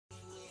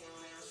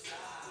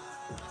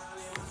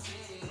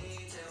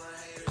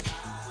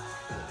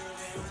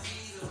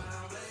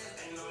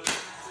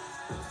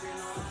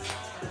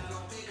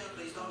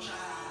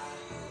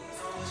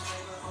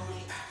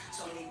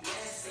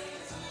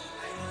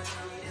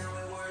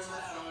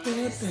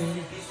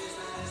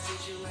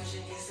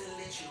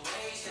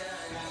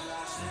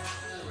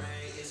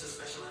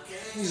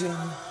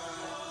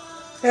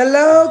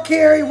Hello,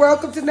 Carrie.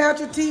 Welcome to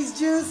Natural Teas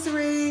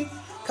Juicery.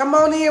 Come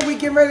on in. We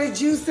getting ready to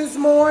juice this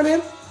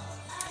morning.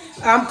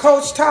 I'm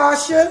Coach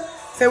Tasha.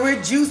 So we're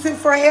juicing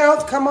for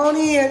health. Come on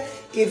in.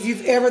 If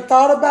you've ever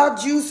thought about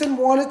juicing,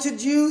 wanted to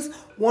juice,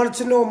 wanted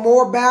to know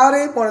more about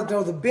it, wanted to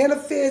know the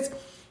benefits,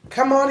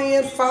 come on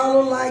in,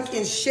 follow, like,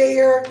 and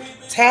share.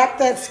 Tap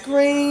that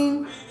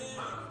screen.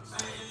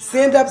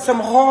 Send up some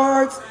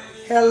hearts.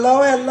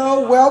 Hello,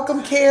 hello.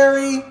 Welcome,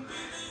 Carrie.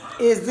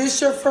 Is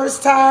this your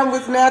first time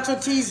with Natural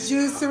Teas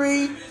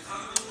Juicery?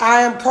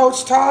 I am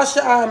Coach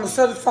Tasha. I am a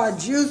certified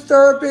juice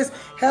therapist.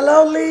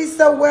 Hello,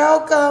 Lisa.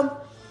 Welcome.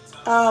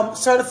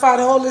 Certified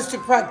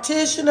holistic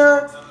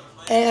practitioner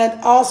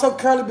and also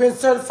currently been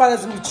certified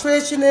as a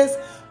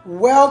nutritionist.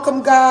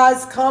 Welcome,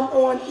 guys. Come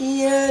on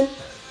in.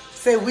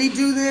 Say we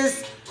do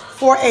this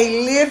for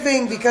a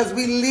living because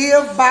we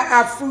live by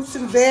our fruits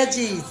and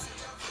veggies.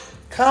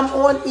 Come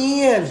on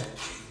in.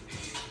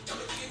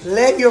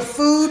 Let your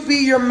food be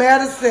your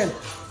medicine.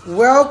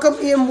 Welcome,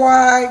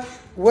 MY.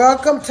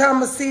 Welcome,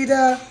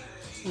 Thomasita.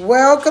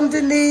 Welcome,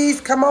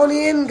 Denise. Come on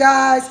in,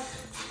 guys.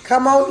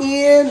 Come on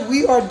in.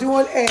 We are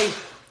doing a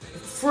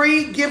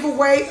free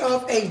giveaway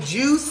of a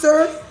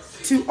juicer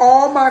to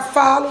all my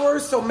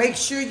followers. So make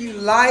sure you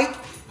like,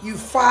 you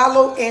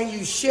follow, and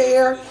you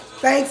share.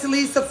 Thanks,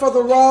 Lisa, for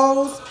the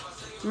rose.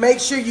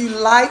 Make sure you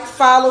like,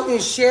 follow, and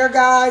share,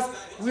 guys.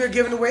 We are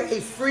giving away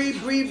a free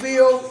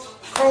Breville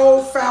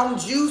Cold Fountain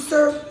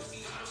Juicer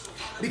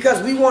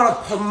because we want to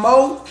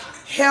promote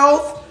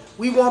health.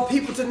 We want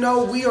people to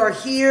know we are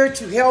here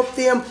to help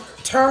them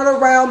turn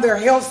around their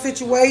health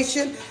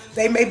situation.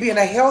 They may be in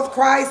a health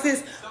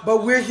crisis,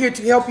 but we're here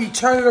to help you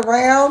turn it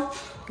around.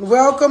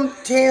 Welcome,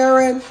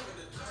 Taryn.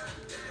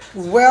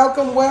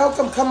 Welcome,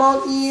 welcome. Come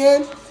on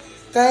in.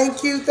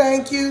 Thank you,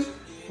 thank you.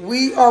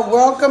 We are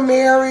welcome,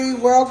 Mary.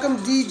 Welcome,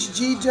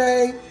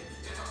 DJJ.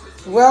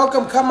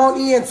 Welcome. Come on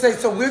in. Say,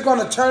 so we're going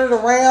to turn it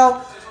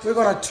around. We're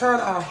going to turn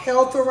our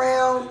health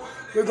around.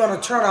 We're going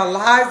to turn our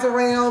lives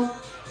around.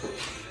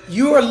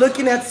 You are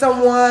looking at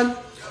someone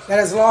that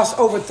has lost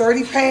over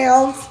 30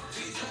 pounds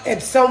and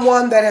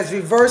someone that has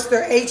reversed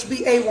their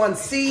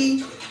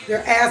HbA1c,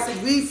 their acid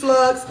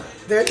reflux,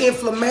 their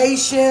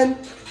inflammation,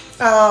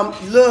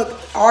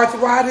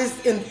 arthritis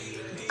and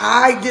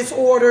eye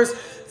disorders.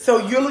 So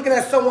you're looking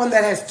at someone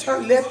that has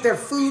let their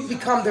food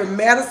become their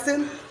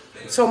medicine.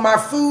 So my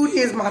food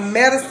is my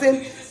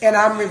medicine, and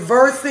I'm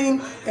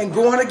reversing and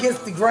going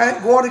against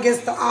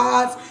the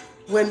odds.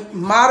 When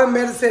modern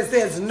medicine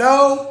says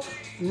no,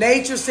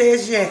 nature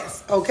says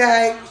yes.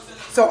 Okay,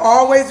 so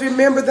always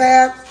remember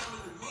that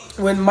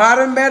when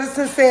modern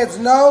medicine says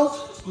no,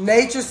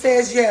 nature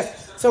says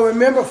yes. So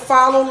remember,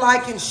 follow,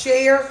 like, and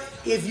share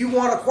if you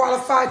want to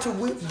qualify to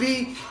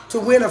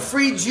win a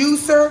free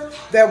juicer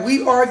that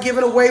we are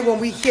giving away when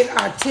we hit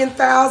our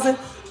 10,000.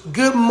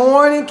 Good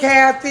morning,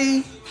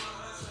 Kathy.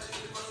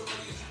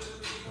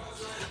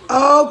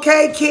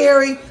 Okay,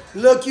 Carrie.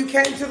 Look, you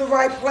came to the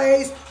right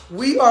place.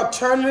 We are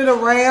turning it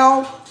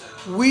around.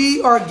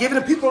 We are giving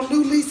the people a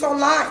new lease on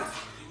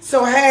life.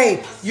 So,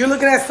 hey, you're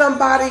looking at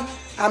somebody.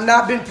 I'm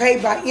not being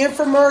paid by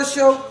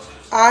infomercial.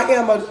 I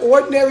am an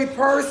ordinary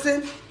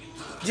person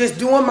just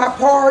doing my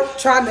part,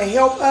 trying to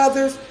help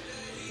others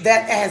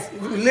that has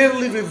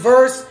literally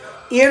reversed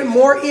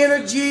more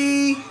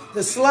energy,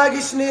 the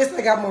sluggishness.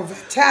 I got more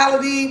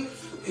vitality.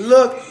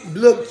 Look,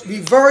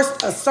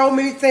 reversed so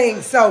many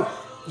things. So,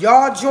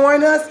 y'all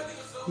join us.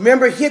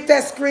 Remember, hit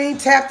that screen,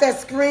 tap that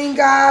screen,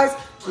 guys.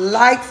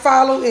 Like,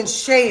 follow, and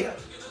share.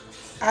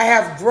 I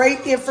have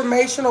great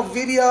informational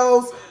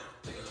videos.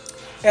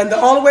 And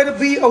the only way to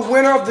be a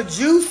winner of the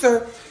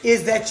juicer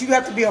is that you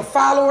have to be a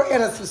follower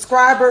and a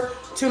subscriber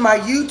to my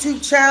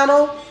YouTube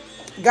channel,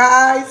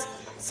 guys.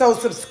 So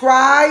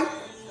subscribe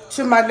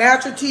to my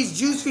Natural Teas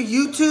Juice for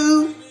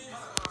YouTube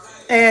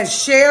and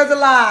share the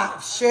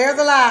live. Share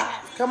the live.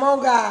 Come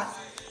on, guys.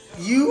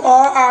 You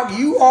are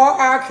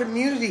our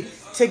community.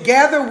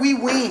 Together we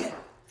win.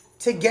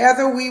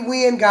 Together we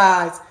win,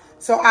 guys.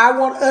 So I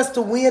want us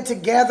to win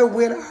together,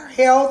 win our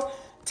health,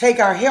 take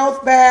our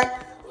health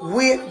back,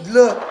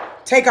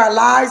 take our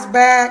lives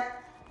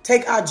back,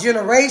 take our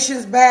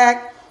generations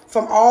back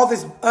from all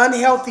this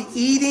unhealthy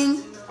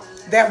eating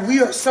that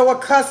we are so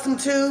accustomed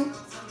to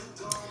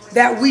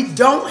that we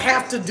don't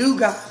have to do,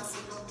 guys.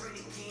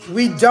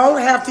 We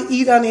don't have to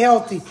eat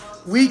unhealthy.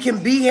 We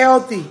can be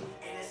healthy.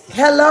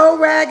 Hello,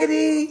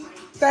 Raggedy.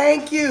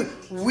 Thank you.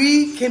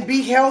 We can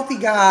be healthy,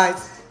 guys.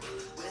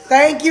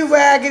 Thank you,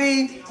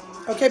 Raggedy.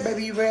 Okay,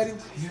 baby, you ready?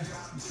 Yeah.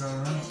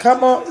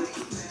 Come on.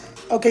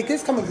 Okay,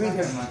 just come and greet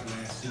him.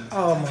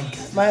 Oh, my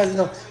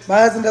God. My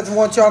husband doesn't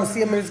want y'all to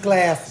see him in his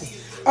glasses.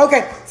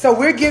 Okay, so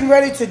we're getting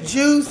ready to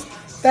juice.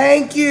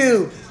 Thank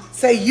you.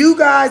 Say, you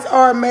guys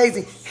are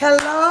amazing.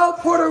 Hello,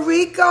 Puerto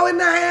Rico in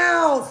the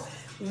house.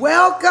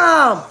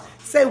 Welcome.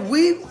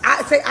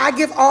 I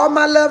give all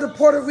my love to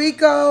Puerto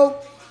Rico.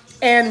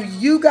 And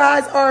you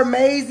guys are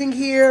amazing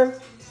here.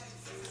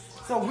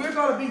 So we're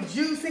going to be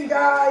juicing,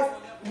 guys.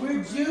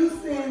 We're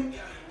juicing.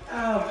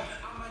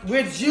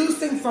 We're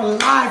juicing for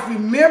life.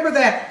 Remember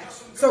that.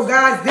 So,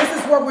 guys, this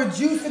is what we're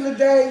juicing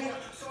today.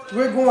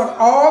 We're going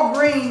all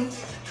green.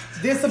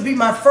 This will be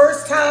my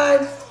first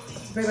time.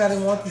 Baby, I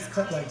didn't want these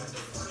cut like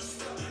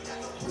this.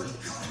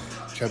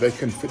 Yeah, they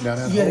couldn't fit down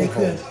that Yeah, they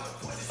hole. could.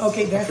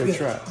 Okay, that's Okay, good.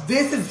 try it.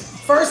 This is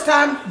first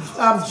time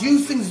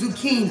juicing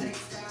zucchini.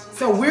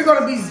 So we're going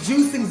to be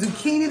juicing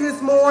zucchini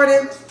this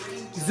morning.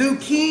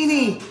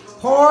 Zucchini,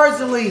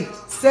 parsley,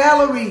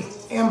 celery,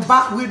 and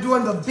we're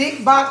doing the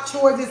big bok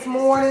choy this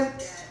morning.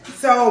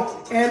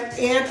 So,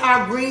 and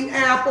our green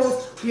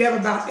apples. We have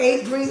about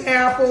 8 green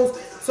apples.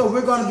 So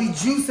we're going to be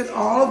juicing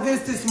all of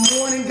this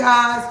morning,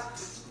 guys.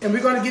 And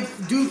we're going to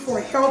do for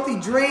a healthy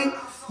drink.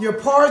 Your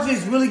parsley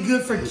is really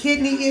good for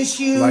kidney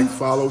issues. Like,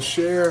 follow,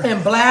 share.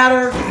 And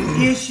bladder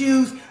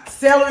issues.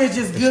 Celery is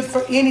just good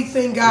for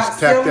anything, guys. Just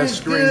tap Celery that is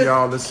screen, good.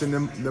 y'all. Let's send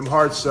them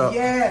hearts up.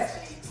 Yes.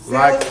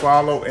 Like,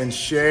 follow, and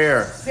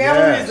share.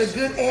 Celery Yes. is a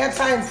good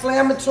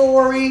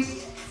anti-inflammatory.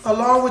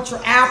 Along with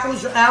your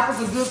apples. Your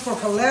apples are good for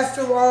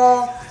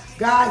cholesterol.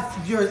 Guys,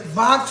 your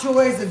bok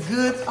choy is a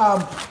good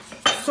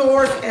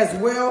source as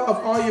well of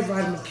all your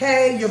vitamin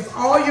K.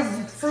 All your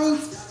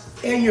fruits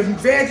and your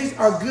veggies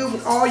are good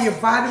with all your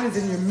vitamins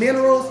and your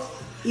minerals.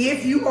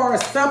 If you are a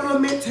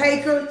supplement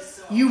taker,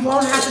 you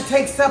won't have to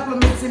take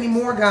supplements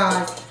anymore,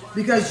 guys,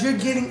 because you're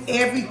getting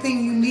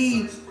everything you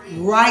need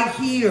right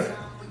here.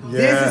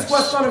 Yes. This is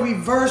what's going to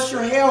reverse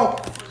your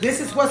health.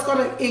 This is what's going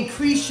to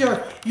increase your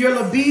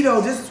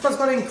libido. This is what's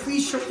going to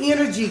increase your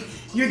energy.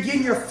 You're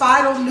getting your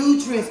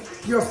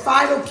phytonutrients, your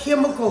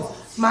phytochemicals,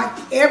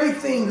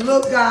 everything.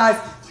 Look, guys,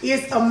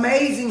 it's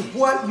amazing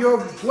what your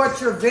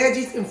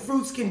veggies and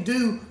fruits can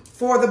do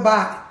for the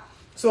body.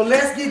 So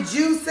let's get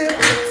juicing.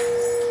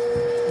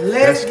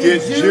 Let's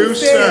get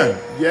juicing.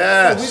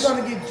 Yes. So we're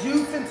going to get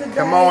juicing today.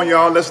 Come on,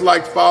 y'all. Let's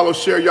like, follow,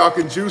 share. Y'all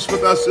can juice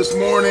with us this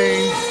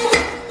morning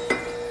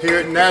here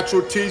at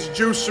Natural Teas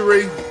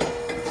Juicery.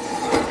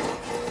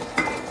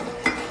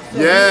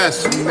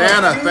 Yes,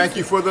 Nana, thank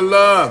you for the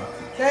love.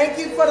 Thank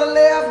you for the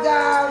love,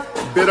 guys.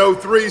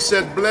 Bit03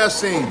 said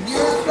blessings.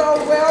 You're so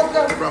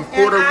welcome. From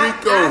Puerto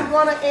Rico. I'm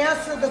going to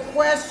answer the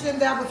question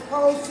that was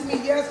posed to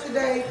me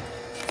yesterday.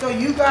 So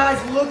you guys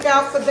look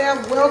out for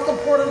that. Welcome,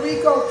 Puerto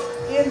Rico,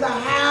 in the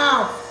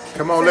house.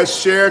 Come on, let's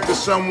share it to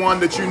someone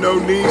that you know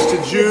needs to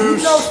If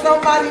juice. you know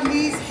somebody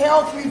needs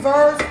health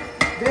reversed,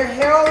 their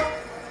health,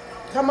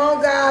 come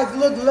on, guys.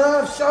 Look,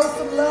 love. Show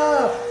some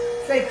love.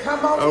 Say,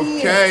 come on in.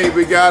 Okay,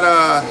 we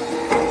got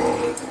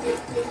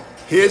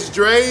His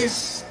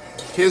Drays.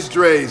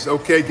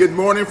 Okay, good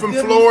morning from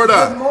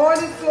Florida. Good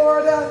morning,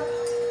 Florida.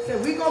 So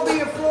we going to be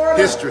in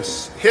Florida.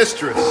 Histress.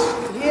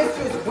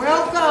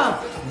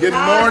 Welcome. Good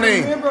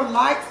morning. Remember,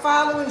 like,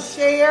 follow, and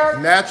share.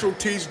 Natural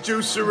Teas We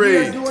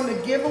Juicery. are doing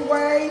the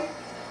giveaway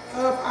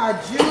of our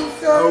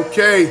juicer.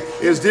 Okay,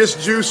 is this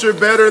juicer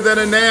better than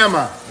a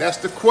Nama? That's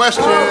the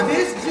question. Oh,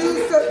 this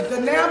juicer,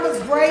 the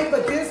Nama's great,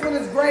 but this one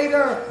is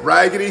greater.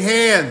 Raggedy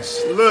Hands.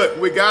 Look,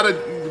 we got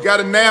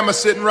a Nama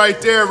sitting right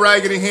there,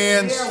 Raggedy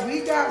Hands. Yeah,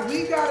 we got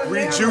a We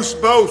Nama. juice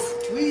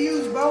both. We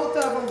use both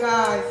of them,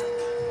 guys.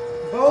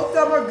 Both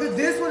of them are good.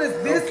 This one is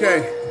this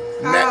Okay.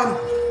 one.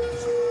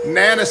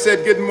 Nana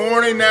said, good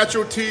morning,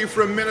 Natural Tea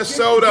from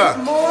Minnesota.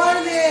 Good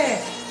morning.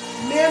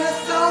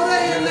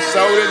 Minnesota in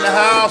the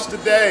house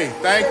today.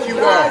 Thank you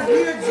guys, all.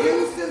 we are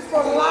juicing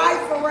for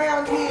life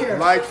around here.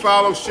 Like,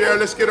 follow, share.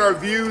 Let's get our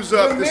views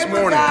up this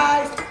Remember, morning.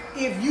 guys,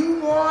 if you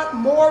want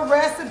more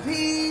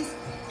recipes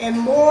and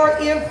more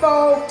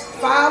info,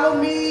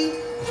 follow me,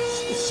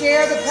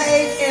 share the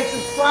page, and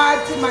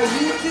subscribe to my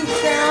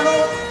YouTube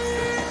channel.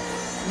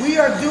 We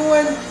are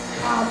doing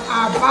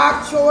our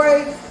bok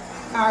choy,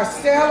 our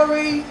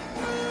celery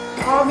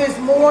on this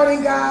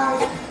morning,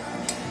 guys.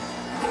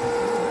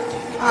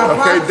 Our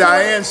bok Okay, choy.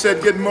 Diane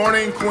said, good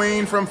morning,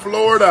 Queen from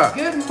Florida.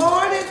 Good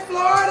morning,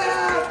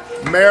 Florida.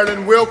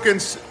 Marilyn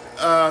Wilkins,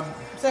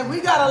 So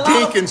we got a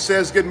lot Deacon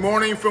says, good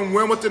morning from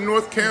Wilmington,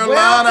 North of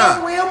Carolina.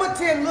 welcome,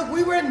 Wilmington. Look,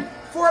 we were in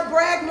Fort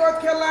Bragg, North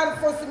Carolina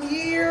for some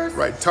years.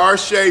 Right,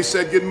 Tarshay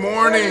said, good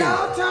morning.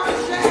 Hello,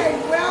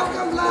 Tarshay.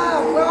 Welcome,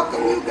 love.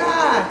 Welcome, you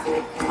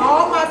guys.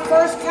 All my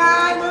first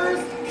timers.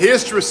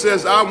 Histra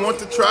says, I want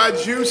to try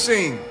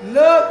juicing.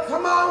 Look,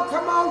 come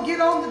on, get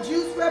on the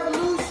juice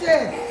revolution.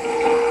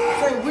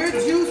 Say, we're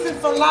juicing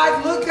for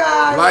life. Look,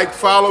 guys. Like,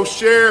 follow,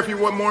 share if you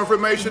want more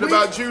information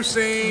about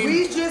juicing.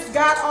 We just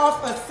got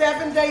off a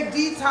 7-day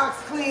detox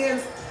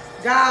cleanse,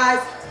 guys,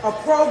 a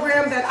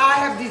program that I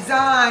have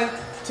designed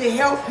to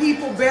help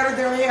people better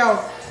their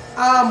health.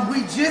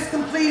 We just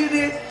completed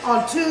it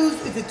on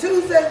Tuesday. Is it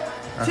Tuesday?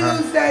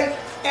 Tuesday.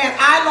 And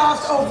I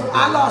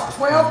lost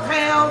 12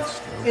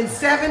 pounds in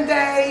 7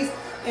 days.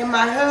 And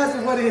my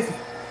husband, what is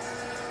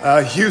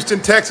it? Houston,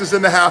 Texas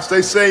in the house.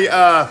 They say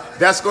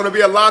that's going to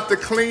be a lot to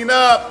clean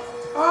up.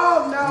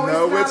 Oh,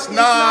 no, it's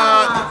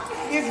not.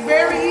 It's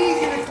very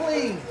easy to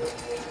clean.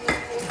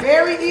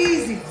 Very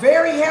easy,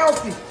 very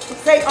healthy.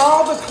 Say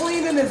all the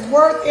cleaning is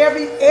worth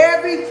every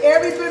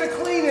bit of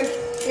cleaning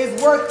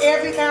is worth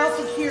every ounce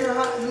of cure.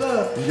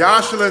 Look.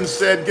 Jocelyn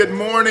said, good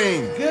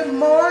morning. Good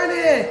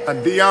morning.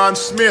 Dion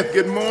Smith,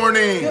 good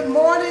morning. Good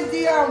morning,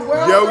 Dion.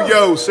 Welcome.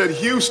 Yo-Yo said,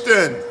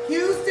 Houston.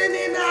 Houston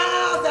in the house.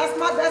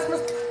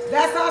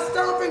 That's our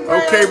stomping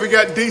ground. Okay, we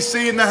got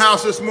DC in the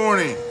house this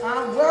morning.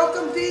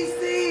 Welcome,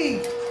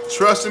 DC.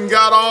 Trust in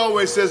God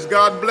always says,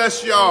 God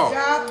bless y'all.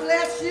 God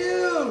bless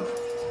you.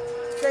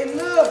 Say,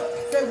 look.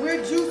 Say,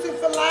 we're juicing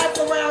for life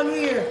around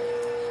here.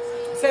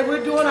 Say,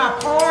 we're doing our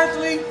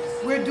parsley.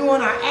 We're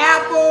doing our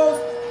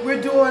apples.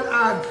 We're doing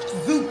our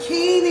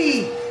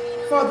zucchini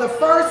for the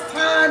first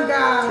time,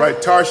 guys. Right,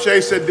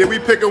 Tarshay said, did we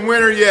pick a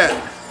winner yet?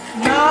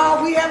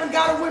 No, we haven't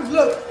got a win.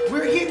 Look,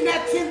 we're hitting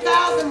that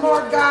 10,000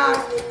 mark, guys.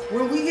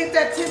 When we hit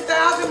that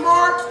 10,000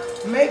 mark,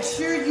 make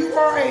sure you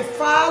are a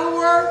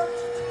follower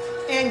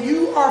and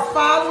you are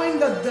following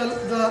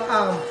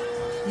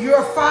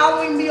you're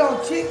following me on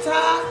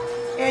TikTok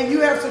and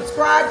you have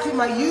subscribed to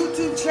my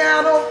YouTube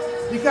channel,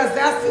 because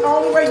that's the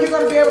only way you're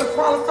going to be able to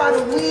qualify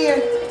to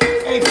win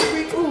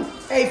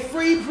a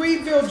free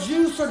Breville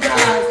juicer,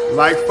 guys.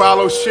 Like,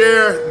 follow,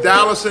 share.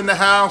 Dallas in the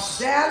house.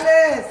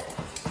 Dallas.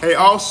 Hey,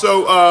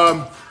 also,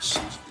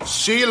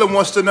 Sheila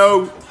wants to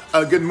know,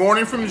 good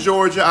morning from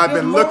Georgia. I've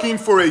been looking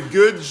for a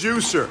good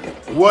juicer.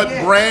 What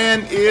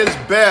brand is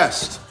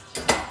best?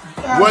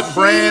 What Sheila,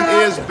 brand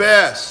is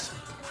best?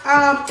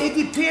 It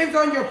depends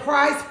on your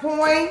price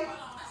point.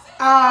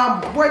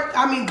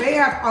 They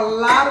have a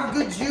lot of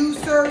good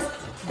juicers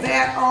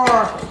that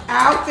are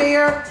out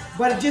there,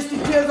 but it just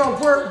depends on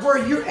where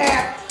you're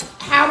at,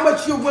 how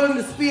much you're willing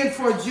to spend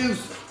for a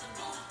juicer.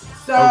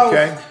 So,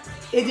 okay.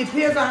 It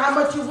depends on how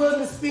much you're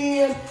willing to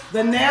spend.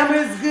 The Nama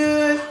is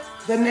good.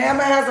 The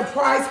Nama has a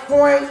price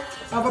point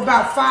of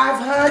about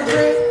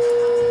 $500.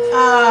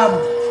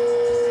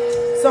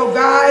 So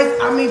guys,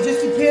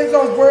 just depends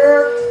on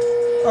where.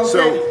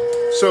 Okay.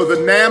 So the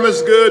Nama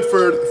is good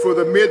for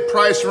the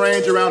mid-price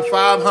range, around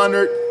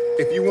 $500.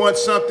 If you want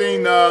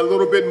something a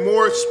little bit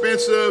more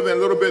expensive and a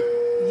little bit,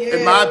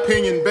 in my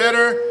opinion,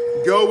 better,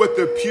 go with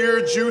the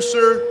Pure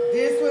Juicer.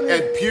 This one is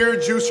at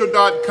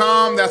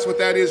purejuicer.com. That's what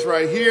that is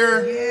right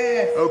here.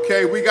 Yes.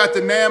 Okay, we got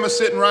the Nama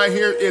sitting right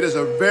here. It is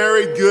a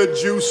very good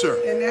juicer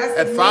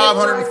at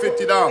 $550.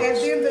 And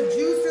then the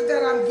juicer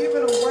that I'm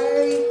giving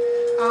away,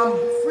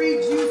 free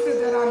juicer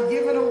that I'm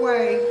giving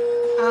away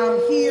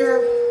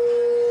here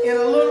in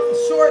a little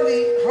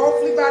shortly,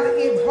 hopefully by the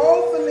end,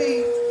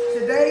 hopefully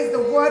today's the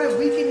one, if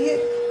we can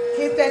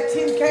hit that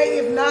 10K.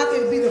 If not,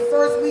 it'll be the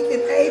first week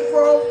in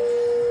April.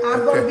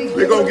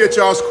 We're going to get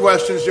y'all's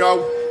questions,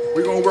 y'all.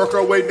 We're going to work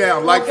our way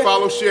down. Like,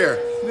 follow, share.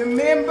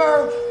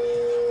 Remember,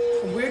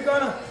 we're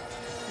gonna.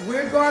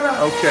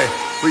 Okay,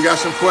 we got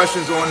some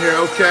questions on here.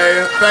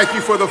 Okay, thank you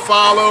for the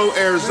follow,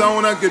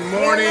 Arizona. Good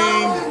morning.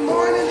 Hello, good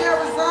morning,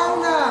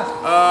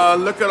 Arizona.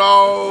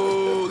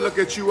 Look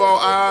at you all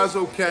eyes.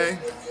 Okay.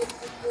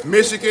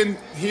 Michigan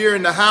here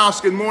in the house.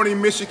 Good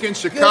morning, Michigan.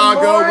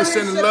 Chicago, we're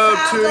sending love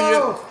to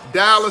you.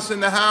 Dallas in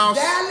the house.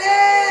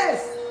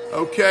 Dallas.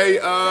 Okay.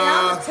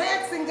 I'm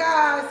texting,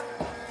 guys.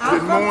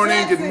 Good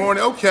morning. Good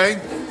morning. Okay.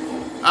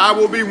 I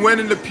will be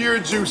winning the Pure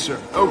Juicer.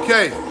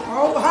 Okay.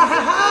 Oh,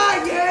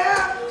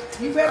 yeah.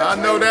 You better. I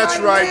know that's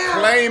right. Now.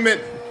 Claim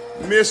it,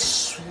 Miss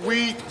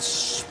Sweet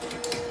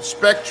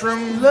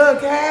Spectrum. Look,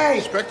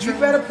 hey. Spectrum. You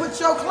better put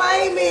your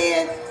claim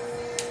in.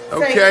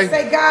 Okay.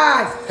 Say,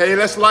 guys. Hey,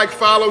 let's like,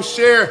 follow,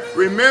 share.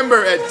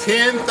 Remember, at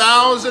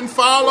 10,000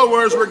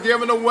 followers, we're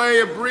giving away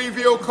a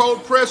Breville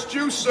cold press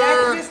juicer.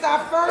 That's just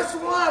our first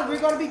one. We're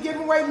going to be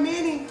giving away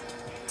many.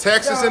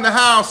 Texas in the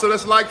house, so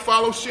let's like,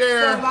 follow,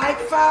 share. So like,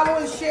 follow,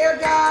 and share,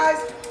 guys.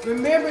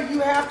 Remember, you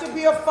have to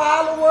be a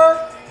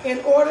follower in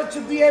order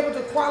to be able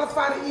to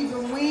qualify to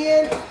even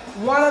win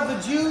one of the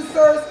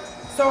juicers.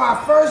 So our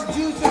first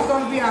juicer is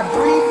going to be our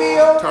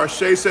Breville.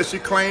 Tarshay says she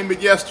claimed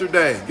it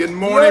yesterday. Good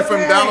morning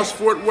from Dallas,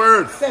 Fort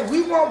Worth. Say,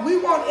 we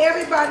want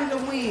everybody to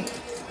win.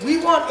 We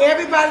want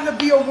everybody to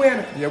be a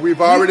winner. Yeah,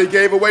 we've already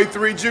gave away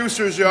 3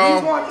 juicers,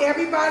 y'all. We want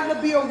everybody to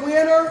be a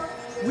winner.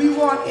 We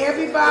want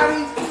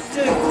everybody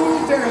to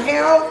improve their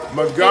health.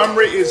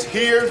 Montgomery is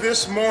here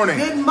this morning.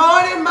 Good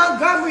morning,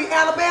 Montgomery,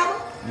 Alabama.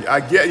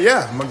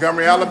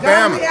 Montgomery,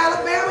 Alabama. Montgomery,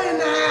 Alabama in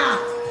the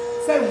house.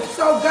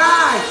 So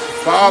guys.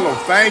 Follow.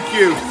 Thank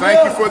you.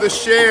 Thank you for the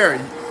share.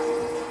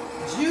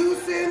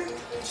 Juicing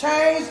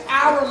changed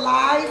our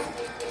life.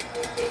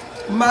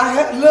 My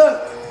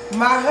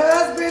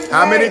husband.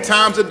 How many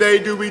times a day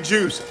do we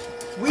juice?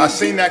 I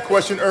seen that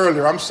question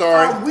earlier. I'm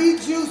sorry. We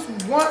juice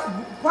one.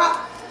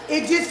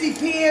 It just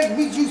depends.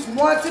 We juice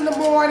once in the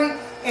morning,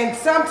 and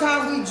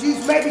sometimes we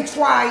juice maybe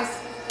twice.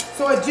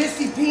 So it just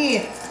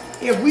depends.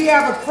 If we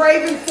have a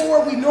craving for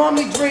it, we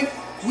normally drink.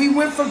 We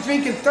went from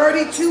drinking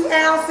 32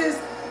 ounces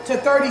to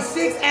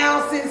 36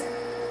 ounces,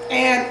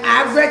 and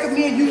I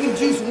recommend you can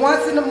juice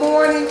once in the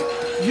morning.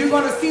 You're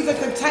gonna see the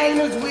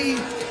containers we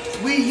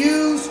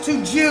use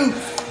to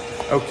juice.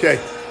 Okay,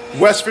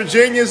 West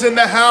Virginia's in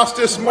the house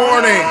this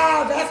morning.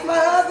 Wow, that's my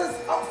husband's.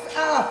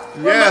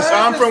 Yes,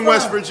 I'm from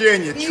West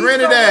Virginia.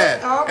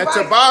 Trinidad and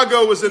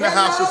Tobago was in the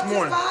house this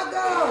morning.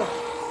 Tobago.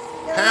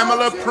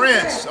 Pamela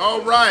Prince.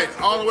 All right.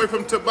 All the way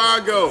from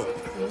Tobago.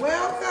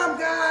 Welcome,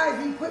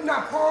 guys. We putting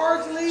our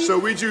parsley. So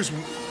we juice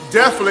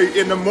definitely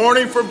in the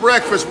morning for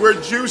breakfast. We're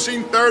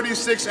juicing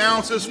 36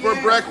 ounces for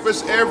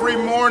breakfast every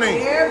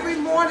morning. Every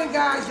morning,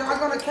 guys. Y'all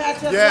going to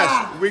catch us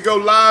live. We go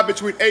live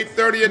between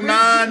 8:30 and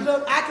 9.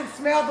 Look, I can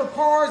smell the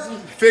parsley.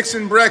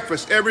 Fixing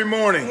breakfast every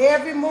morning.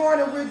 Every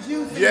morning we're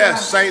juicing.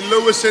 Yes, St.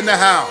 Louis in the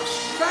house.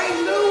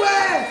 St.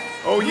 Louis.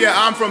 Oh, yeah,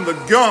 I'm from the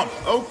Gump.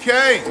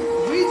 Okay.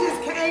 We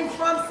just came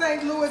from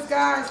St. Louis,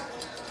 guys.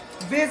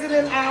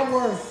 Visiting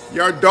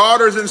your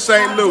daughter's in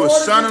St. Louis,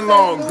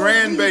 son-in-law,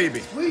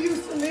 grandbaby. We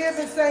used to live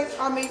in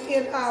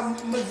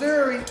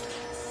Missouri,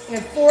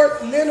 in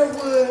Fort Leonard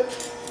Wood.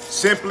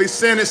 Simply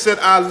Senate said,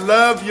 I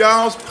love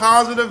y'all's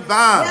positive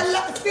vibes.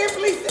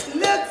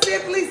 Yeah,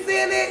 Simply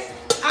Senate.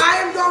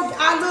 I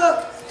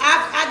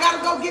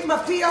gotta go get my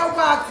P.O.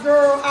 box,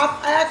 girl.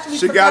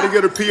 She gotta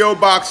get her P.O.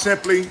 box,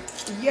 Simply.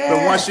 Yeah.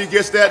 But once she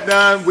gets that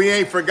done, we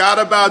ain't forgot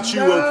about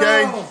you,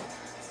 okay?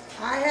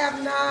 I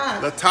have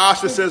not.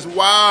 Latasha says,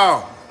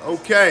 wow.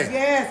 Okay.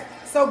 Yes.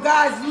 So,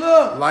 guys,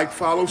 look. Like,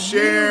 follow,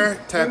 share.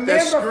 Tap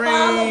that screen.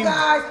 Follow,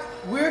 guys.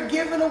 We're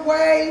giving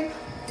away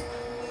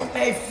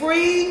a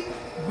free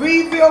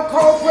Greenville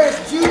cold press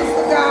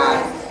juicer,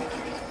 guys.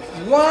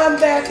 One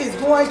that is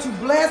going to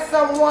bless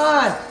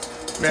someone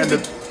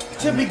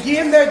to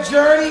begin their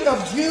journey of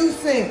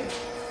juicing.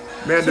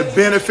 Man, the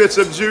benefits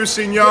of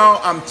juicing,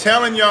 y'all. I'm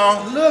telling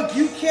y'all. Look,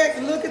 you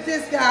can't look at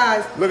this,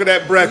 guys. Look at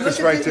that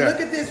breakfast right there. Look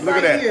at this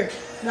right here.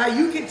 Now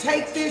you can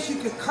take this, you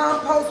can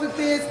compost with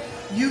this,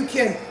 you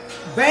can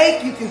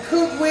bake, you can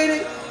cook with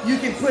it, you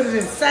can put it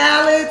in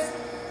salads,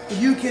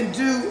 you can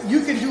do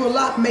a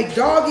lot, make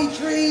doggy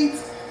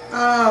treats.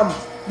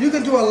 You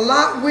can do a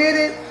lot with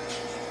it.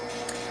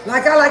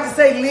 Like I like to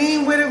say,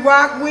 lean with it,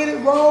 rock with it,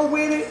 roll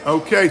with it.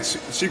 Okay,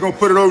 she gonna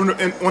put it over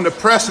on the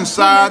pressing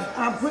side.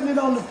 I'm putting it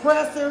on the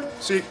presser.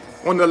 See,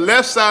 on the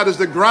left side is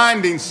the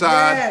grinding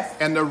side, yes,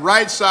 and the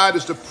right side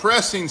is the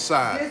pressing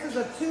side. This is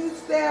a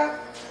two-step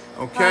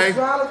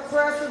hydraulic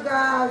presser,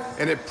 guys.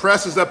 And it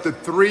presses up to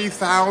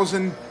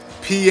 3,000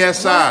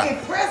 PSI.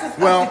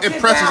 Well, it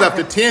presses up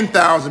to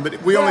 10,000,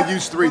 but we only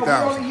use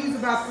 3,000. We only use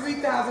about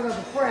 3,000 of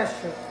the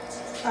pressure.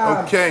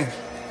 Okay,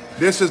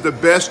 this is the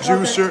best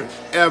juicer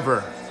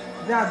ever.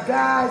 Now,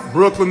 guys.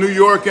 Brooklyn, New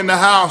York in the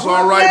house.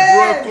 All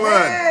right,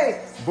 Brooklyn.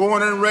 Hey.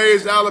 Born and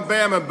raised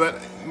Alabama,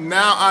 but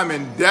now I'm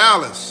in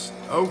Dallas.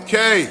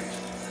 Okay.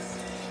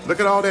 Look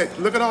at all that.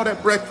 Look at all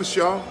that breakfast,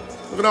 y'all.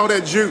 Look at all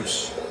that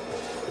juice.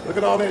 Look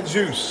at all that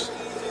juice.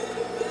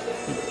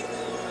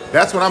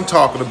 That's what I'm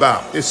talking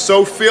about. It's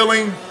so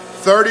filling.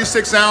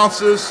 36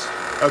 ounces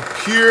of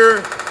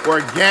pure,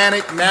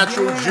 organic,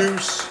 natural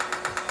juice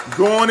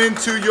going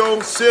into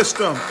your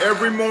system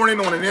every morning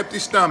on an empty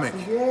stomach.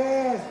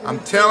 Yes. I'm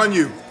telling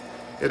you,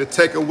 it'll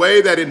take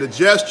away that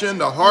indigestion,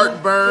 the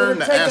heartburn,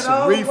 the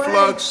acid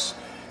reflux.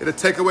 It'll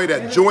take away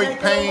that joint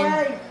pain.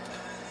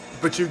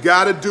 But you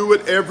got to do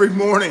it every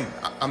morning.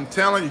 I'm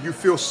telling you, you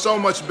feel so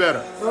much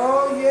better.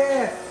 Oh,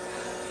 yes.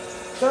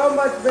 So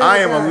much better. I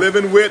am a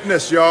living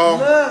witness, y'all.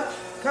 Look,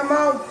 come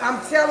on.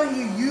 I'm telling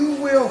you, you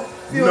will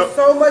feel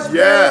so much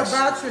better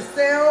about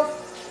yourself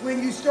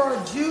when you start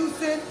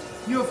juicing.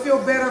 You'll feel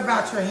better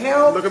about your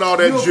health. Look at all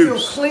that juice. You'll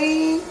feel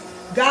clean.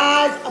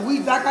 Guys,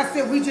 like I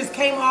said, we just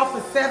came off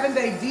a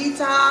 7-day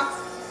detox.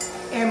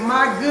 And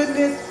my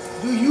goodness,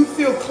 do you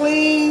feel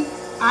clean?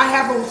 I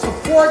have a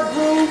support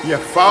group. Yeah,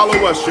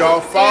 follow us,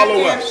 y'all.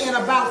 Follow us. And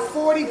about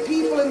 40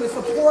 people in the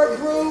support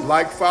group.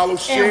 Like, follow,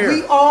 share.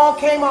 And we all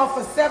came off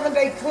a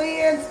 7-day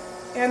cleanse.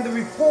 And the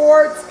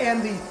reports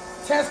and the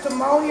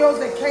testimonials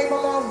that came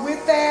along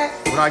with that.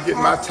 When I get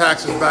my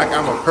taxes back,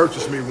 I'm going to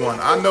purchase me one.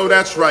 I know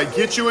that's right.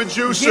 Get you a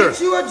juicer.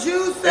 Get you a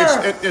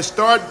juicer. And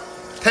start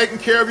taking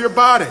care of your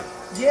body.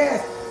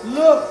 Yes.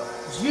 Look,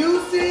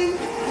 juicing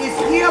is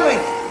healing.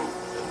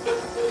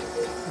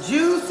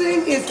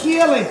 Juicing is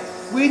healing.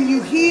 When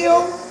you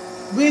heal,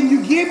 when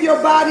you give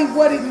your body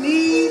what it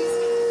needs,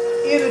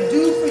 it'll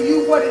do for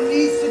you what it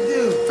needs to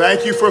do.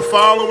 Thank you for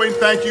following.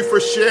 Thank you for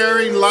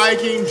sharing,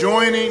 liking,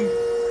 joining.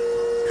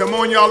 Come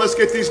on, y'all. Let's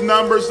get these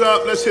numbers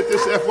up. Let's hit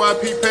this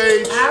FYP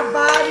page. Our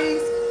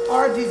bodies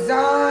are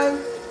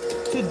designed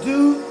to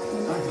do.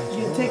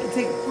 Take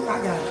it. I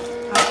got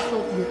it. I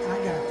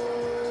got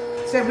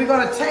it. So we're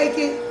gonna take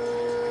it.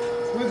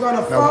 We're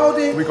gonna fold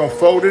it. We're gonna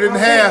fold it in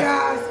half.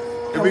 Guys.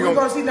 And we're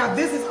gonna see. Now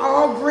this is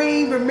all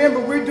green. Remember,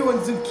 we're doing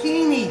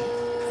zucchini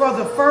for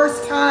the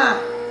first time.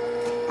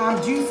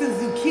 I'm juicing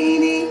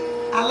zucchini.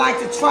 I like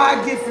to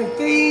try different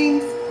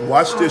things.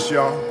 Watch this,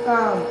 y'all.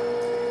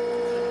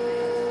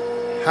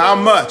 How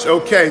much?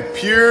 Okay,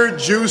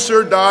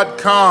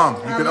 purejuicer.com.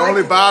 You can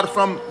only buy it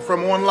from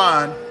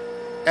online,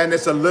 and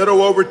it's a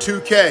little over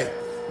 $2K.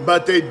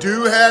 But they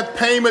do have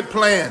payment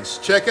plans.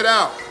 Check it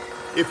out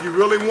if you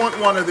really want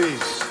one of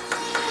these.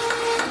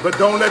 But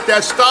don't let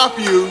that stop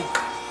you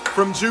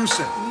from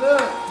juicing.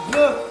 Look.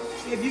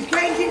 If you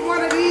can't get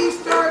one of these,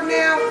 start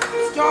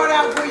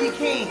out where you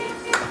can.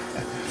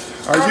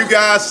 Are you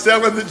guys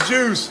selling the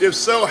juice? If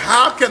so,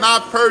 how can I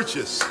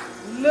purchase?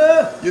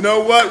 Look. You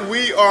know what?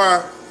 We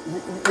are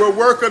we're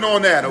working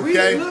on that,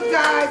 okay? Look,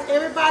 guys,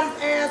 everybody's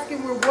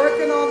asking. We're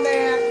working on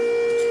that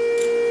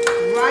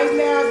right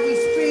now as we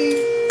speak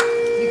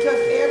because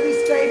every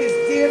state is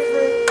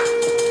different.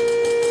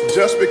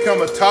 Just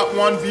become a top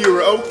 1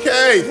 viewer.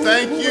 Okay,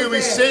 thank you,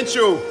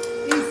 Essential.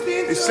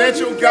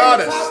 Essential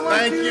Goddess,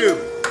 thank you.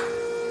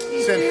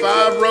 Send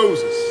 5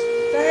 roses.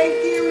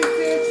 Thank you,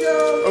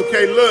 Essential.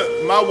 Okay,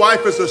 look, my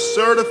wife is a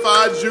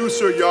certified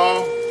juicer,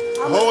 y'all.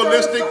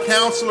 Holistic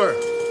counselor.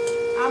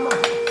 I'm a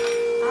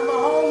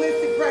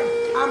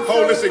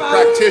holistic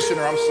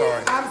practitioner, I'm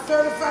sorry. I'm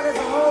certified as a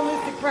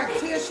holistic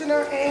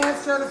practitioner and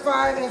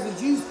certified as a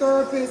juice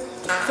therapist.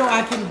 So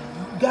I can,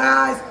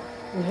 guys,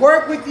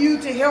 work with you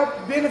to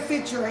help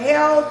benefit your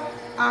health.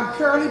 I'm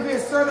currently being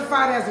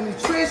certified as a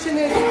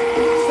nutritionist.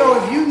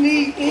 So if you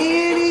need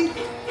any...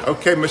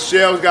 Okay,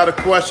 Michelle's got a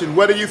question.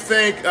 What do you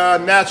think,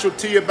 Natural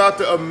T, about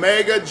the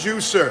Omega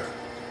Juicer?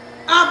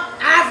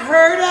 I've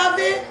heard of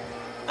it.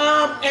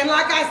 And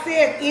like I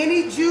said,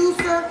 any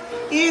juicer,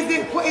 is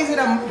it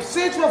a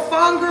central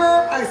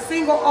fungal, a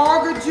single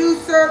agar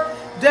juicer?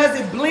 Does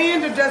it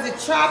blend or does it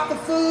chop the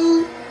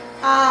food?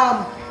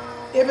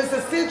 If it's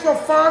a central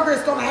fungal,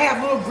 it's going to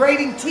have little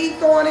grating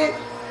teeth on it.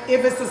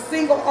 If it's a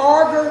single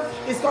agar,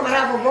 it's going to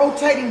have a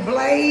rotating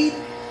blade,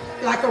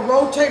 like a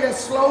rotator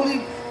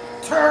slowly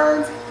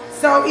turns.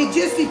 So it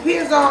just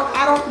depends on,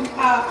 I've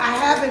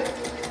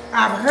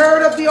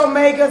heard of the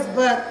Omegas,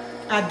 but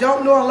I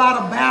don't know a lot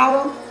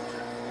about them.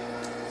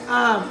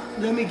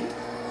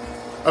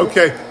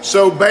 Okay,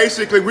 so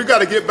basically we got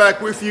to get back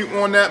with you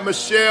on that,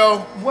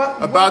 Michelle,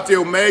 about the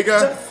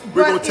Omega.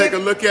 We're going to take a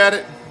look at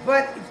it.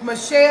 But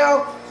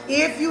Michelle,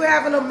 if you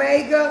have an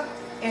Omega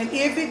and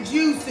if it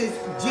juices,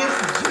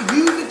 just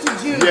use it to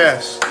juice.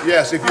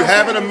 Yes. If you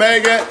have an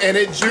Omega and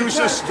it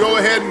juices, go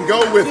ahead and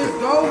go with it. Just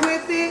go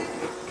with it.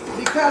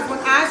 Because when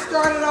I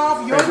started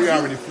off, we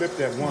already flipped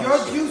that once. Your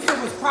juicer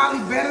was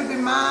probably better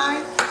than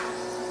mine.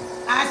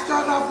 I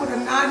started off with a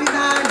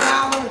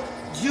 $99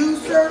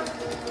 juicer,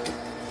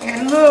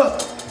 and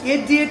look,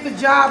 it did the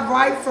job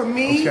right for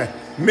me. Okay.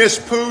 Miss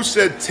Pooh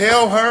said,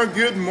 tell her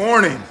good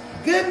morning.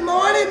 Good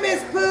morning,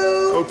 Miss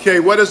Pooh. Okay,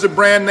 what is the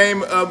brand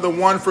name of the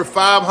one for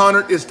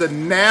 500? It's the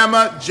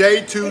Nama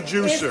J2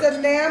 Juicer. It's the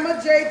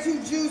Nama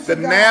J2 Juicer. The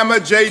Nama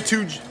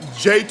J2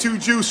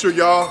 Juicer,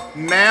 y'all.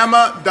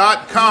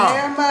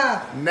 Nama.com.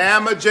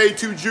 Nama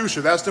J2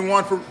 Juicer. That's the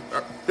one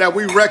that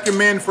we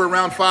recommend for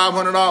around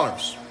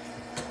 $500.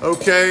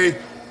 Okay.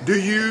 Do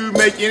you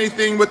make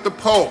anything with the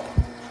pulp?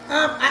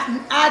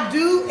 I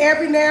do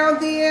every now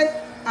and then.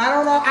 I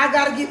don't know. I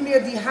got to get me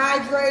a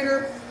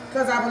dehydrator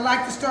because I would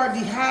like to start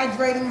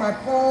dehydrating my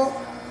pulp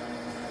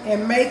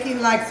and making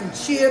like some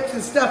chips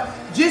and stuff,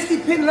 just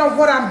depending on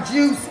what I'm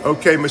juicing.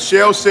 Okay,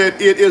 Michelle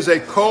said it is a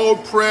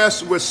cold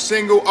press with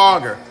single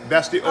agar.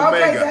 That's the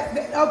Omega.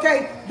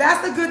 Okay,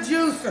 that's a good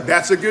juicer.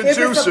 That's a good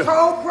juicer. If it's a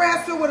cold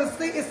presser with a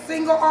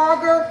single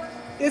agar,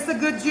 it's a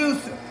good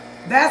juicer.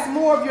 That's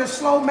more of your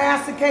slow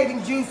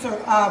masticating juicer,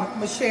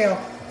 Michelle.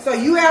 So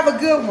you have a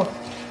good one.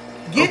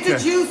 Get the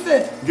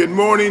juicing. Good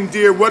morning,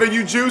 dear. What are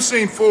you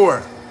juicing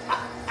for?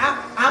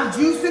 I'm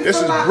juicing for life.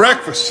 This is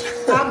breakfast.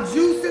 I'm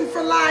juicing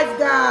for life,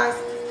 guys.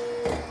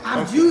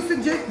 I'm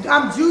juicing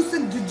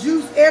to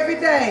juice every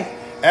day.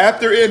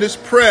 After it is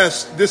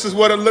pressed, this is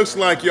what it looks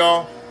like,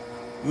 y'all.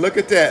 Look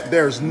at that.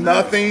 There's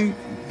nothing.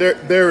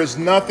 There is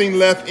nothing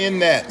left in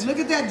that. Look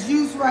at that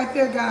juice right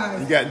there,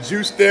 guys. You got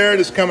juice there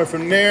that's coming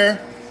from there.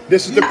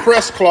 This is the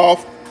press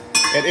cloth,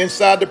 and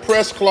inside the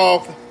press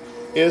cloth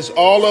is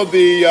all of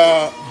the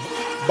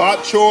bok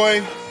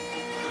choy,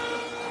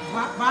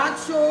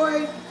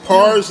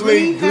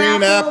 parsley,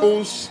 green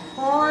apples,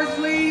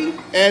 parsley,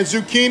 and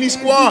zucchini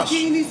squash.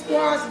 Zucchini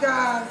squash,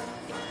 guys.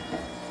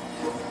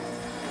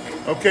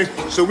 Okay,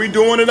 so we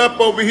doing it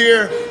up over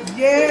here.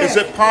 Yeah. Is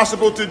it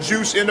possible to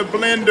juice in a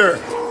blender?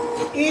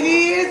 It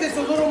is. It's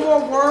a little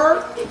more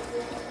work,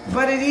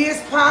 but it is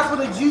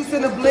possible to juice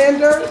in a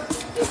blender.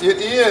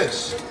 It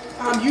is.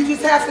 You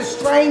just have to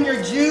strain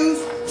your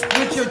juice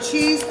with your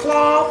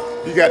cheesecloth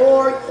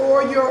or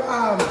your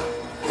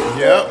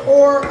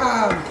or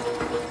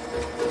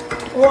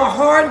a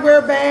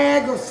hardware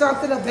bag or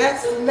something of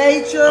that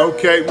nature.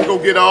 Okay, we're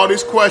gonna get all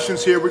these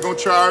questions here. We're gonna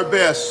try our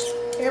best.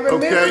 And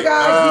remember,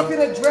 guys, you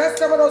can address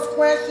some of those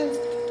questions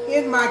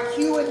in my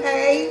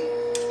Q&A,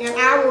 and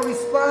I will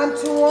respond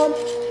to them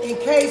in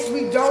case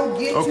we don't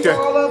get to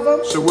all of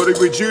them. So what are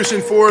we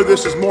juicing for?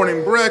 This is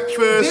morning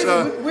breakfast.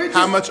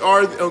 How much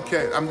are they?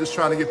 Okay, I'm just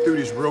trying to get through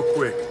these real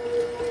quick.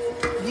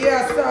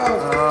 Yeah,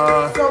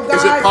 so guys.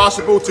 Is it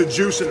possible to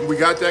juice it? We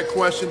got that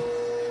question.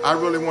 I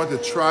really want to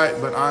try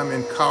it, but I'm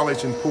in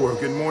college and poor.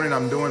 Good morning,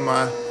 I'm doing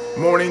my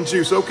morning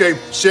juice. Okay,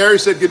 Sherry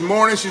said good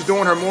morning. She's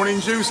doing her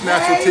morning juice,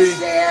 Natural Tea.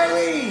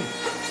 Sherry.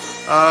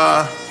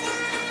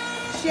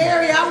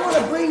 Sherry, I want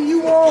to bring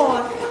you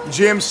on.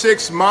 Jim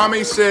 6,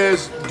 Mommy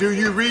says, do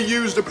you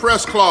reuse the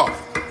press cloth?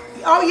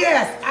 Oh,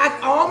 yes.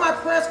 All my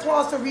press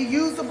cloths are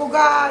reusable,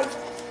 guys.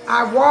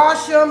 I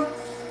wash them,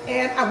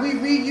 and we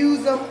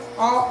reuse them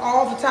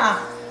all the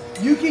time.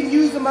 You can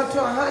use them up to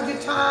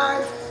 100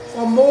 times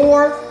or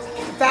more,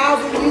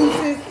 1,000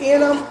 uses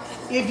in them.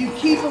 If you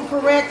keep them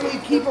correctly,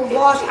 keep them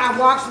washed. I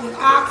wash them with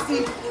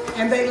Oxy,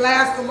 and they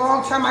last a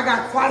long time. I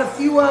got quite a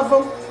few of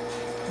them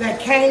that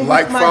came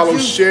like, with my follow,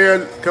 juice.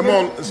 share. Come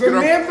on, let's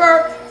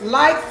remember,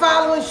 like,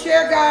 follow, and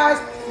share, guys.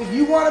 If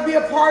you want to be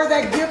a part of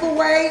that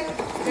giveaway,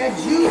 that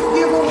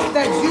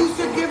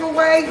juicer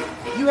giveaway,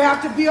 you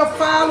have to be a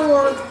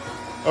follower.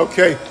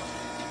 Okay.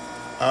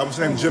 I was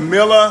saying,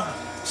 Jamila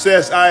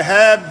says, I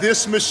have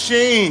this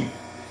machine,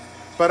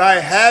 but I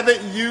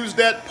haven't used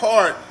that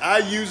part. I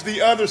use the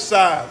other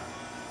side.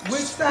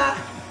 Which side?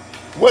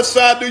 What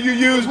side do you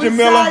use, Which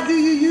Jamila? side do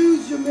you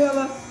use,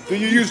 Jamila? Do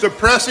you use the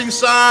pressing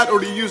side or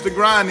do you use the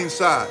grinding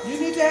side? You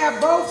need to have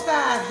both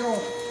sides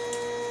going.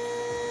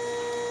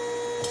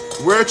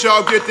 Where'd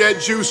y'all get that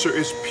juicer?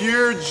 It's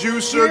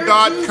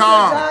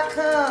purejuicer.com.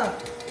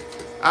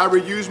 I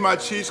reuse my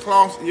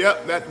cheesecloths.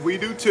 Yep, that we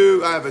do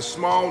too. I have a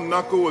small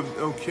knuckle of,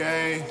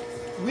 okay.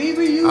 We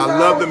reuse I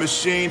love the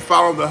machine.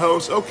 Follow the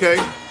host. Okay.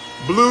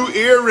 Blue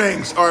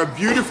earrings are a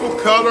beautiful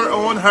color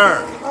on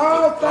her.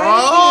 Oh, thank you.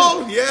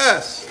 Oh,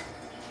 yes.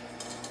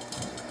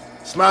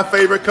 It's my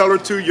favorite color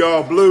too,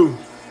 y'all. Blue.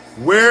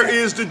 Where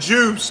is the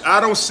juice? I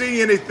don't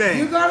see anything.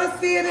 You're going to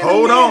see it in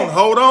Hold a minute. on,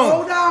 hold on.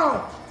 Hold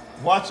on.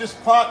 Watch this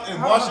pot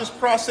and watch this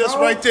process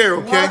right there,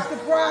 okay? Watch the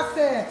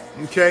process.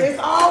 Okay. It's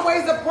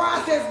always a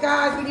process,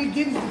 guys,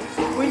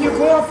 when you're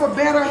going for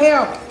better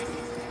health.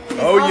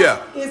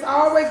 Yeah. It's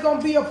always going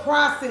to be a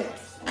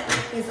process.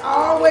 It's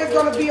always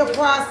going to be a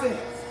process.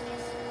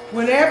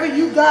 Whenever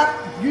you're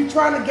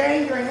trying to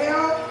gain your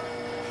health,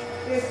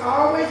 it's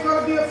always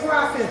going to be a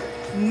process.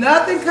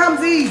 Nothing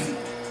comes easy.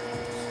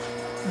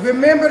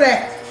 Remember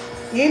that.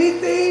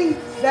 Anything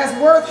that's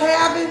worth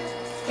having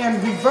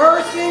and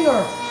reversing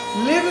or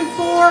living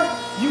for,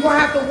 you're going to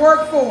have to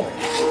work for it.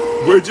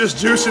 We're just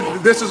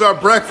juicing. This is our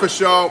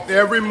breakfast, y'all.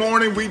 Every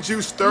morning we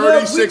juice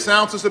 36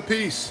 ounces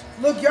apiece.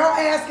 Look, y'all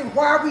asking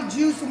why are we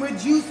juicing? We're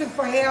juicing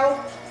for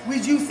health. We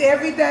juice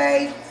every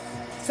day,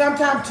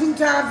 sometimes 2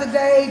 times a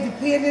day,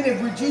 depending if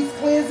we're juice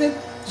cleansing.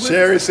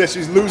 Sherry says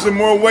she's losing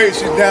more weight.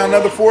 She's down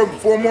another 4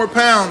 more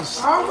pounds.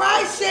 All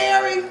right,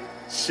 Sherry.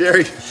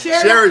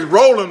 Sherry's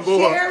rolling,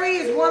 boy. Sherry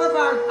is one of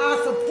our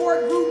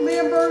support group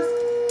members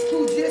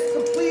who just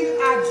completed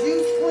our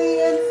juice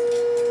cleanse.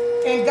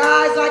 And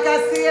guys, like I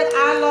said,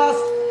 I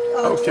lost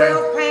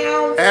 12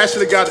 pounds.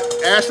 Ashley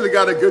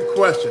got a good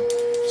question.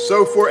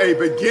 So for a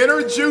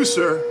beginner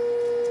juicer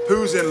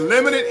who's in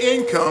limited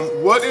income,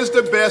 what is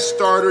the best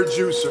starter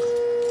juicer?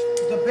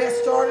 The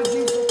best starter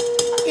juicer?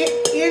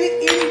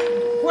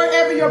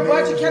 Wherever your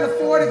budget can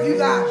afford, if you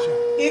got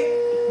it.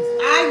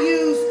 I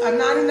use a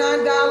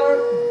 $99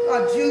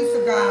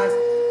 juicer, guys.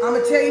 I'm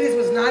going to tell you this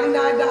was $99.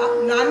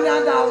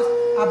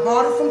 I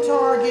bought it from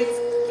Target,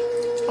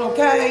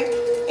 okay?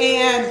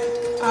 And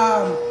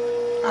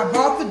I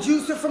bought the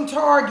juicer from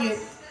Target,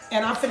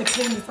 and I'm finna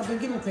clean this up and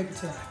give me a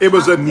picture. It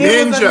was a Ninja.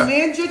 It was a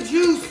Ninja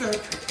juicer,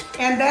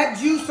 and that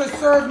juicer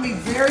served me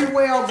very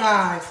well,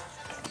 guys.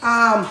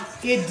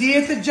 It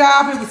did the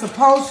job it was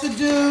supposed to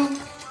do.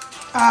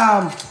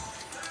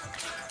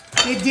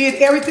 It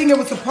did everything it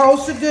was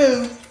supposed to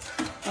do.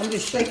 I'm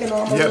just shaking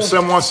all my Yep,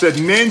 someone said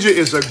Ninja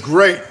is a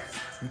great.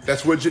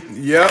 That's what you,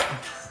 yep.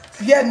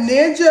 Yeah,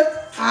 Ninja.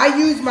 I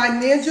use my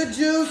Ninja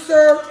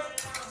juicer,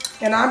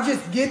 and I'm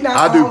just getting out.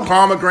 I do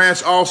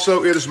pomegranates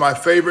also. It is my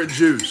favorite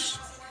juice.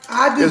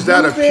 I do. Is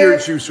that a pure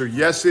juicer?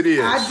 Yes, it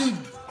is. I do.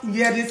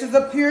 Yeah, this is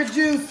a pure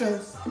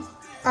juicer.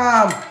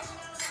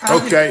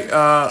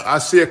 I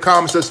see a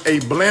comment that says a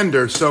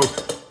blender. So,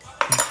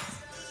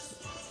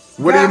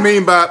 what do you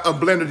mean by a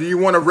blender? Do you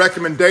want a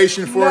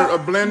recommendation for a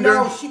blender?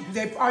 No,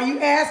 are you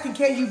asking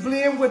can you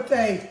blend with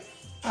a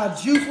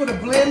juice with a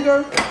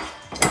blender?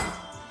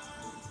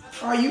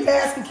 Are you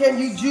asking can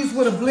you juice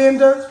with a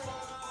blender?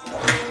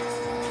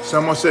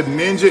 Someone said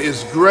Ninja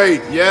is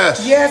great.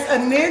 Yes. Yes, a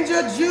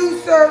Ninja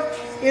juicer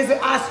is.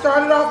 I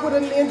started off with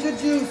a Ninja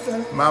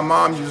juicer. My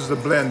mom uses a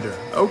blender.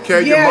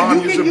 Okay, yeah, your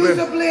mom you can use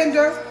a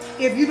blender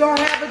if you don't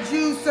have a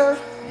juicer.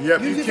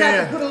 Yep, you just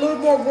have to put a little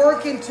more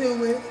work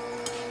into it.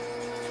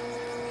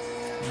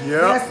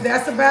 Yeah,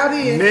 that's about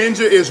it.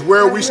 Ninja is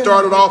where we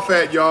started off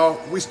at, y'all.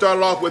 We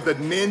started off with a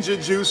Ninja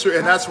juicer,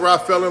 and that's where I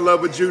fell in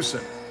love with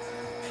juicing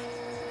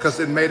because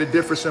it made a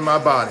difference in my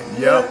body.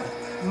 Yep.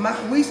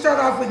 We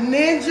started off with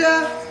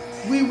Ninja.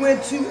 We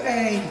went to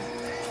a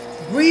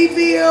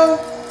Breville.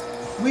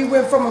 We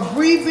went from a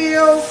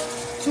Breville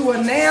to a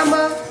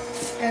Nama,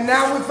 and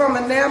now we're from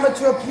a Nama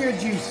to a pure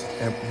juice.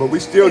 But we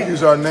still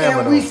use our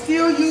Nama. And we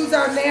still use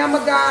our Nama,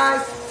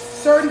 guys.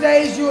 Certain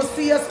days you'll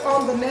see us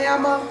on the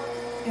Nama.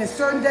 And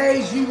certain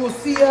days you will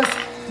see us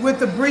with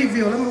the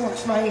Breville. Let me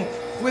wash my hand.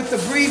 With the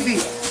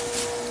Breville.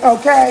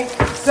 Okay.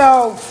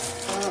 So,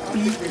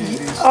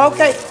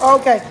 okay.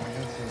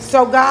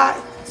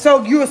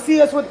 So you'll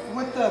see us with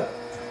the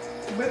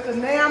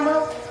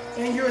Nama,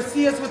 and you'll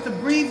see us with the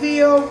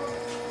Breville.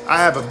 I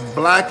have a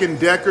Black &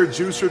 Decker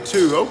juicer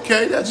too.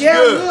 Okay, that's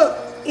good.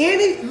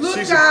 Yeah, look,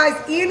 guys,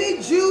 any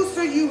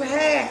juicer you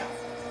have,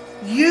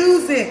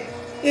 use it.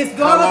 It's How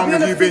gonna long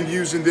have you benefit. been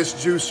using this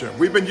juicer?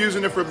 We've been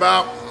using it for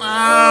about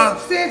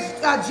Since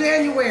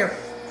January.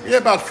 yeah,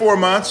 about 4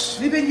 months.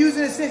 We've been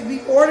using it since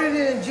we ordered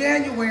it in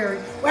January.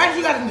 Well,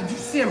 actually, got it in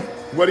December.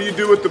 What do you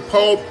do with the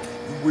pulp?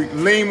 We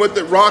lean with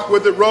it, rock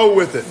with it, roll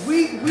with it.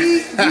 We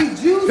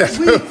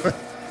juice.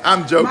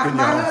 I'm joking,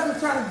 My y'all.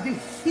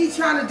 husband's he's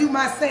trying to do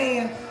my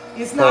saying.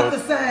 It's not Pulp.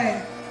 the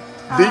same.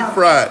 Deep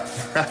fried.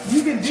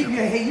 You can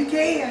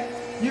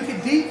You can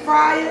deep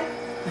fry it.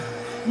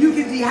 You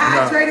can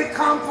dehydrate it,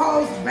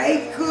 compost,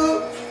 bake,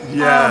 cook.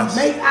 Yes.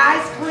 Make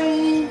ice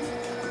cream.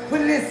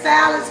 Put it in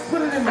salads.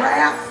 Put it in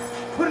wraps.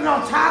 Put it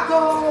on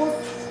tacos.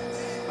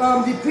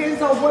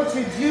 Depends on what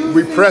you're juicing.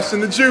 We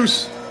pressing the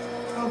juice.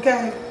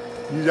 Okay.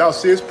 Y'all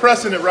see us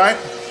pressing it, right?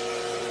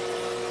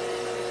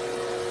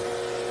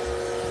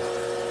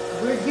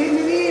 We're getting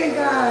it in,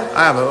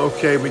 guys.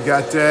 Okay, we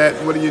got that.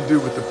 What do you do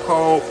with the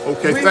pulp?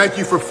 Okay, thank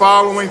you for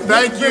following.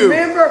 Thank you.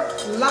 Remember,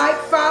 like,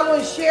 follow,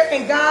 and share.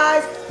 And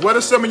guys, What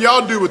do some of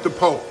y'all do with the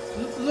pulp?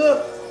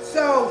 look,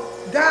 so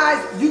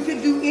guys, you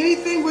can do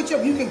anything with you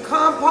can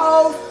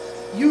compost,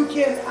 you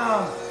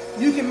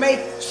can make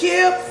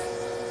chips,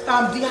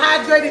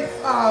 dehydrated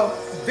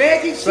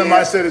veggie chips.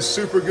 Somebody said it's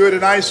super good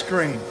in ice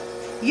cream.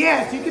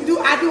 Yes, you can do.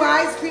 I do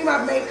ice cream.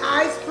 I make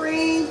ice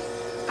cream.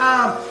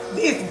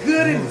 It's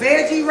good in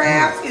veggie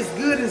wraps. It's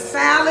good in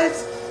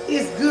salads.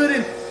 It's good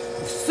in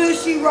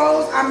sushi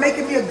rolls. I'm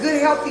making me a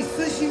good healthy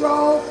sushi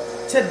roll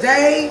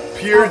today.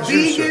 Pure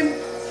vegan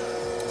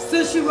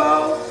sushi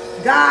roll,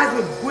 guys,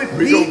 with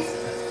beets.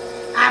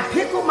 I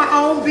pickle my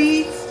own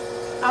beets.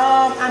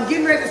 I'm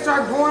getting ready to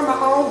start growing my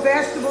own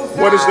vegetables. Guys.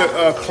 What is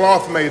the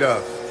cloth made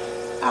of?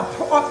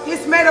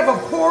 It's made of a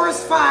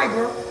porous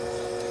fiber.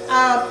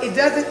 It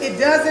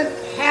doesn't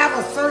have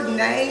a certain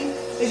name.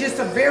 It's just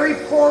a very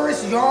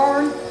porous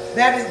yarn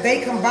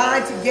they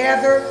combine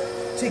together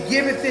to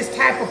give it this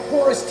type of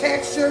porous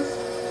texture.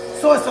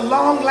 So it's a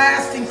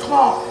long-lasting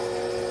cloth.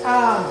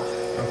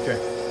 Okay.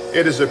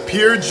 It is a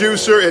Pure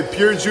Juicer at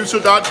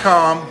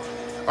purejuicer.com.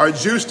 Our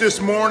juice this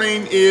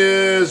morning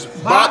is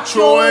bok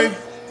choy,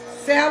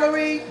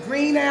 celery,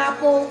 green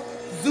apple,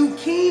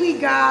 zucchini,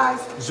 guys.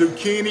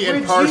 Zucchini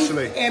and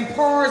parsley. And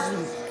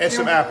parsley. And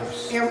some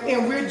apples.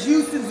 And we're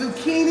juicing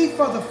zucchini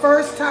for the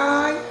first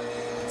time.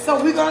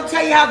 So we're going to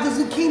tell you how the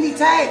zucchini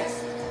tastes.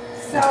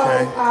 So,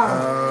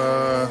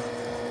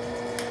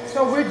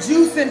 so we're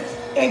juicing.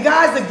 And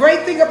guys, the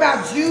great thing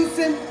about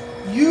juicing,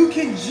 you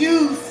can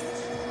juice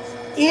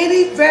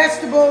any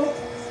vegetable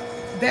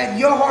that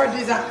your heart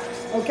desires.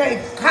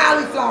 Okay,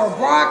 cauliflower,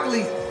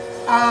 broccoli.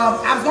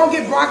 I was going to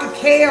get broccoli,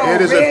 kale,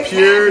 it is red a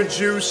Pure cabbage,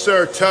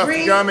 Juicer, tough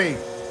gummy.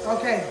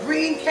 Okay,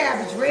 green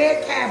cabbage,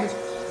 red cabbage,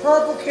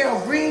 purple kale,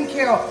 green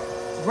kale,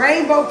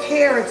 rainbow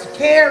carrots,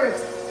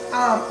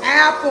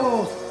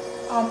 apples,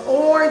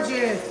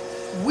 oranges,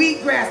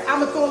 wheatgrass.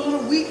 I'm gonna throw a little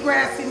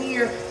wheatgrass in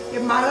here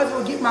if my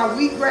husband will get my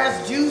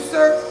wheatgrass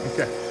juicer.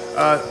 Okay.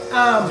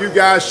 You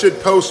guys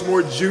should post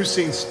more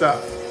juicing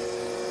stuff.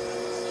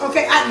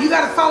 Okay, you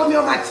gotta follow me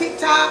on my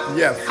TikTok.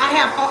 Yes.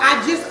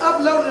 I just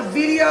uploaded a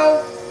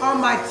video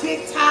on my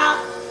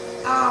TikTok.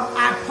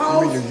 I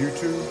post. You mean your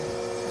YouTube?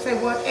 Say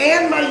what?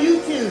 And my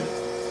YouTube.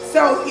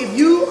 So if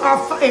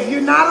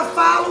you're not a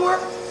follower,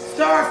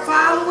 start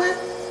following,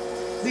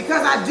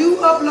 because I do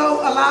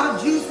upload a lot of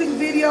juicing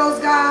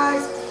videos,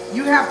 guys.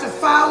 You have to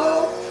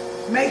follow.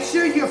 Make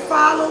sure you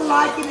follow,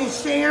 liking, and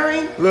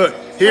sharing. Look,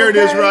 here it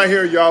is right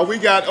here, y'all. I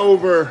got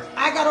over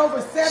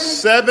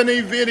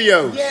 70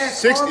 videos.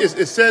 Yes.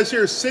 It says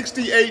here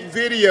 68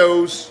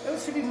 videos It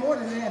should be more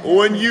than that.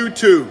 on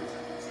YouTube.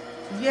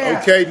 Yeah.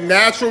 Okay,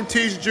 Natural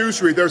Teas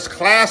Juicery. There's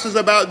classes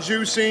about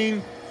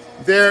juicing.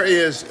 There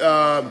is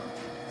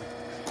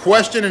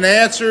question and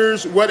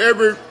answers,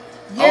 whatever.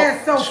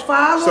 Yeah, so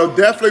follow. So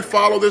definitely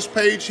follow this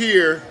page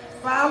here.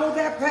 Follow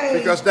that page.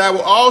 Because that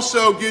will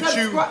also get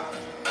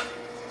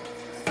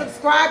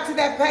Subscribe to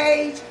that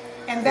page,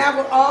 and that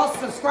will also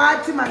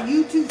subscribe to my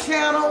YouTube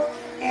channel.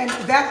 And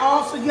that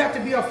also, you have to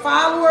be a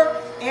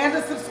follower and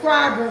a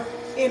subscriber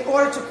in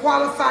order to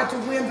qualify to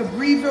win the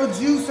Breville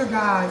Juicer,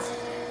 guys.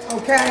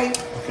 Okay?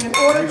 In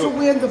order to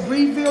win the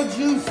Breville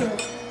Juicer,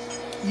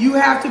 you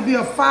have to be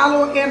a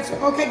follower and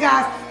okay,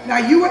 guys. Now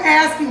you were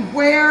asking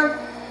where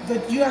the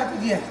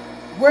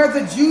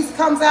juice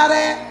comes out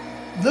at.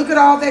 Look at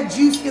all that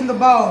juice in the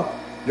bowl.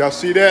 Y'all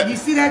see that? You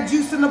see that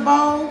juice in the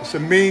bowl? It's a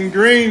mean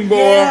green, boy.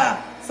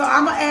 Yeah. So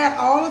I'm gonna add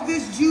all of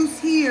this juice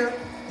here,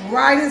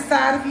 right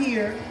inside of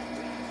here.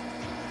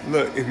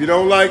 Look, if you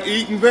don't like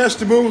eating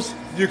vegetables,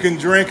 you can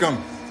drink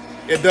them.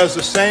 It does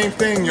the same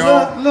thing,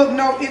 y'all. Look,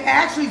 no, it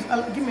actually,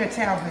 give me a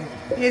towel,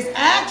 baby. It's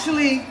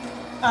actually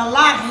a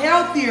lot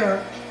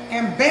healthier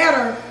and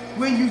better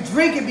when you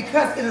drink it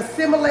because it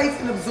assimilates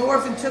and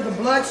absorbs into the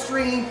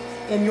bloodstream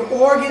and your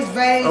organs,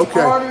 veins,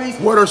 arteries.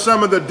 What are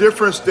some of the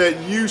difference that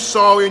you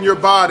saw in your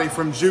body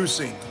from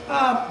juicing?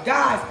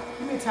 Guys,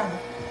 let me tell you.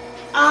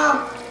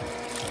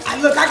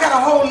 Look, I got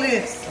a whole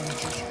list.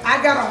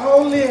 I got a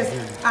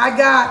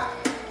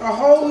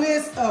whole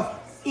list of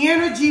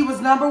energy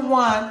was number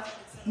one.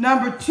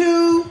 Number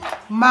two,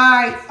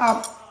 my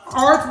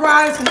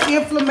arthritis and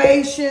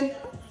inflammation.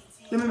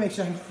 Let me make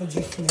sure I have no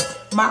juice in it.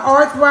 My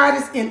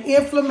arthritis and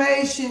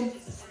inflammation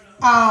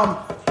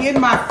in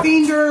my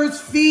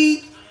fingers,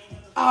 feet,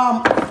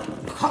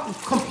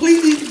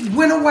 completely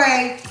went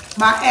away.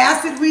 My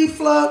acid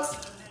reflux,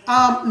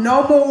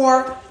 no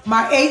more.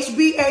 My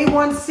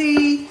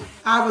HbA1c,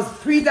 I was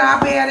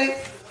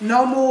pre-diabetic,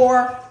 no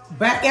more.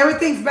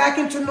 Everything's back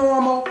into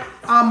normal.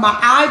 My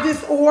eye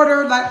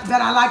disorder that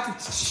I like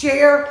to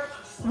share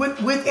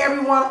with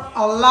everyone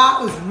a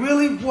lot was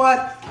really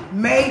what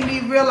made me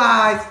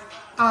realize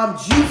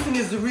juicing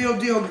is the real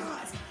deal,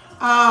 guys.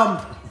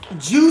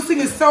 Juicing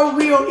is so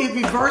real, it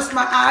reversed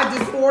my eye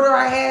disorder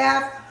I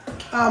had.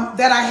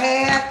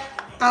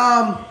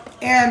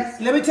 And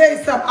let me tell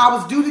you something, I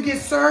was due to get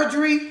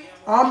surgery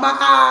on my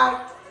eye,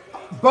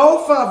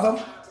 both of them,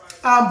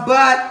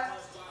 but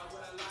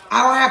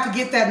I don't have to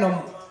get that no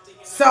more.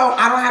 So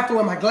I don't have to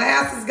wear my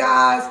glasses,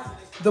 guys.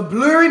 The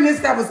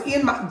blurriness that was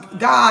in my,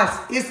 guys,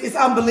 it's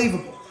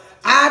unbelievable.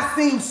 I've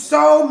seen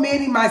so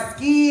many, my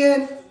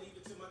skin.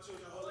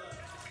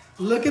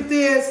 Look at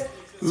this.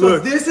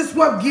 Look. So this is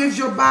what gives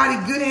your body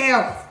good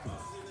health.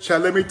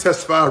 Chad, let me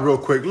testify real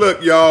quick.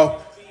 Look,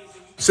 y'all,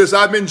 since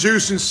I've been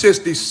juicing since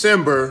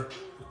December,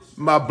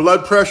 my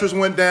blood pressures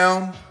went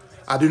down.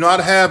 I do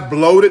not have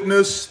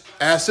bloatedness,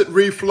 acid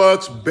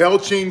reflux,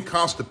 belching,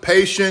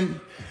 constipation.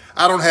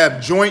 I don't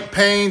have joint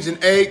pains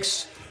and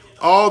aches,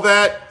 all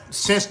that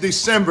since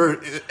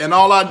December. And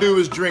all I do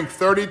is drink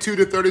 32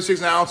 to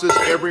 36 ounces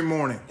every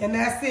morning. And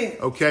that's it.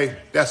 Okay,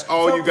 that's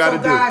all you got to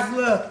do. Guys,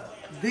 look,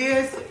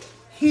 this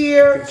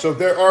here. So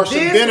there are some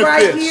this benefits.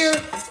 Right here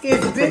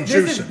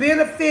is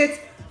benefits.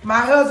 My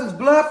husband's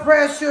blood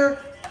pressure,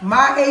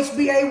 my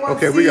HbA1c.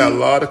 Okay, we got a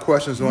lot of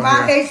questions on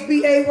my here.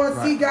 HbA1c,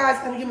 right.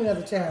 Guys. Let me give me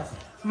another child.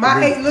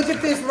 Look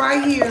at this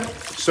right here.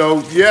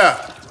 So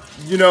yeah,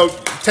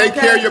 take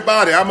care of your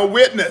body. I'm a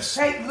witness.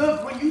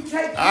 Look, when you take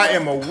care, I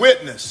am a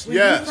witness. When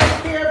yes. you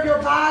take care of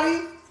your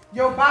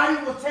body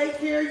will take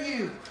care of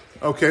you.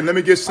 Okay, let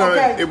me get some.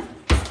 Okay.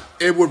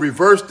 It will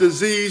reverse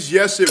disease.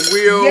 Yes, it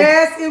will.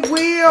 Yes, it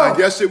will.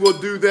 Yes, it will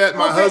do that.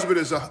 My husband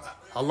is a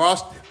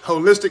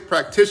holistic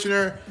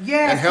practitioner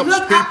and helps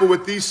people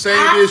with these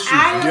same issues.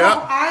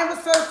 I am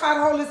a certified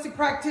holistic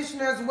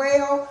practitioner as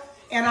well,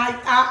 and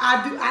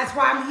I do. That's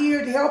why I'm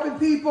here to helping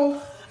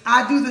people.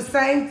 I do the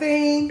same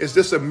thing. Is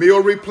this a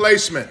meal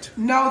replacement?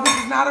 No, this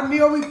is not a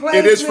meal replacement.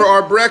 It is for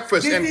our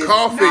breakfast and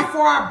coffee. Now,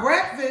 for our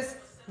breakfast,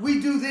 we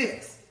do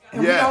this,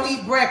 and we don't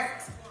eat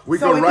breakfast.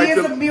 It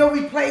is a meal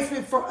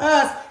replacement for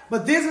us,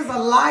 but this is a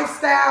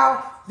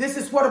lifestyle. This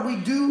is what we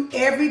do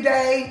every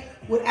day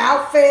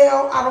without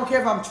fail. I don't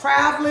care if I'm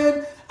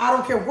traveling. I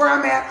don't care where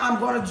I'm at.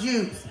 I'm going to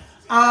juice.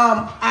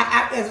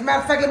 As a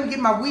matter of fact, let me get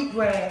my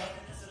wheatgrass,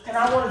 and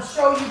I want to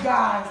show you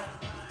guys.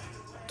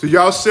 Do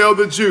y'all sell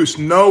the juice?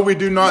 No, we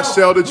do not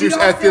sell the juice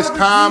at this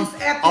time.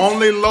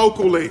 Only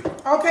locally.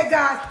 Okay,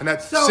 guys. And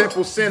that's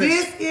simple sentence.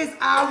 This is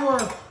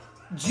our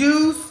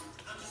juice.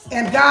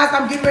 And guys,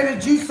 I'm getting ready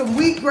to juice some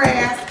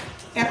wheatgrass.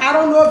 And I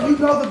don't know if you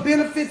know the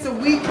benefits of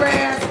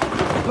wheatgrass,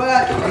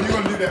 but... Are you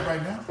going to do that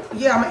right now?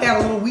 Yeah, I'm going to add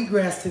a little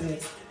wheatgrass to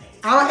this.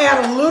 I'll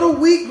add a little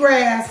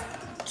wheatgrass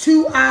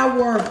to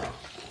our...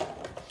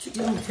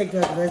 Let me take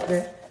that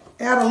back.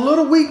 Add a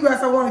little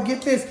wheatgrass. I want to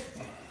get this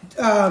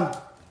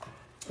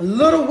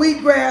little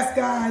wheatgrass,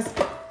 guys,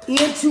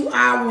 into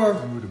our...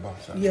 Move the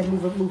box out. Yeah,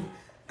 move it.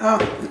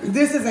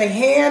 This is a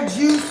hand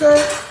juicer.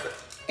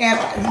 And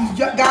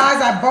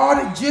guys, I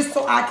bought it just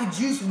so I could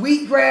juice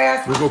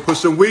wheatgrass. We're going to put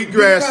some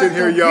wheatgrass in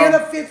here, y'all. The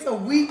benefits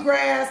of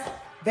wheatgrass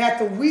that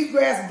the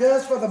wheatgrass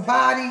does for the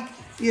body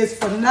is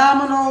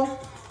phenomenal.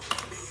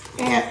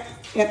 And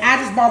I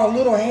just bought a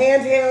little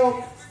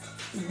handheld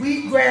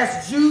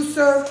wheatgrass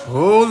juicer.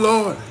 Oh,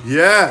 Lord.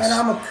 Yes. And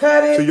I'm going to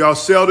cut it. So y'all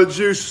sell the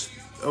juice.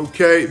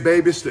 Okay,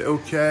 baby.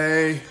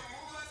 Okay.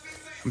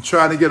 I'm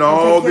trying to get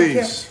all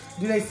these.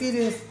 Do they see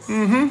this?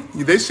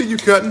 Mm-hmm. They see you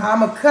cutting.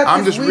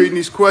 I'm just reading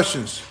these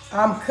questions.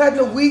 I'm cutting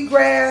the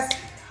wheatgrass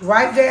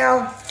right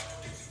down.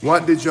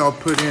 What did y'all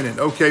put in it?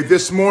 Okay,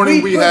 this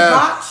morning we have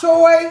bok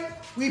choy,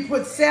 we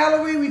put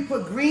celery, we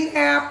put green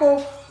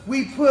apple,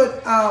 we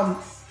put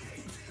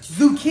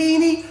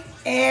zucchini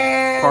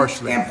and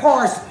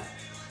parsley.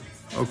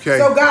 Okay.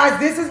 So guys,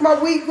 this is my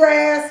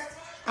wheatgrass.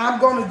 I'm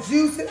gonna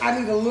juice it. I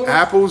need a little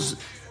apple,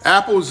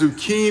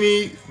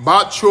 zucchini,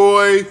 bok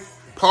choy,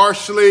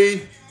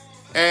 parsley.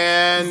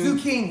 And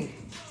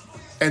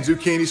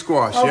zucchini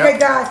squash. Okay,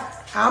 guys.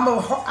 On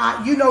the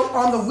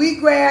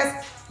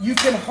wheatgrass, you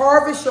can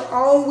harvest your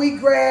own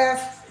wheatgrass.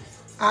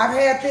 I've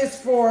had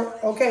this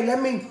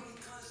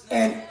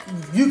and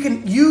you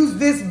can use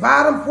this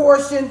bottom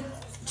portion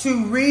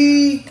to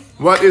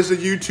What is the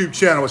YouTube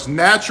channel? It's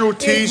Natural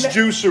Teas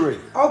Juicery.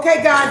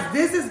 Okay, guys,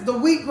 this is the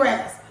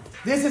wheatgrass.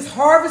 This is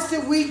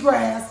harvested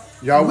wheatgrass.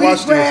 Y'all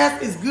watch this.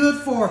 Wheatgrass is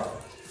good for,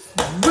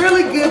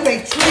 really good.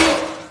 They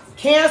treat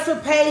cancer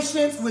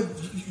patients with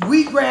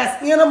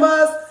wheatgrass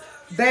enemas.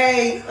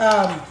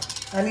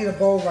 I need a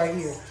bowl right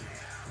here.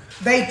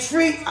 It's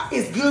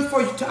good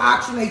for you to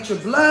oxygenate your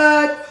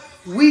blood,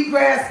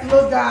 Wheatgrass,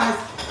 look guys,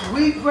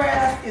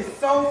 wheatgrass is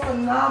so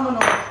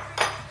phenomenal.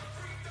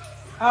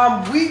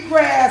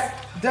 Wheatgrass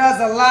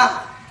does a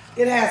lot.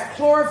 It has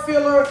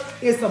chlorophyll,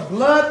 it's a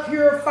blood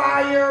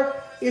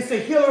purifier, it's a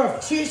healer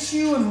of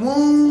tissue and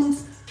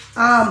wounds.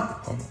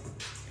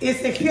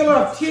 It's a healer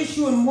of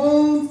tissue and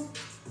wounds.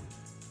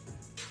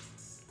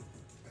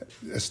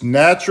 It's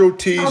Natural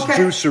Teas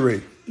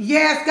Juicery.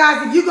 Yes,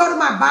 guys, if you go to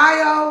my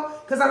bio,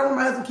 because I don't want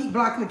my husband to keep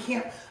blocking the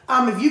camera.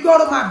 If you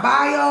go to my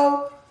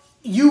bio,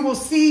 you will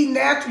see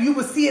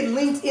it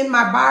linked in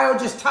my bio.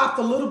 Just tap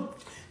the little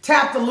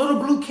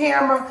blue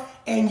camera,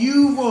 and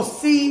you will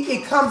see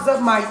it comes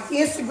up my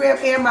Instagram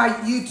and my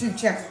YouTube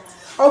channel.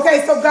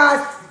 Okay, so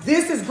guys,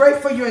 this is great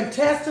for your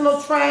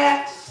intestinal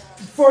tract,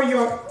 for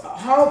your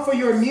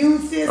immune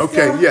system.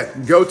 Okay, yeah.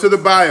 Go to the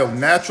bio,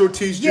 Natural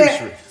Teas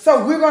Juicery.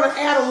 So we're going to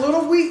add a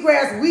little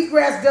wheatgrass.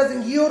 Wheatgrass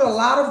doesn't yield a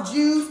lot of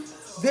juice.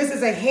 This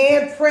is a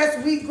hand-pressed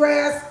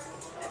wheatgrass.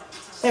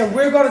 And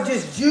we're going to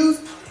just juice.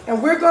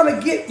 And we're going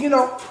to get, you're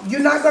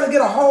not going to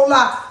get a whole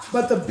lot.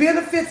 But the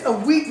benefits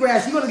of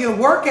wheatgrass, you're going to get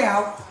a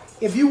workout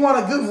if you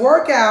want a good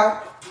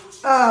workout.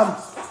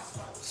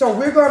 So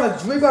we're going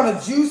to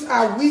juice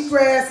our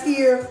wheatgrass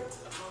here.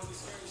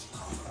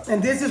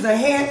 And this is a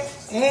hand.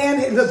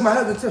 Look, my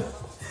husband too.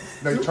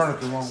 No, you turn it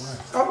the wrong way.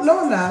 Oh,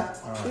 no, I'm not.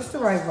 Right. It's the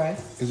right way.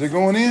 Is it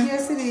going in?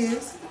 Yes, it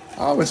is.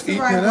 Oh, it's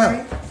eating right it up.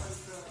 Way.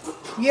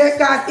 Yeah,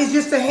 guys, it's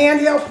just a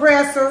handheld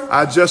presser.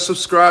 I just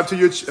subscribed to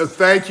your,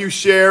 thank you,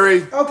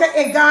 Sherry. Okay,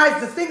 and guys,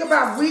 the thing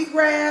about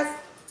wheatgrass,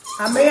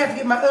 I may have to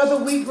get my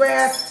other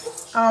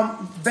wheatgrass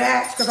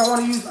batch because I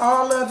want to use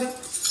all of it.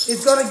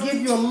 It's going to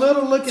give you a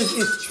little look. It's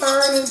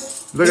churning.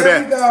 Look at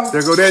that. Go.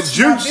 There go that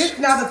juice.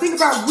 Now the thing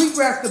about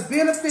wheatgrass, the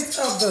benefits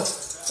of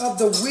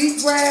the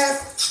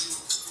wheatgrass,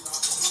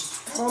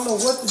 I don't know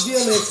what the deal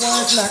is,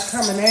 why it's not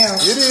coming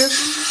out. It is.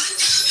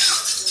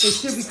 It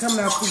should be coming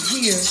out through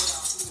here.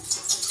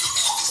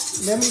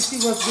 Let me see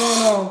what's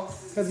going on,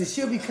 because it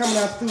should be coming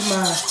out through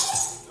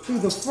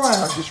the front.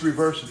 I'll just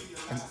reverse it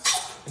and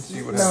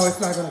see what happens. No, it's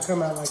not going to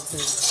come out like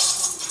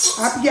this.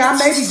 I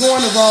may be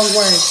going the wrong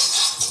way.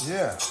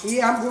 Yeah.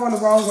 Yeah, I'm going the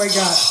wrong way,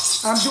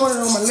 guys. I'm doing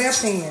it on my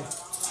left hand.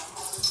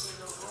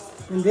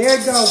 And there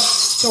it goes.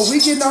 So we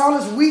getting all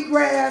this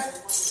wheatgrass.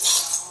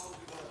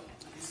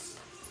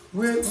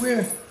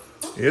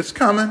 It's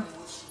coming.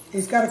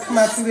 It's got to come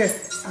out through there.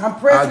 I'm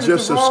pressing I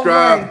just it the wrong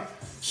subscribed. way.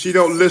 She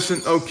don't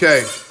listen.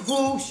 Okay.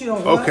 Who? She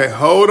don't what? Okay,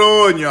 hold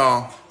on,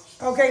 y'all.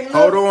 Okay, look.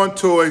 Hold on,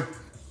 Toy.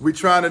 We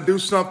trying to do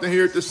something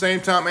here at the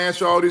same time,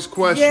 answer all these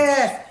questions.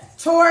 Yeah.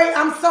 Tori,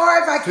 I'm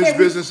sorry if I can't. His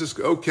business is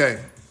okay.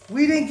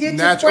 We didn't get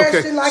your question.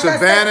 Okay, like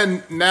Savannah I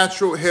said.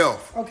 Natural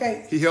Health.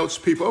 Okay. He helps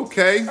people.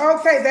 Okay.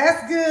 Okay,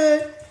 that's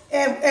good.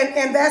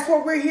 And that's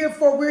what we're here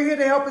for. We're here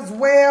to help as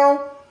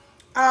well.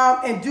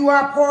 And do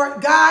our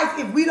part. Guys,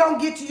 if we don't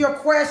get to your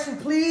question,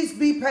 please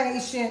be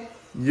patient.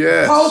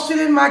 Yes. Post it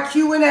in my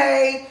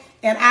Q&A,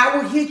 and I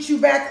will hit you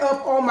back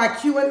up on my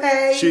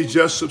Q&A. She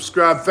just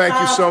subscribed. Thank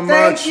you so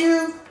much. Thank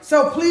you.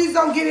 So please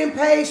don't get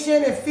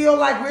impatient and feel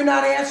like we're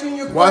not answering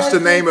your question. What's the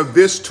name of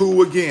this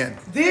tool again?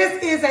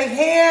 This is a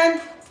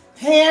hand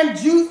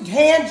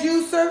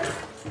juicer.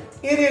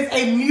 It is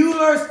a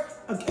Mueller's.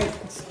 Okay,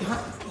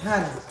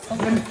 honey,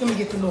 let me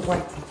get the little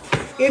white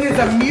thing. It is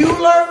a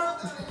Mueller.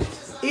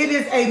 It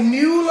is a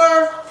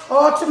Mueller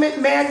Ultimate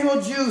Manual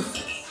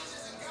Juicer.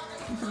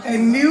 A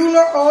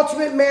Mueller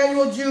Ultimate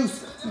Manual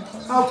Juicer.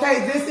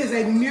 Okay, this is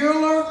a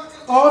Mueller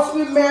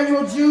Ultimate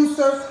Manual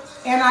Juicer,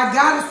 and I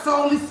got it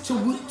solely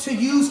to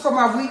use for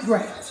my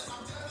wheatgrass.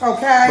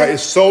 Okay? But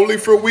it's solely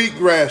for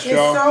wheatgrass,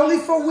 y'all. It's solely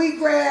for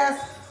wheatgrass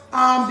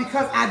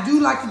because I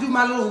do like to do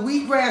my little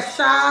wheatgrass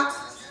shots.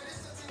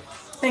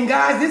 And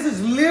guys, this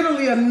is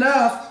literally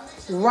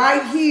enough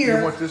right here.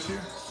 You want this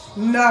here?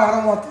 No, I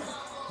don't want that.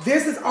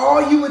 This is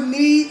all you would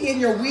need in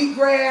your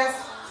wheatgrass.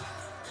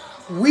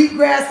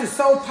 Wheatgrass is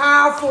so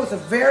powerful. It's a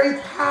very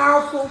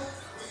powerful,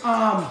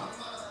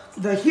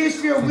 the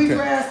history of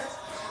wheatgrass.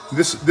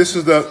 This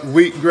is the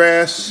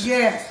wheatgrass.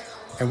 Yes.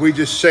 And we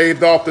just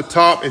shaved off the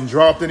top and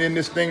dropped it in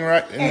this thing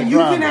right in and the you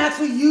grinder. can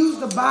actually use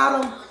the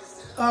bottom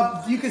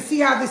of, you can see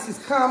how this has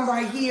come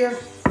right here.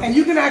 And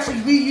you can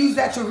actually reuse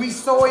that to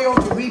re-soil,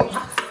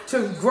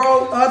 to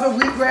grow other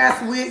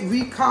wheatgrass with,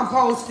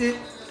 recompost it.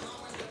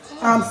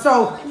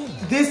 So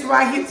this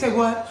right here, say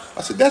what?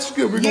 I said, that's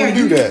good. We're going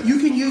to do that. You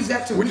can use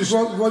that to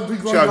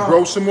regrow. Try to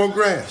grow some more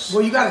grass.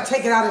 Well, you got to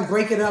take it out and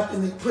break it up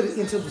and then put it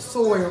into the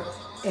soil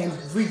and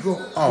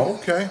regrow it. Oh,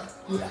 okay.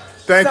 Yeah.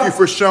 Thank you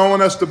for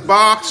showing us the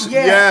box.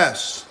 Yeah.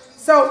 Yes.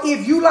 So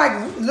if you like,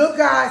 look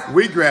guys.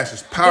 Wheatgrass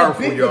is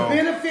powerful, y'all. The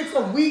benefits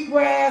of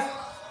wheatgrass,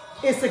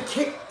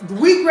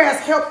 wheatgrass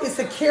help, it's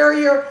a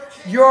carrier.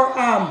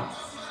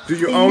 Do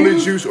you only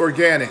juice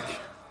organic?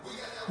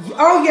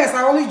 Oh yes,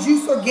 I only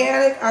juice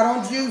organic. I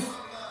don't juice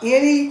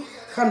any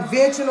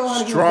conventional.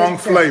 Strong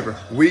flavor.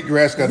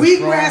 Wheatgrass got a strong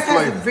flavor. Wheatgrass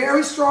has a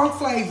very strong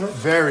flavor.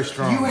 Very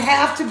strong. You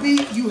have to be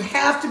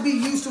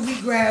used to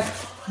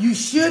wheatgrass. You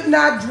should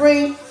not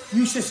drink.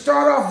 You should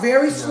start off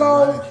very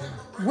slow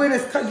when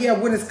it's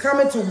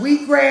coming to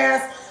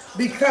wheatgrass.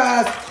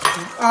 because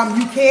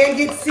you can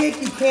get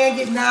sick, you can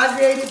get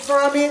nauseated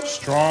from it.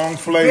 Strong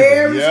flavor.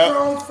 Very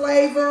strong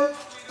flavor.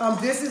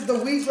 This is the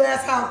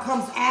wheatgrass, how it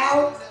comes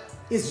out.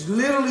 It's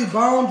literally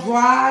bone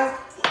dry.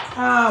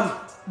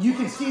 You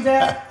can see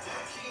that.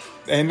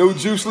 Ain't no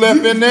juice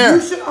left in there.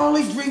 You should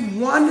only drink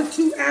 1 to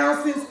 2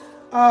 ounces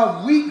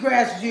of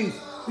wheatgrass juice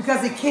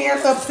because it can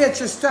upset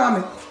your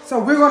stomach. So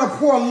we're going to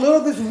pour a little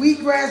of this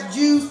wheatgrass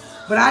juice.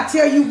 But I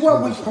tell you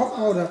what,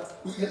 hold up,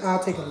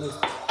 I'll take a list.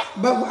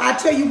 But I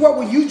tell you what,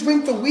 when you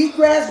drink the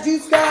wheatgrass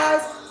juice,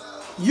 guys,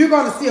 you're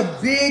going to see a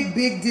big,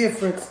 big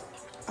difference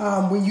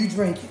when you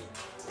drink it.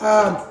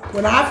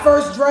 When I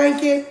first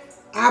drank it,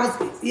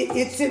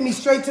 it sent me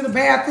straight to the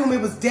bathroom.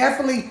 It was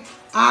definitely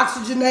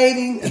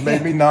oxygenating. It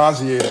made me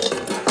nauseated.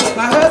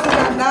 My husband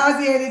got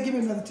nauseated. Give me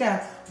another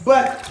time.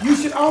 But you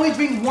should only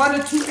drink 1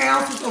 to 2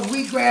 ounces of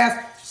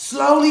wheatgrass.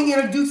 Slowly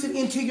introduce it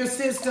into your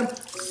system.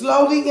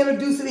 Slowly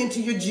introduce it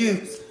into your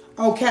juice.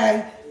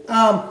 Okay?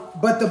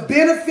 But the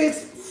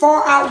benefits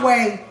far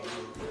outweigh.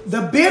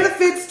 The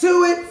benefits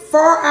to it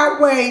far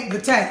outweigh the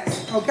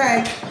taste.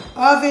 Okay?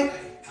 Of it.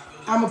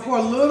 I'm going to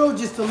pour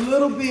just a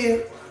little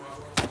bit.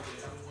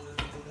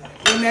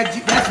 And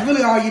that's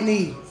really all you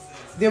need.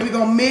 Then we're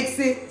going to mix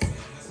it.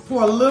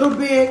 Pour a little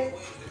bit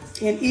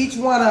in each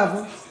one of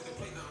them.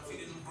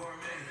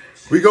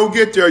 We gonna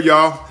get there,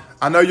 y'all.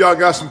 I know y'all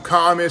got some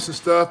comments and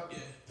stuff.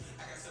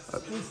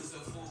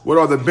 What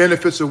are the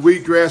benefits of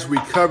wheatgrass? We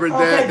covered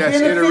that.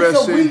 That's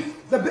interesting.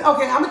 Okay,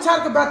 I'm gonna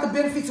talk about the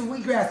benefits of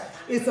wheatgrass.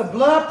 It's a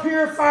blood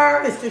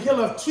purifier. It's the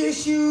healer of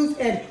tissues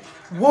and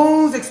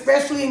wounds,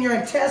 especially in your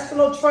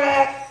intestinal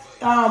tract.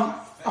 A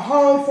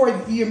home for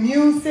the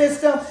immune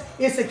system.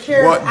 It's a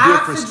carrier of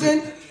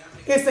oxygen.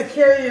 It's a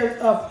carrier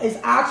of, it's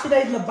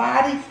oxidating the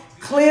body.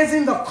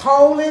 Cleansing the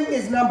colon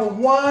is number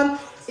 1.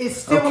 It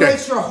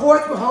stimulates your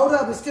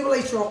it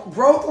stimulates your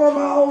growth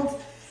hormones.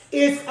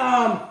 It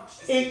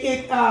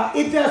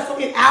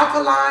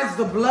alkalines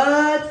the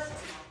blood.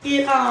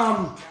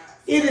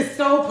 It is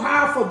so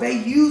powerful. They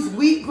use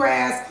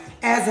wheatgrass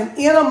as an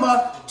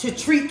enema to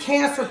treat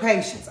cancer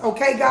patients.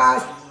 Okay,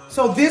 guys?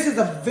 So this is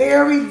a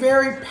very,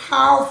 very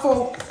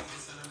powerful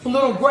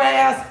little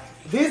grass.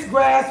 This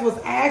grass was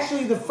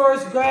actually the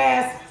first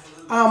grass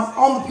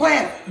on the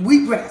planet,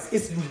 wheatgrass.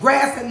 It's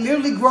grass that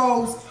literally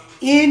grows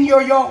in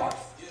your yard.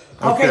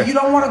 Okay, you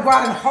don't want to go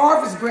out and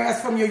harvest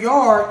grass from your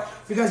yard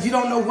because you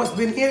don't know what's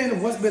been in it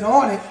and what's been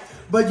on it,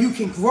 but you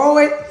can grow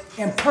it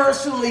and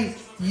personally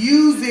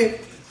use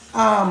it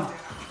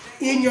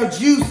in your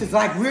juices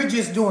like we're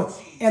just doing.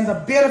 And the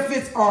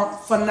benefits are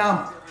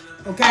phenomenal,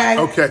 okay?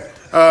 Okay.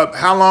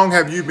 How long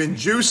have you been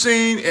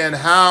juicing and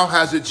how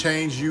has it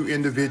changed you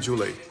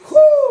individually?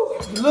 Whew.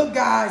 Look,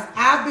 guys,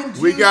 I've been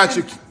juicing. We got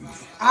you.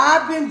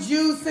 I've been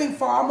juicing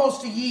for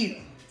almost a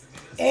year.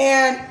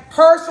 And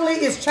personally,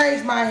 it's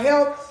changed my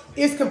health.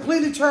 It's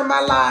completely turned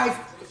my life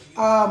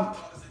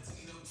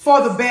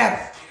for the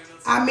better.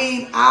 I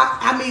mean,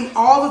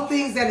 all the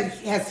things that it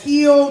has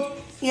healed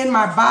in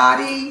my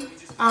body,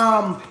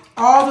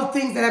 all the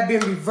things that have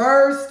been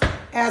reversed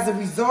as a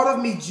result of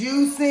me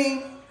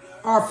juicing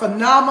are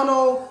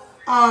phenomenal.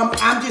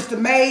 I'm just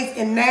amazed.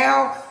 And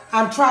now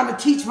I'm trying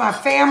to teach my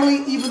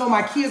family, even though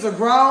my kids are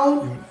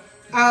grown.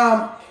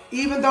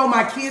 Even though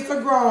my kids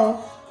are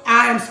grown,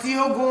 I am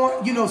still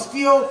going,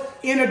 still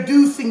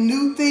introducing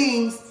new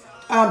things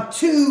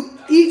to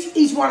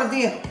each one of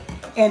them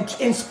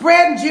and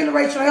spreading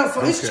generational health.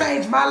 So it's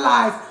changed my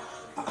life.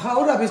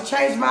 It's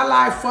changed my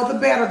life for the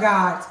better,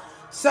 guys.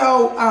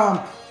 So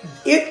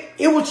it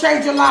will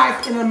change your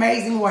life in an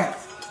amazing way.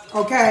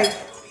 Okay.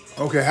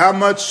 Okay. How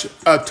much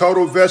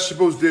total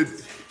vegetables did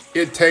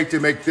it take to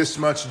make this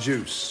much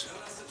juice?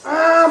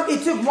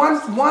 It took one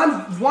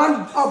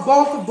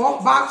bulk of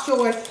bok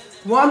choy,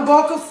 1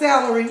 bulk of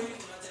celery.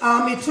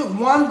 It took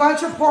 1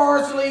 bunch of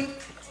parsley.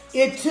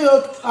 It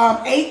took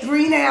 8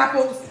 green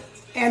apples,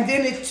 and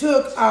then it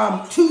took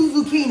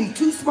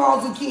 2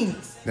 small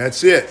zucchinis.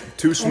 That's it.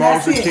 2 small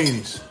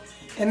zucchinis.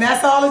 And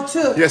that's all it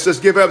took. Yes, let's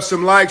give up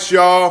some likes,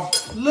 y'all.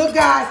 Look,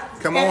 guys.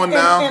 Come on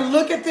now. And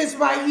look at this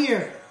right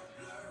here.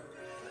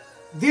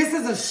 This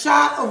is a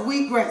shot of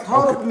wheatgrass.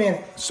 Hold up a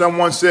minute.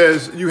 Someone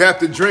says you have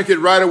to drink it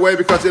right away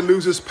because it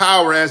loses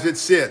power as it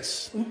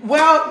sits.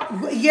 Well,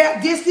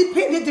 yeah,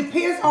 it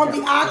depends on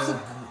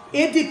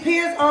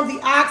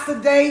the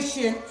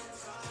oxidation.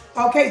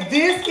 Okay,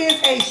 this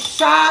is a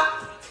shot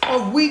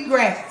of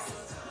wheatgrass.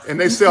 And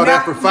they sell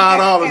that for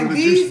 $5 in the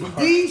juice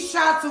bar. These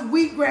shots of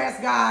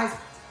wheatgrass, guys,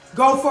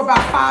 go for about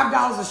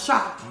 $5 a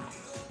shot.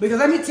 Because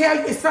let me tell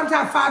you, it's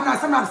sometimes $5,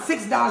 sometimes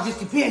 $6, just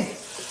depending.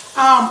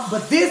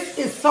 But this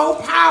is so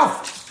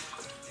powerful.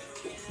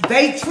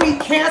 They treat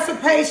cancer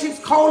patients,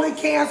 colon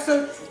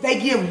cancer. They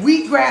give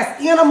wheatgrass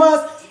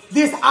enemas.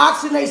 This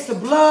oxygenates the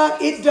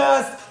blood. It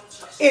does,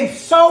 and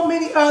so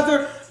many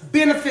other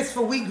benefits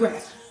for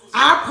wheatgrass.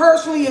 I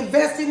personally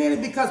invested in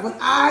it because as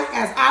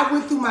I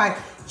went through my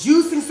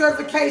juicing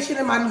certification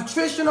and my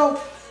nutritional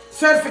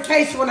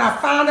certification, when I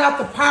found out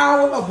the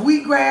power of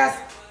wheatgrass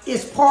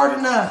is part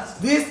of none.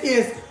 This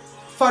is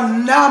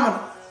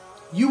phenomenal.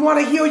 You want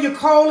to heal your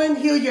colon,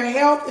 heal your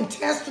health,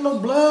 intestinal,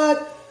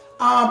 blood,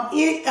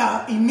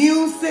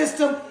 immune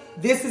system.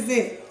 This is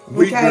it.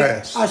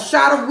 Wheatgrass. A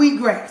shot of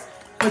wheatgrass.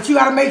 But you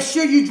got to make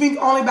sure you drink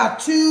only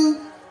about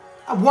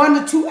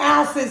 1 to 2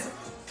 ounces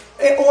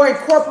or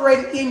incorporate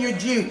it in your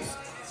juice.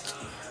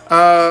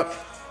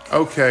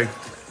 Okay.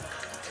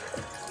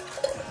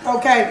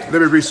 Okay.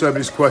 Let me read some of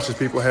these questions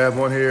people have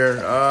on here.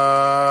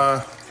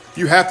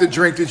 You have to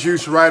drink the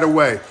juice right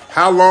away.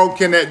 How long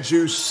can that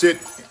juice sit?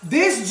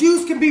 This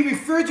juice can be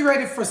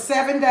refrigerated for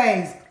 7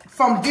 days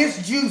from this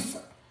juicer.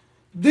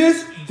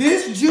 This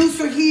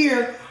juicer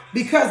here,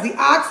 because the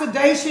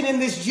oxidation in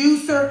this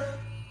juicer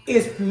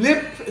is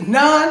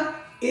none.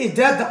 It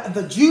does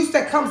the juice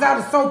that comes out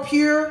is so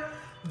pure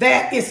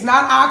that it's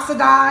not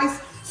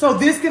oxidized. So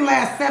this can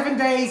last 7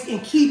 days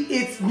and keep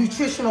its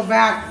nutritional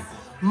value.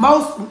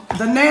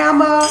 The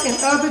Nama and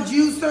other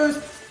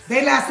juicers,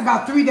 they last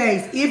about 3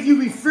 days. If you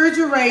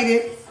refrigerate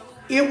it,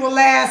 it will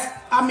last,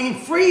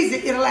 freeze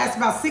it, it'll last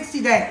about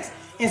 60 days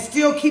and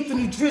still keep the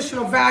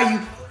nutritional value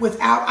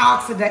without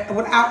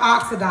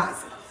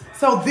oxidizing.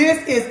 So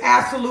this is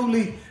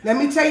absolutely, let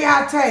me tell you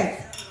how it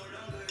tastes.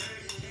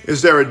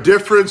 Is there a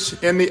difference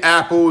in the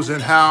apples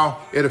and how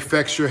it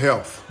affects your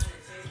health?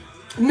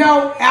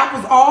 No,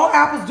 all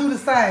apples do the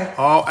same.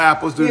 All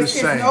apples do the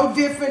same. It's no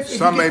difference.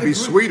 Some may be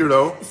sweeter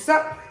though.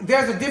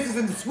 There's a difference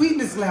in the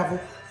sweetness level,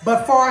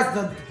 but far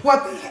as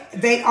what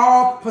they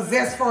all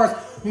possess far as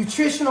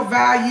nutritional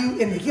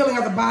value and the healing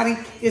of the body,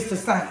 it's the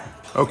same.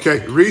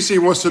 Okay, Reese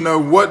wants to know,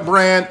 what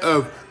brand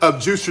of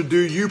juicer do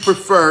you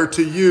prefer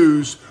to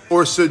use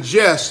or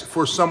suggest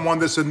for someone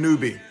that's a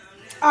newbie?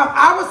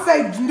 I would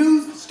say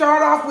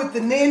start off with the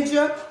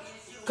Ninja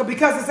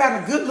because it's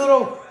at a good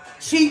little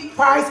cheap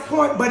price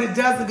point, but it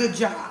does a good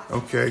job.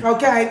 Okay.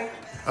 Okay.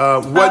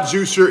 What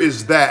juicer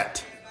is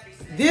that?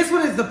 This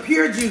one is the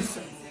Pure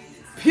Juicer.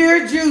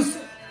 Pure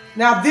Juicer.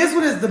 Now this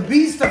one is the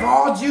beast of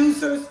all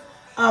juicers.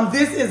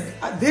 This is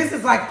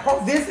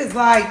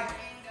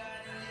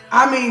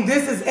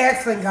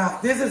excellent,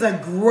 guys. This is a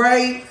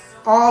great,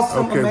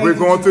 awesome, okay, amazing we're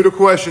going juicer. through the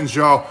questions,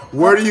 y'all.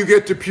 Where do you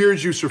get the Pure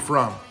Juicer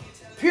from?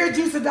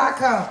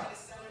 PureJuicer.com.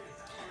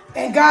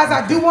 And guys,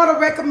 I do want to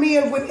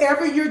recommend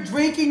whenever you're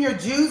drinking your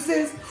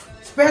juices,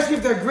 especially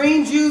if they're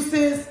green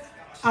juices,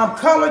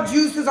 colored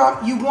juices,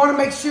 you want to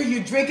make sure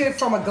you're drinking it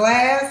from a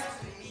glass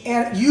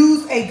and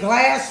use a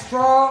glass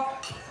straw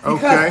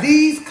because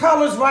these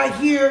colors right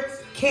here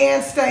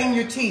can stain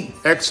your teeth.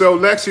 XO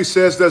Lexi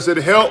says, does it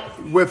help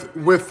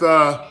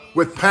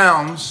with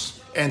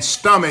pounds and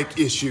stomach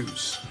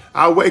issues?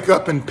 I wake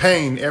up in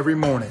pain every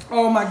morning.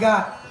 Oh my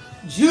God.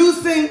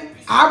 Juicing,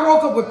 I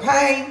woke up with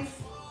pain.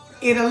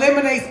 It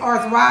eliminates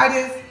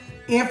arthritis,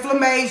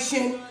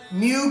 inflammation,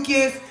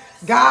 mucus.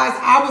 Guys,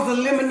 I was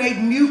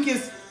eliminating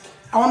mucus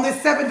on this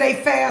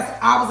 7-day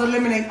fast. I was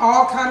eliminating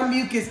all kind of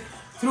mucus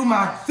through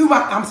my,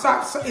 I'm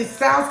sorry, it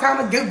sounds kind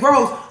of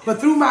gross, but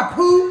through my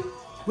poop.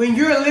 When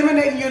you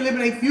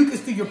eliminate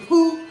mucus through your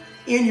poop,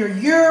 in your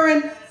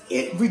urine.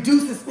 It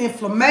reduces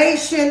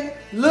inflammation.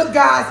 Look,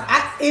 guys,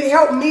 it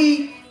helped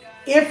me.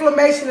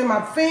 Inflammation in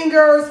my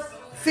fingers,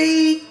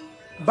 feet,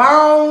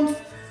 bones.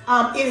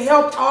 It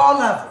helped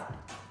all of them.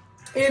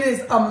 It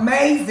is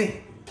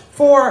amazing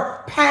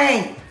for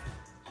pain.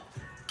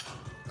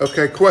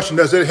 Okay, question.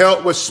 Does it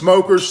help with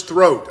smoker's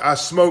throat? I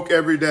smoke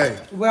every day.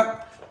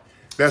 Well,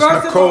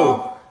 that's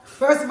Nicole.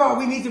 First of all,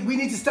 we need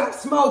to stop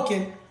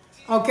smoking.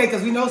 Okay,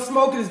 because we know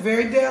smoking is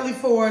very deadly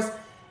for us.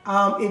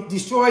 It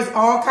destroys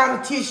all kind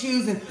of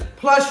tissues, and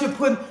plus you're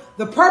putting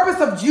the purpose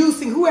of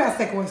juicing. Who asked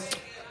that question?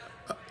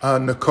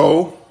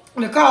 Nicole.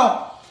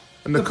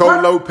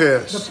 Nicole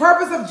Lopez. The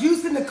purpose of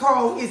juicing,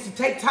 Nicole, is to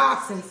take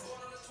toxins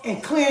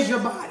and cleanse your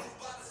body.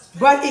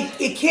 But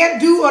it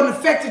can't do an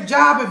effective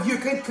job if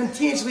you're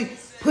continuously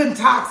putting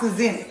toxins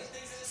in it.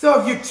 So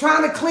if you're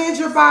trying to cleanse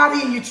your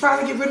body and you're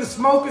trying to get rid of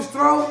smoker's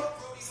throat,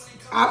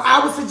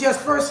 I would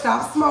suggest first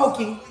stop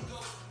smoking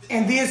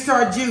and then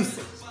start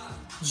juicing.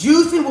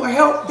 Juicing will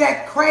help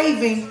that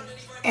craving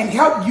and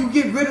help you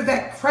get rid of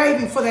that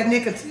craving for that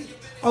nicotine.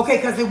 Okay,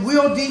 because it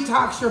will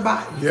detox your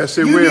body. Yes,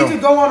 it will. You need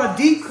to go on a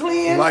deep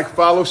cleanse. Like,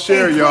 follow,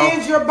 share, and y'all.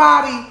 Cleanse your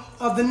body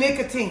of the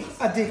nicotine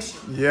addiction.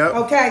 Yep.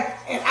 Okay,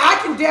 and I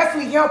can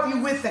definitely help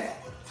you with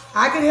that.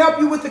 I can help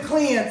you with the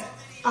cleanse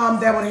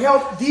that would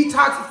help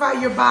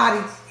detoxify your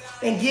body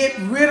and get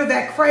rid of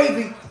that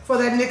craving for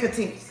that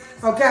nicotine.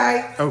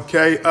 Okay.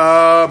 Okay.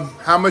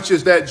 How much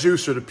is that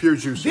juicer, the Pure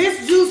Juicer? This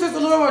juicer is a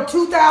little over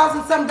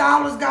 $2,000 some,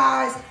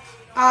 guys.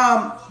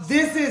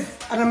 This is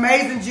an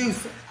amazing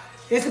juicer.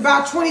 It's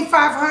about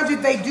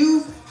 $2,500.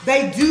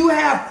 They do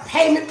have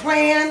payment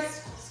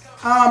plans.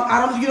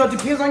 I don't, it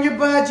depends on your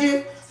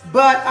budget,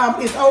 but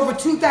it's over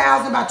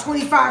 $2,000, about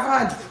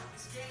 $2,500.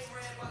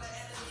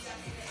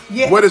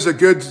 Yeah. What is a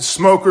good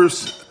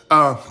smoker's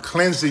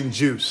cleansing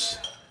juice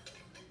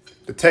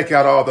to take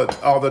out all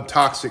the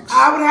toxics?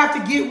 I would have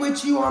to get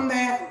with you on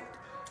that,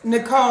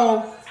 Nicole.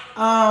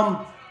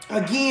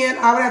 Again,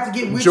 I would have to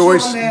get with you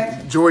on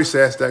that. Joyce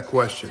asked that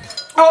question.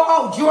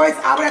 Oh, Joyce,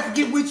 I would have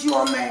to get with you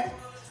on that.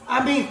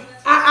 I mean,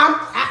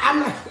 I'm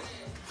not.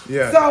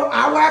 Yeah. So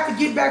I will have to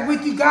get back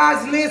with you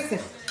guys. Listen,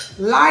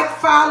 like,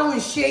 follow,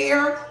 and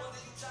share.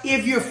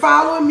 If you're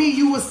following me,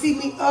 you will see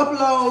me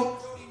upload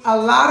a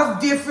lot of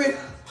different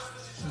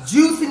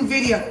juicing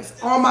videos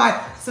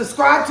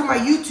subscribe to my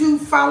YouTube,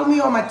 follow me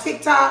on my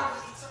TikTok.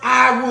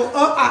 I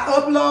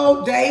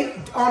upload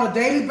on a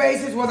daily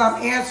basis, whether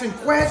I'm answering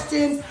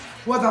questions,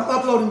 whether I'm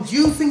uploading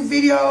juicing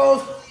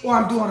videos, or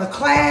I'm doing a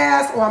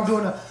class, or I'm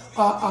doing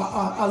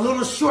a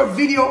little short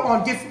video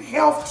on different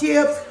health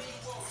tips.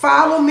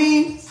 Follow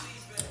me.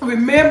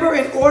 Remember,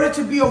 in order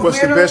to be a winner.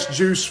 What's the best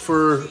juice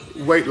for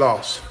weight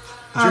loss?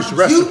 Juice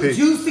recipe.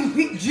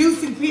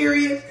 Juicing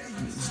period.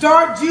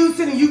 Start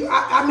juicing,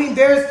 and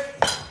there's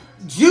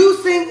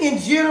juicing in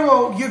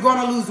general. You're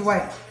gonna lose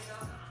weight.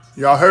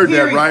 Y'all heard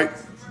that, right?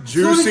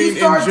 Juicing in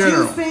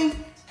general. Juicing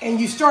and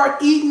you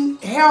start eating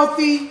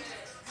healthier,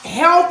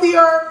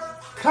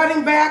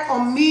 cutting back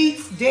on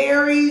meats,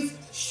 dairies,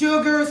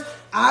 sugars.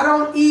 I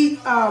don't eat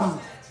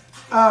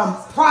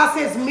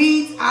processed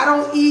meats. I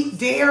don't eat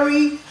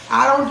dairy.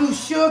 I don't do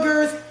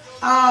sugars.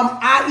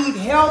 I eat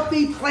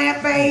healthy,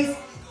 plant-based.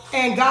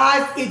 And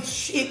guys,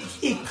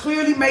 it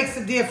clearly makes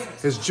a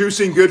difference. Is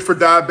juicing good for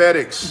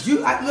diabetics?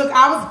 Look,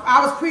 I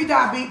was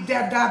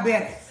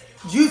pre-diabetic.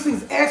 Juicing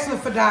is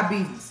excellent for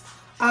diabetes.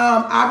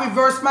 I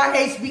reversed my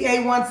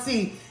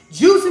HbA1c.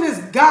 Juicing is,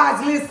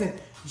 guys, listen.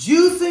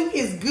 Juicing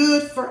is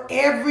good for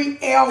every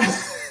ailment.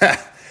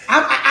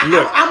 I'm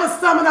gonna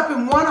sum it up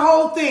in one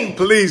whole thing.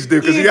 Please do,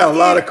 because you got a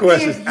lot of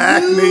questions.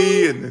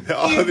 Acne and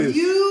all this. If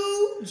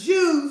you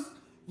juice,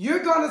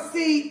 you're gonna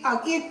see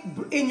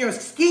in your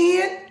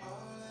skin.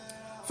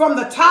 From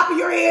the top of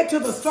your head to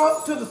the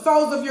soles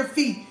of your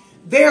feet,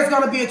 there's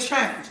going to be a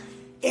change.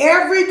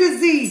 Every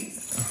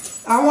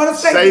disease, I want to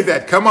say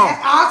that. Come on.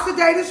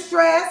 Oxidative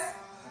stress.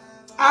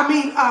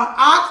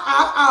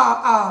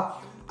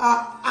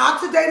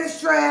 Oxidative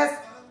stress,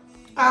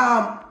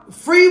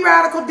 free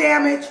radical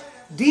damage,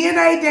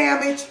 DNA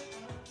damage,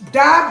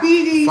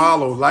 diabetes.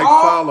 Follow.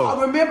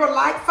 Remember,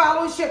 like,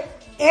 follow, and share.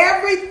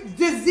 Every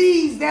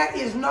disease that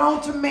is known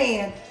to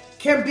man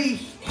can be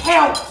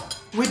helped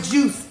with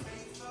juicing.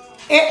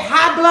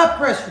 High blood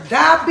pressure,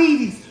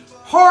 diabetes,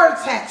 heart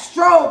attack,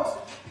 strokes.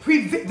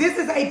 This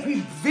is a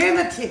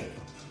preventative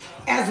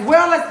as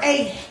well as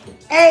a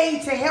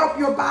aid to help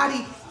your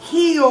body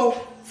heal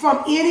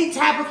from any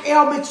type of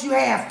ailments you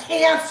have.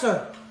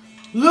 Cancer.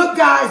 Look,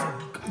 guys,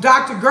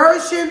 Dr.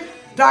 Gershon,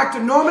 Dr.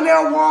 Norman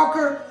L.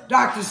 Walker,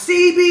 Dr.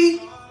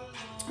 Sebi,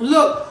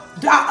 look,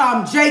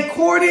 Jay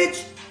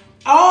Cordage,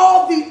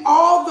 all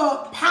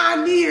the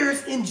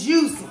pioneers in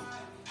juicing,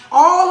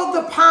 all of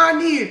the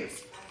pioneers.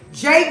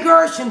 Jay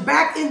Gershon,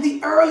 back in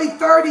the early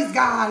 30s,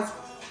 guys,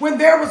 when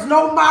there was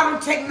no modern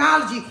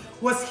technology,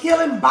 was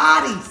healing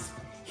bodies,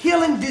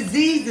 healing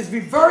diseases,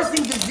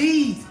 reversing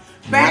disease.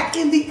 Back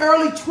in the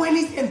early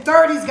 20s and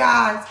 30s,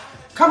 guys.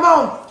 Come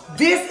on.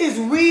 This is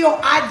real.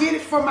 I did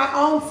it for my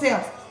own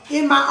self,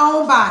 in my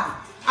own body.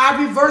 I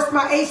reversed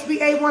my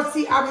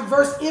HbA1c. I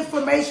reversed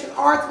inflammation,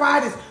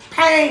 arthritis,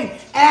 pain,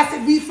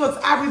 acid reflux.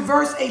 I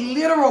reversed a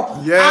literal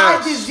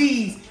eye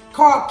disease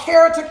called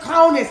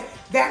keratoconus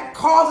that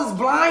causes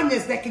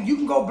blindness. You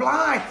can go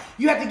blind.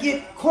 You have to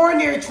get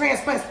coronary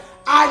transplants.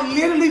 I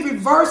literally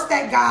reversed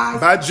that, guys.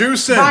 By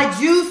juicing.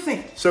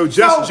 So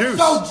juice.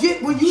 So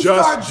when you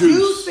start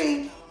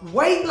juicing,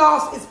 weight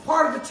loss is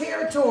part of the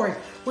territory.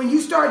 When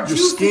you start your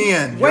juicing,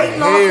 skin, weight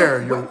loss,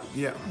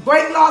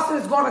 weight loss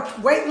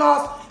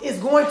is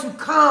going to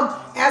come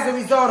as a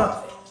result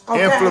of it.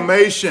 Okay?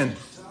 Inflammation.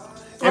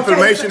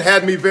 Inflammation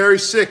had me very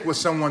sick, what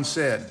someone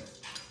said.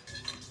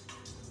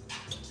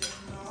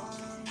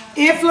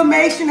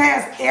 Inflammation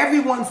has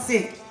everyone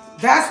sick.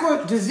 That's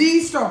where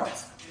disease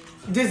starts.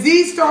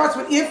 Disease starts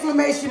with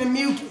inflammation and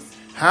mucus.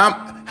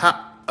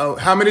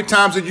 How many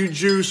times did you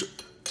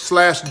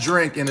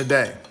juice/drink in a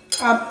day?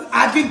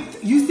 I drink.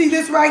 You see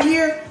this right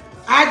here?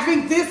 I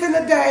drink this in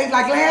a day.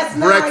 Like last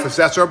night. Breakfast.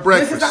 That's our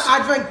breakfast.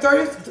 I drank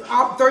 30.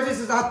 This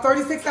is our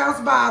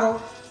 36-ounce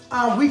bottle.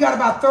 We got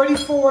about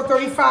 34,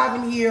 35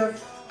 in here.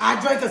 I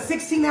drank a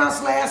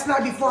 16-ounce last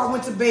night before I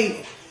went to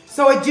bed.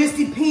 So it just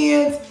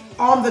depends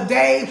on the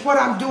day, what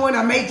I'm doing.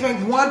 I may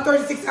drink one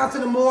 36-ounce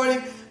in the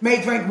morning,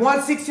 may drink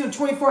one 16 or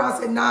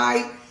 24-ounce at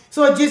night.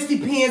 So it just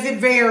depends. It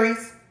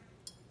varies.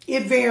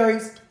 It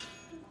varies.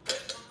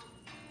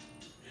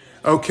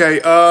 Okay.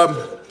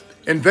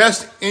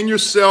 Invest in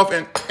yourself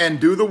and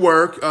do the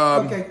work.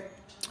 Okay.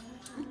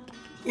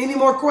 Any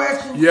more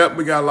questions? Yep,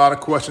 we got a lot of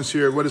questions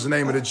here. What is the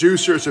name of the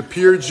juicer? It's a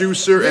Pure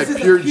Juicer at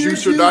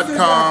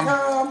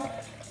purejuicer.com.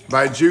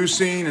 By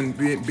juicing and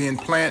being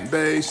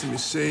plant-based, let me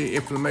see,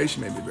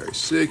 inflammation, made me very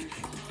sick.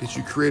 Did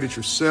you create it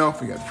yourself?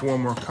 We got 4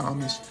 more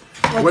comments.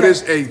 Okay. What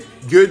is a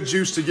good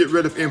juice to get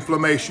rid of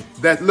inflammation?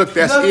 That's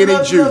any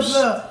juice.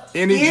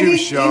 Any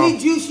juice, y'all. Any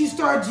juice you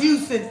start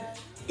juicing.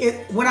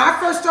 When I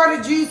first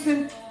started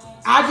juicing,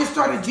 I just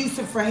started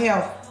juicing for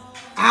health.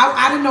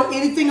 I didn't know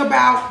anything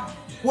about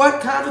what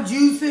kind of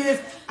juice is.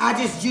 I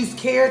just juiced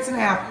carrots and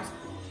apples.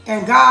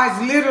 And guys,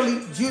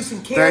 literally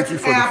juicing carrots and apples. Thank you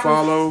for the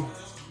follow.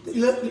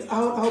 Look,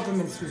 hold a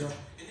minute, sweetheart.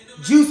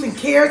 Juicing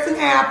carrots and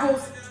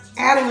apples,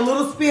 adding a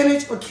little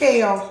spinach or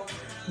kale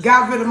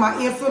got rid of my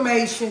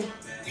inflammation,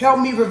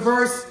 helped me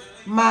reverse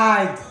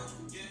my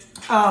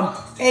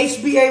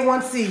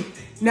HbA1c.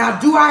 Now,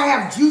 do I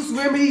have juice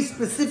remedies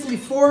specifically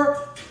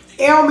for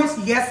ailments?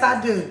 Yes,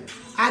 I do.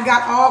 I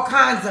got all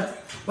kinds of,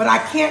 but I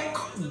can't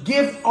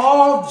give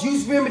all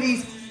juice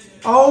remedies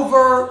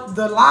over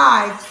the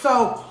live.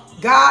 So,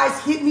 guys,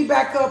 hit me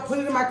back up, put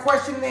it in my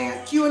question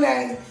and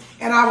Q&A,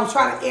 and I will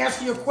try to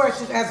answer your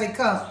questions as they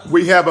come.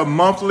 We have a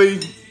monthly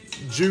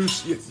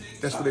juice. Yeah,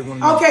 that's what they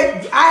want to know.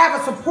 Okay, I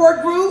have a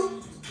support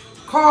group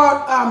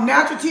called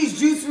Natural Teas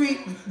Juice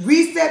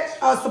Reset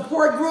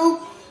Support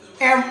Group.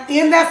 And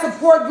in that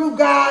support group,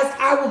 guys,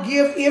 I will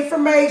give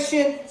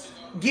information,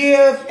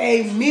 give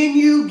a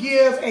menu,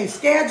 give a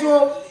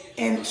schedule,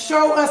 and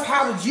show us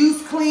how to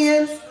juice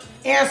cleanse,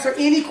 answer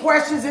any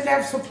questions in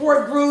that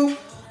support group.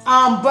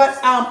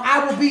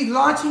 I will be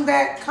launching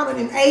that coming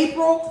in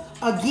April.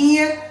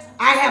 Again,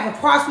 I have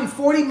approximately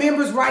 40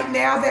 members right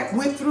now that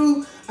went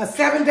through a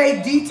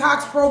 7-day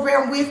detox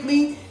program with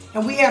me.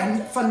 And we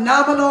have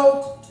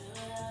phenomenal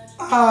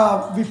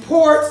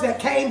reports that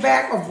came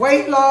back of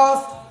weight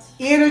loss,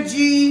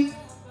 energy,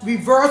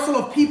 reversal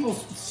of people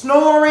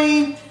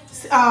snoring,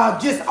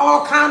 just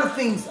all kinds of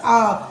things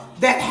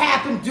that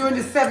happened during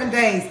the 7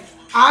 days.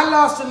 I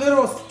lost a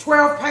little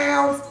 12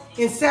 pounds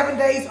in 7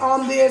 days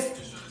on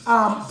this.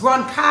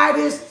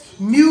 Bronchitis,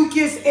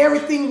 mucus,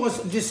 everything was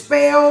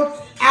dispelled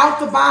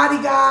out the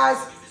body, guys.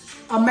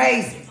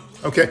 Amazing.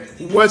 Okay,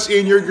 what's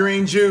in your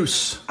green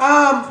juice?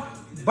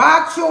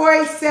 Bok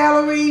choy,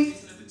 celery,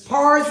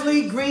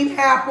 parsley, green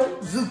apple,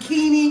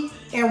 zucchini,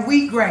 and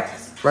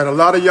wheatgrass. Right, a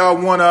lot of y'all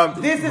want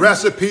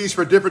recipes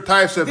for different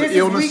types of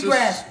illnesses. This is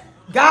wheatgrass.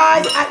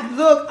 Guys,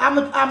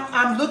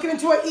 I'm looking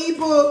into an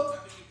ebook.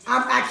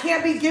 I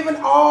can't be giving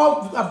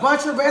a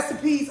bunch of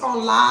recipes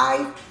on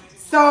live.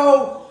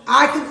 So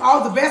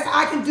the best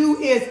I can do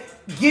is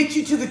get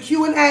you to the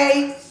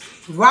Q&A,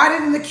 write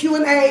it in the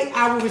Q&A.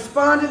 I will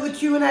respond to the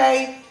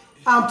Q&A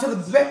to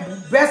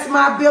the best of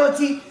my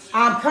ability.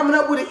 I'm coming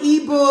up with an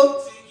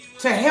ebook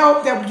to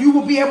help that you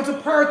will be able to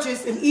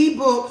purchase an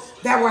ebook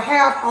that will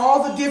have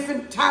all the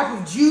different type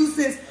of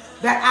juices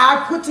that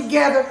I put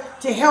together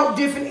to help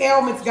different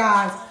ailments,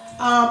 guys.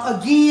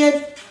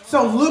 Again,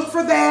 so look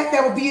for that.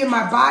 That will be in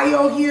my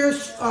bio here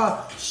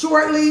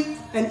shortly.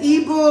 An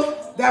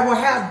ebook that will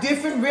have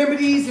different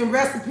remedies and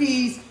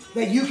recipes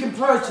that you can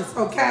purchase,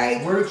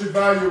 okay? Where did you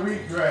buy your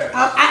wheatgrass?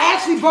 I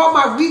actually bought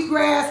my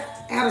wheatgrass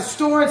at a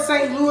store in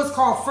St. Louis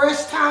called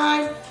Fresh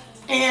Time.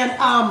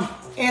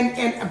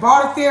 And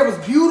bought it there. It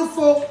was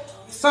beautiful.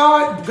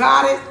 Saw it,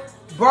 got it,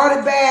 brought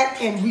it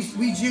back, and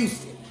we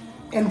juiced it.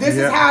 And this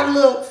is how it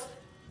looks.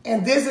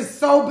 And this is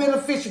so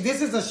beneficial.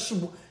 This is a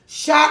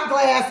shot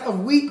glass of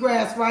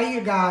wheatgrass right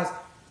here, guys.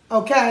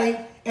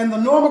 Okay? And the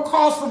normal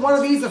cost for one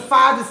of these are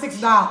 $5 to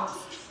 $6.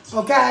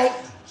 Okay?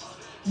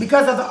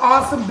 Because of the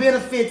awesome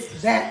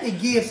benefits that it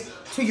gives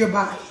to your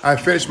body. I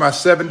finished my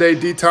 7-day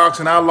detox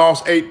and I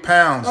lost 8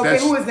 pounds. Okay,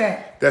 who is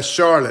that? That's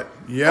Charlotte.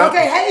 Yeah.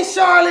 Okay, hey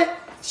Charlotte.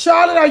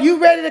 Charlotte, are you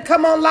ready to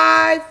come on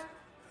live?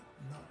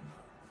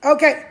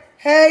 Okay.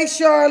 Hey,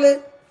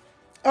 Charlotte.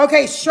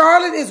 Okay,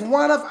 Charlotte is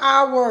one of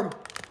our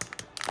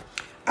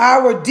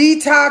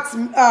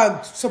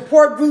detox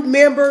support group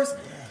members.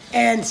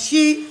 And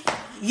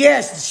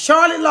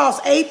Charlotte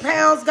lost 8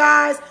 pounds,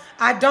 guys.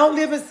 I don't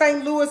live in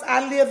St. Louis.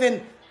 I live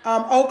in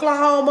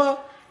Oklahoma.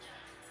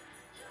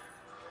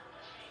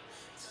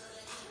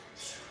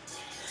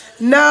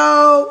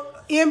 No,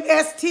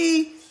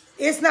 MST,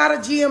 it's not a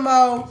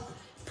GMO.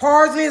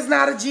 Parsley is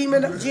not a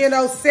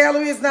GMO.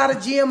 Celery is not a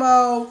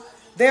GMO.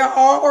 They're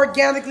all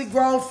organically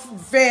grown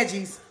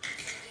veggies.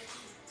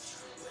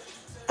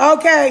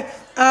 Okay,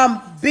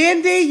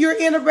 Bendy, you're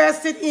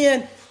interested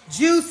in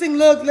juicing.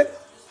 Look.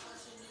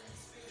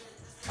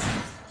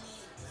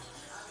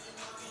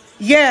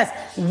 Yes,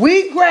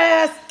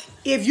 wheatgrass.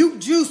 If you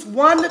juice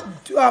 1 to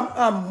 2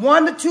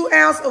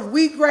 ounces of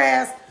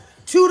wheatgrass,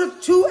 2 to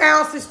 3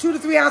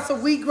 ounces of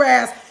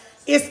wheatgrass,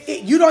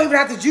 you don't even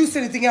have to juice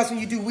anything else when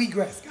you do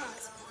wheatgrass, guys.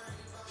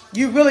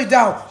 You really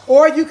don't.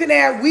 Or you can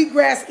add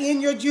wheatgrass in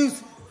your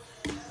juice.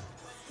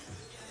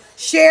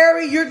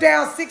 Sherry, you're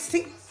down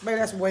 16. Baby,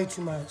 that's way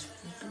too much.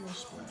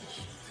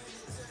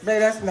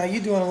 Baby,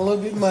 you're doing a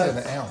little bit much.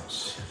 An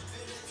ounce.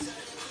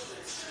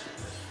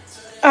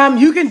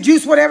 You can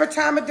juice whatever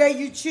time of day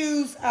you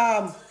choose.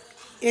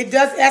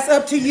 That's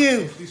up to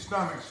you. Empty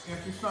stomach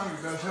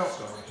does help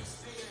though.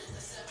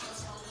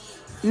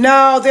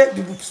 No,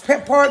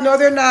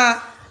 they're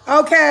not.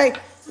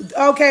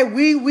 Okay,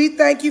 we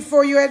thank you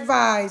for your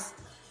advice.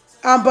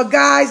 But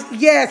guys,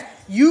 yes,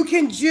 you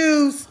can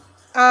juice.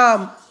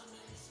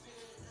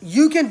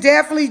 You can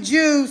definitely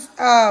juice.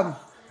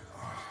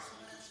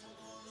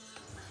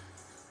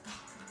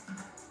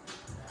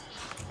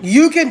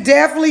 You can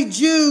definitely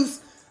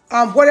juice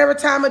whatever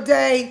time of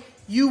day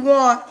you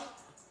want.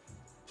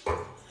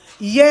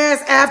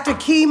 Yes, after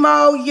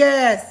chemo,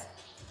 yes.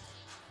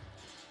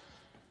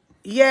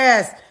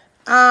 Yes.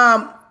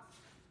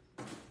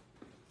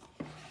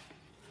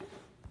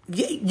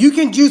 You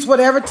can juice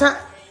whatever time.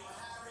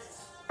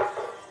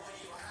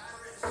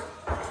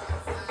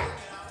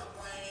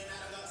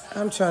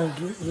 I'm trying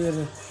to get rid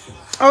of.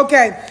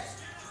 Okay.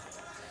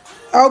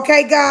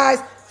 Okay, guys.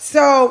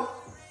 So,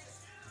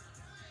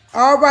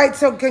 all right.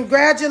 So,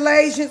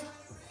 congratulations.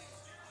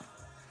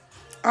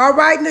 All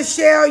right,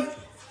 Nichelle.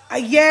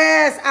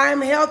 Yes,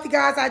 I'm healthy,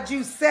 guys. I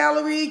juice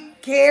celery,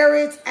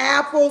 carrots,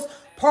 apples,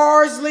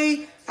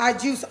 parsley. I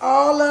juice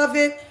all of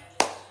it.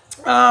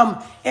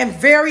 And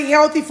very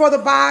healthy for the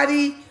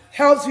body.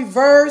 Helps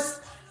reverse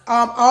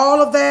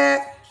all of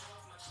that.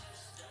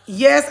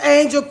 Yes,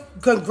 Angel,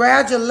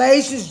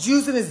 congratulations.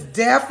 Juicing is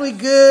definitely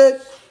good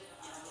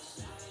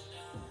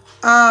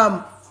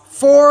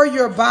for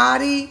your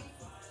body.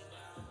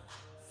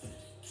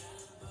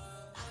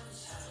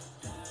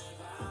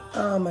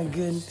 Oh, my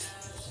goodness.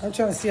 I'm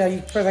trying to see how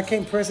you press. I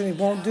can't press it. It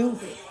won't do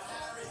it.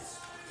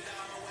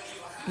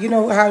 You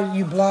know how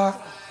you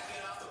block?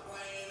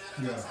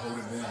 Yeah, hold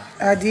it down.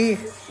 I did.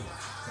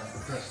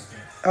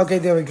 Okay,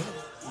 there we go.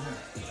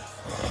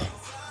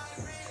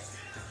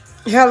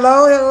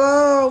 Hello,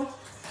 hello.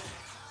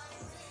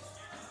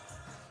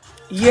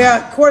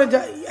 Yeah, according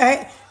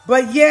to,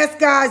 but yes,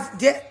 guys.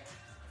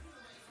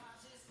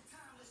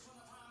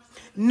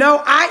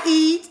 No, I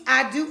eat.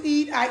 I do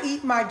eat. I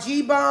eat my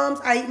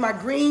G-bombs. I eat my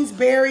greens,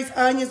 berries,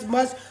 onions,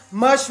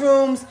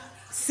 mushrooms,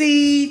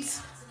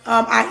 seeds.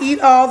 I eat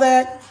all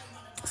that.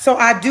 So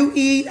I do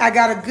eat. I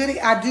got a good.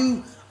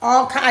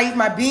 I eat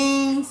my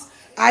beans.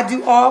 I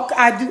do all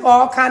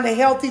kind of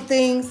healthy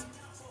things.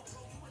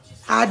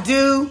 I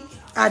do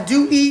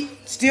eat.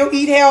 Still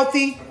eat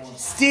healthy.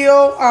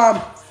 Still,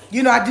 I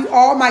do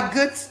all my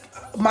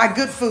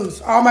good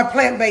foods. All my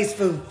plant-based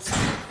foods.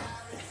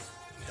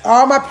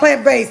 All my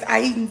plant-based.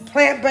 I eat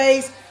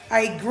plant-based.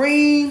 I eat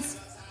greens.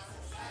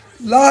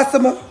 Lots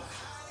of them.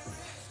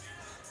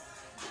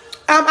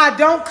 I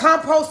don't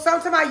compost.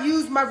 Sometimes I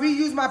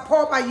reuse my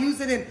pulp. I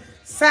use it in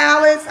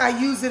salads. I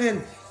use it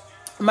in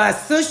my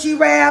sushi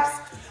wraps.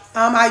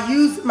 I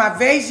use my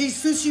veggie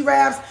sushi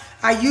wraps.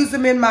 I use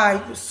them in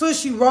my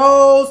sushi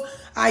rolls.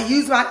 I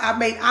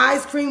made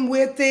ice cream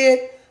with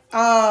it.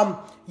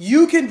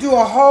 You can do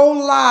a whole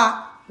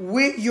lot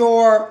with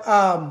your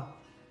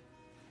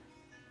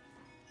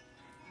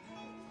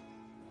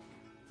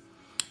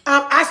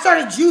I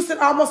started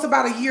juicing almost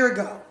about a year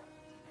ago.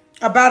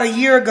 I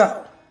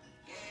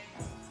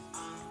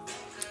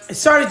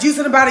started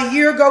juicing about a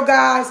year ago,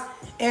 guys,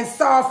 and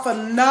saw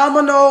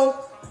phenomenal,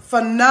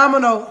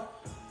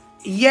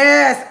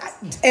 yes,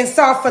 and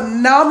saw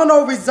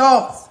phenomenal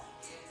results.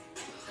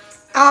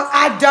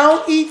 I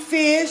don't eat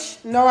fish.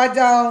 No, I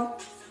don't.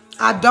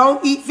 I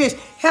don't eat fish.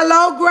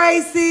 Hello,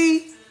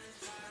 Gracie.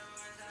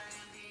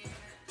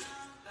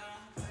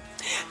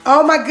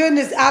 Oh my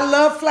goodness, I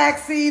love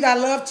flaxseed. I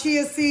love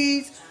chia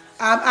seeds.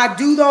 I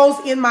do those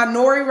in my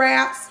nori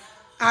wraps.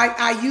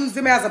 I use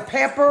them as a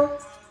pepper,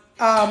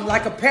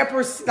 like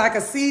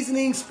a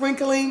seasoning,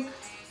 sprinkling.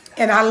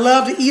 And I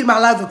love to eat them. I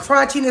love the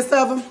crunchiness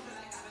of them.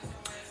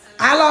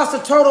 I lost a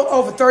total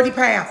over 30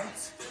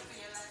 pounds.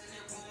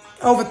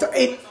 Over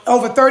 30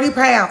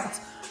 pounds.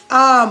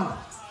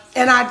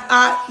 And I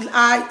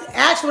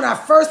actually, when I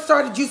first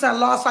started juicing, I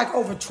lost like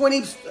over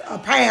 20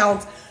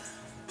 pounds.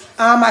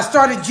 I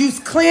started juice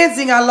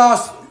cleansing. I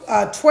lost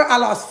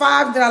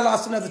 5, and then I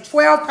lost another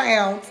 12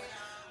 pounds.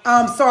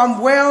 So I'm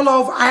well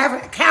over. I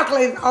haven't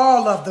calculated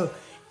all of them,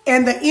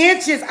 and the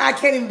inches I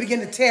can't even begin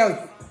to tell you.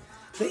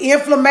 The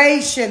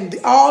inflammation,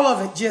 all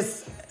of it,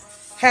 just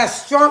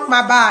has shrunk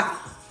my body.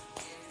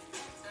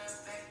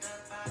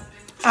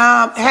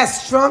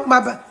 Has shrunk my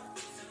body.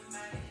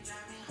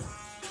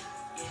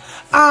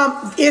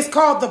 It's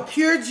called the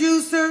Pure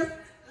Juicer.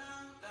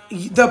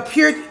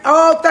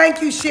 Oh,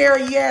 thank you,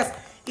 Sherry. Yes.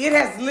 It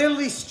has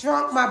literally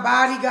shrunk my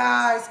body,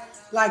 guys.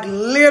 Like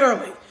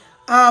literally.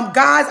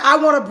 Guys, I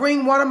want to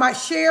bring one of my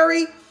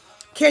Sherry.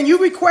 Can you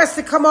request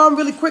to come on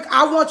really quick?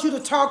 I want you to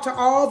talk to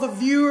all the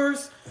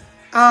viewers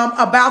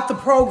about the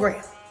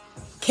program.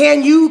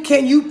 Can you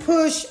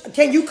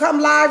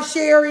come live,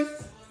 Sherry?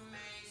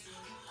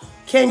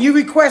 Can you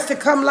request to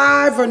come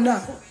live or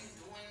no?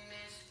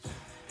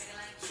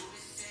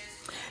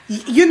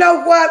 You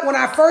know what? When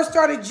I first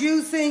started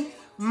juicing,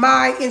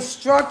 my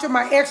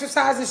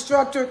exercise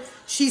instructor,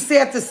 she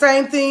said the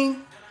same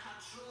thing.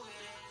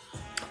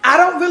 I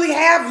don't really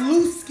have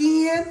loose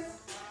skin.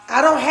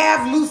 I don't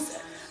have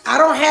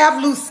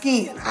loose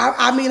skin.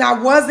 I mean, I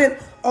wasn't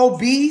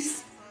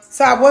obese.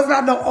 So I was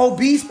not no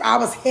obese. I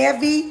was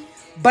heavy,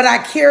 but I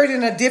carried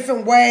in a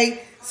different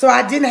way. So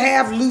I didn't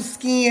have loose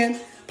skin.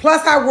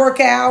 Plus I work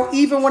out.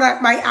 Even when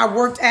I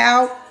worked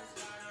out.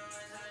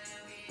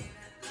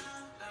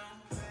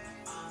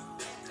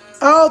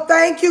 Oh,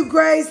 thank you,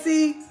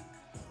 Gracie.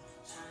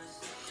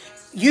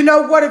 You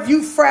know what? If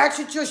you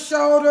fractured your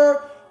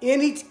shoulder,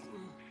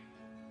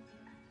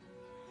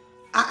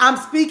 I'm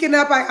speaking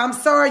up. I'm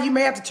sorry. You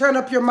may have to turn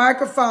up your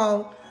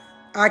microphone.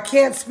 I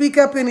can't speak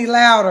up any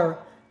louder.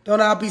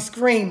 I'll be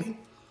screaming.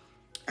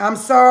 I'm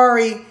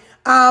sorry.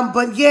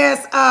 But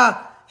yes,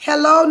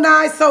 hello,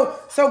 nice. So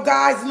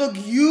guys, look,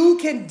 you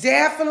can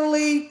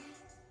definitely,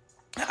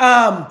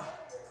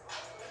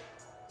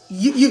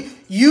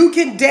 you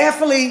can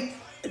definitely,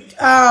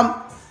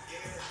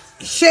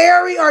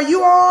 Sherry, are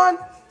you on?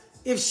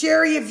 If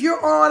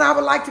you're on, I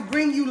would like to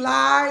bring you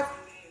live.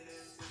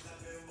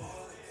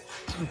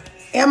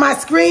 Am I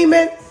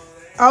screaming?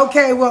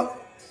 Okay, well,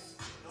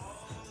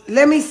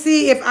 let me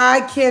see if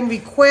I can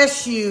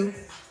request you.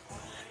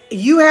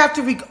 You have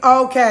to,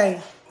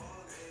 okay.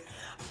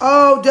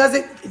 Oh,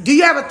 do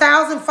you have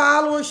 1,000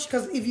 followers?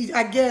 Because if you,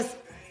 I guess,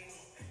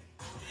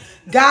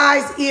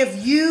 guys,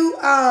 if you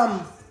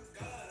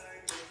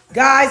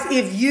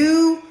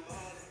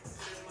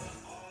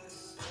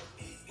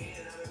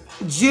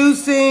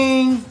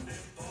juicing,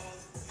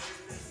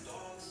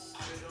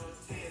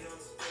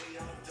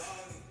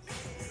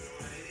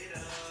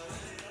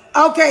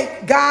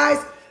 okay,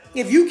 guys,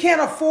 if you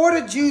can't afford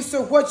a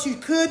juicer, what you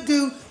could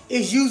do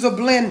is use a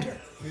blender.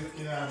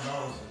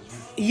 $59.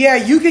 Yeah,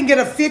 you can get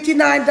a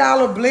 $59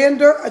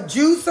 blender, a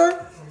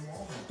juicer.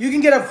 You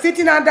can get a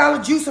 $59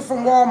 juicer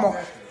from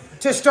Walmart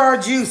to start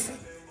juicing.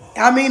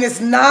 I mean, it's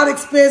not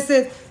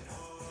expensive.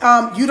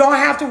 You don't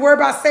have to worry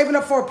about saving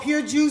up for a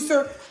pure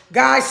juicer.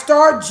 Guys,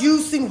 start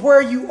juicing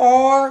where you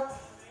are.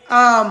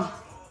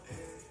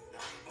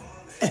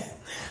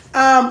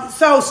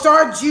 So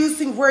start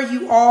juicing where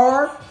you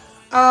are.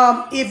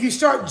 If you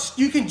start,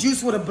 you can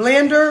juice with a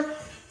blender.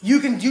 You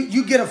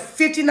get a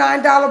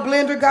 $59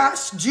 blender,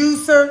 guys,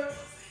 juicer.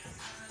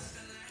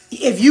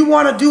 If you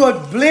want to do a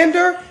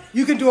blender,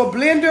 you can do a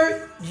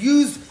blender.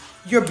 Use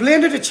your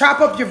blender to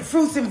chop up your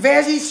fruits and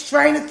veggies,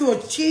 strain it through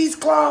a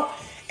cheesecloth,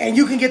 and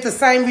you can get the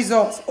same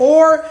results.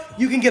 Or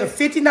you can get a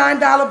 $59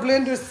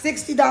 blender,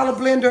 $60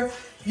 blender.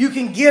 You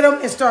can get them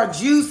and start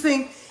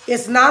juicing.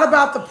 It's not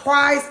about the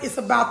price, it's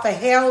about the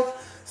health.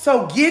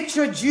 So get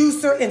your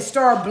juicer and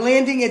start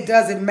blending. It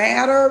doesn't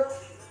matter.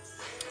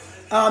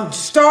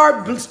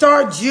 Start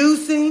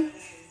juicing.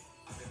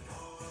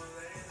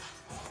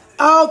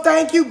 Oh,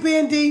 thank you,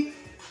 Bendy.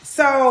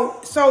 So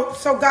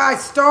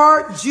guys,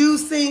 start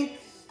juicing.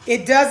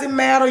 It doesn't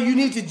matter. You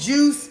need to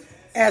juice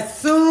as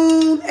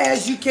soon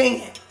as you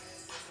can.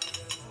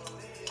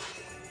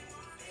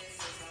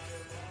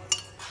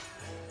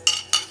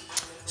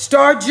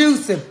 Start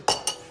juicing.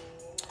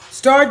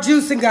 Start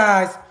juicing,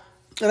 guys.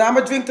 And I'm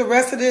going to drink the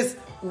rest of this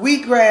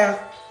wheatgrass.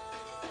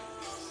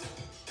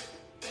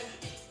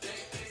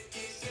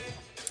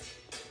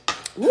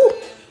 Woo!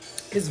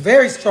 It's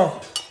very strong.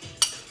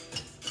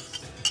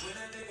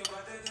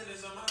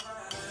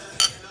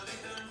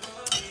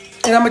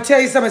 And I'm going to tell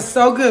you something, it's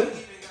so good.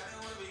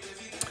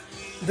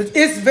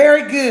 It's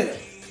very good.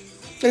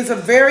 It's a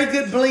very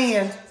good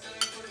blend.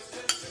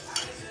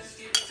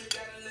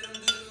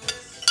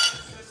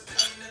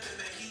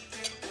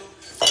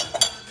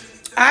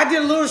 I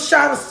did a little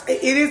shot of,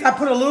 I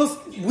put a little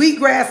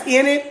wheatgrass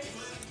in it.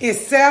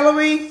 It's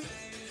celery,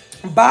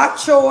 bok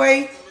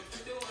choy,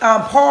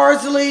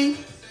 parsley,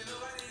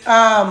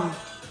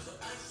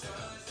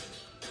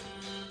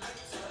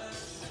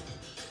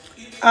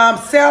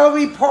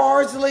 celery,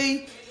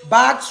 parsley,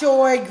 bok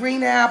choy,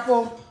 green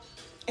apple,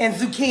 and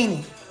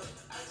zucchini.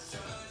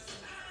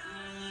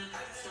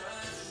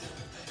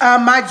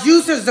 My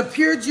juicer is the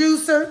pure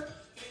juicer.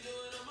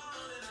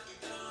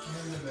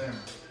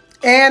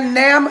 And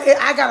now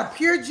I got a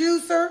pure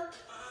juicer,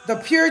 the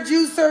pure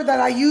juicer that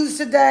I used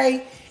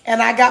today,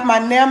 and I got my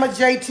Nama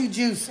J2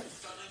 juicer.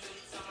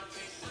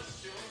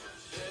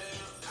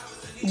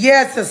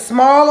 Yes, a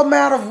small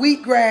amount of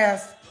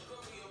wheatgrass.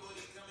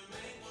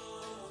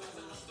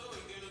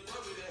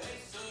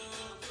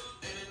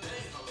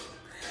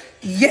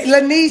 Yeah,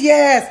 Lanice,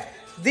 yes.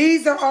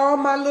 These are all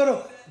my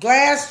little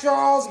glass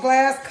straws,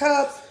 glass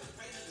cups,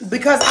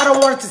 because I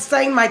don't want it to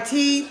stain my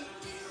teeth.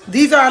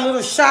 These are our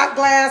little shot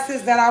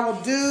glasses that I will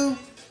do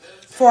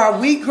for our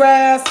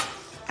wheatgrass.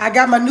 I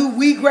got my new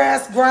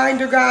wheatgrass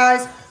grinder,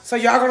 guys. So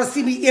y'all going to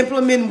see me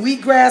implementing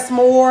wheatgrass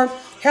more.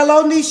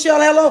 Hello, Nichelle.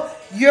 Hello.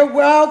 You're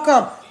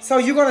welcome. So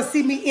you're going to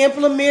see me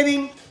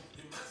implementing.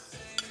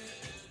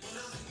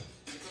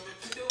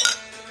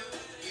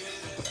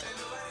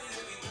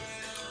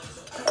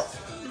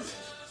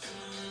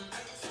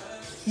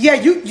 Yeah,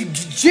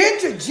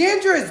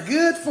 ginger is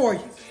good for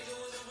you.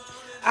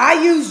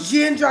 I use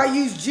ginger,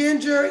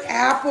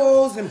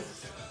 apples, and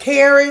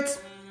carrots.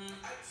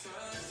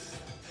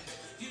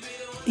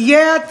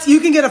 Yeah, you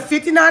can get a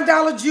 $59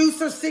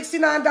 juicer,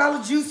 $69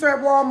 juicer at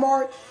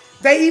Walmart.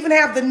 They even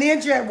have the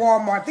Ninja at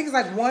Walmart. I think it's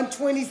like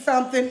 $120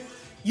 something.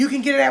 You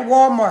can get it at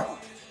Walmart.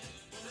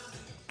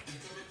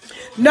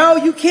 No,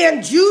 you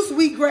can't juice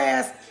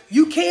wheatgrass.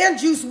 You can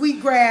juice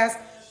wheatgrass,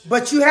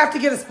 but you have to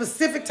get a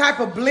specific type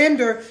of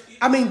blender.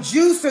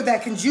 Juicer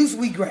that can juice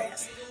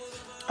wheatgrass.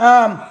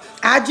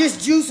 I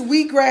just juiced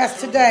wheatgrass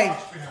today.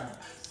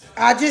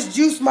 I just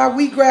juiced my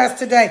wheatgrass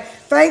today.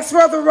 Thanks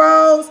for the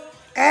rose.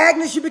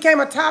 Agnes, you became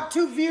a top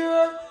 2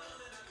 viewer.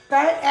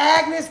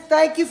 Agnes,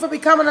 thank you for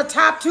becoming a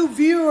top 2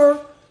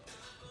 viewer.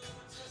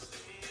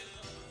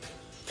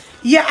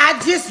 Yeah, I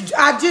just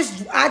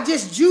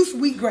juiced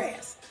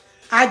wheatgrass.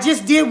 I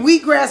just did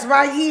wheatgrass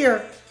right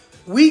here.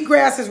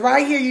 Wheatgrass is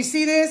right here. You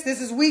see this? This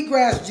is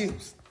wheatgrass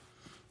juice.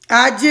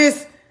 I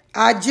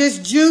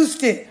just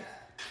juiced it.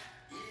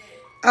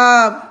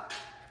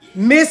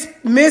 Miss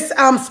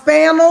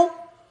Spannel,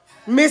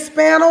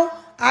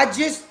 I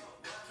just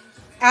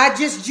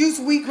juice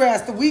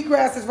wheatgrass. The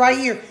wheatgrass is right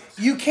here.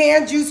 You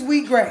can juice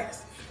wheatgrass.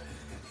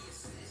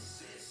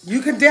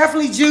 You can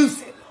definitely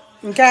juice it,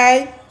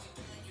 okay?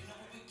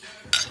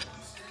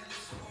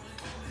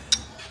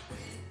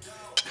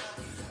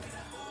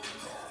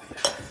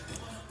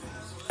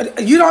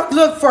 You don't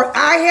look for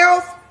eye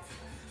health.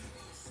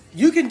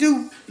 You can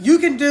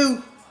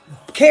do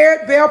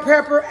carrot, bell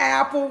pepper,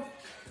 apple.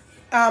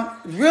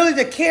 Really,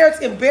 the carrots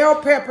and bell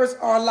peppers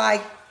are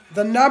like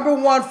the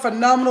 #1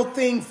 phenomenal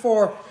thing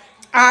for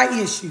eye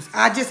issues.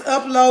 I just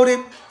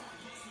uploaded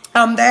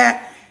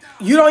that.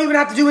 You don't even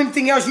have to do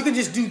anything else. You can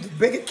just do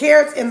the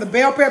carrots and the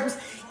bell peppers.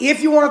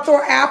 If you want to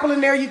throw apple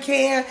in there, you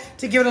can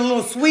to give it a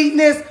little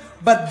sweetness.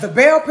 But the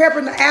bell pepper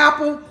and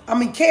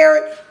the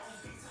carrot,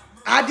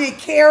 I did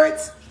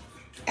carrots,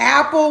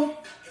 apple,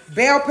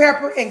 bell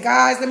pepper, and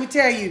guys, let me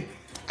tell you,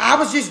 I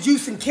was just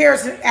juicing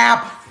carrots and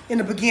apple in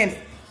the beginning,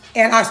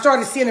 and I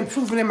started seeing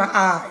improvement in my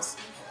eyes.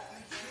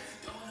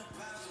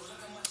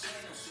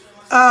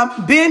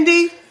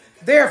 Bendy,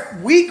 their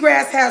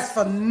wheatgrass has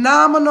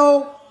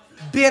phenomenal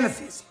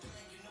benefits.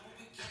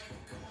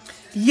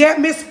 Yeah,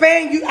 Miss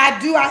Spain, you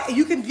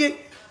can get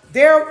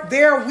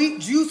there are wheat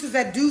juices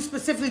that do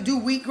specifically do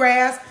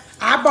wheatgrass.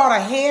 I bought a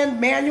hand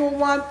manual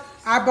one.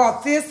 I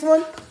bought this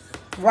one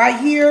right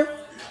here.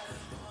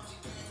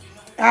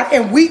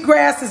 And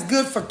wheatgrass is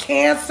good for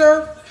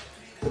cancer,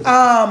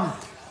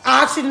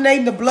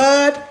 oxygenating the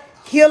blood,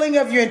 healing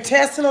of your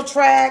intestinal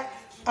tract,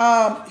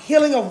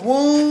 healing of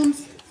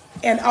wounds,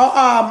 and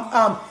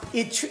oh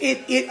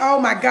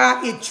my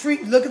God,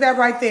 look at that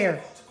right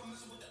there.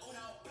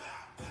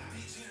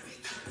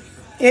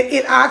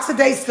 It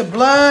oxidates the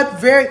blood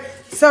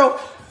so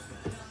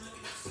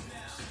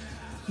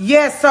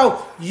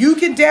you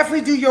can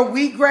definitely do your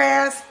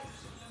wheatgrass.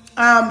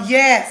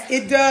 Yes,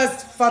 it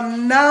does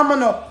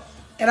phenomenal.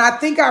 And I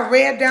think I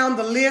read down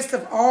the list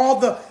of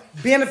all the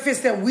benefits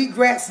that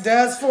wheatgrass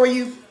does for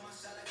you.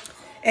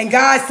 And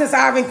guys, since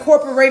I've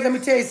incorporated, let me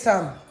tell you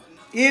something.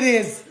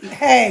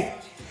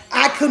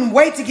 I couldn't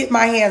wait to get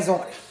my hands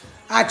on it.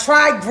 I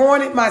tried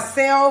growing it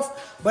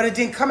myself, but it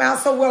didn't come out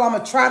so well. I'm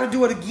going to try to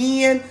do it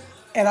again,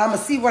 and I'm going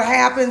to see what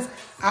happens.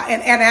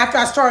 And after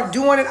I start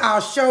doing it, I'll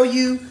show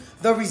you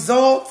the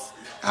results.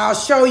 I'll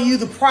show you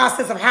the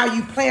process of how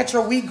you plant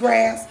your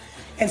wheatgrass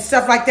and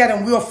stuff like that,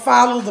 and we'll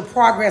follow the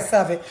progress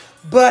of it.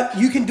 But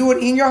you can do it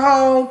in your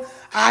home.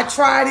 I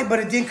tried it, but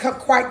it didn't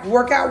quite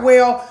work out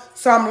well,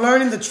 so I'm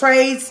learning the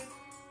trades.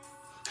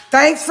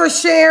 Thanks for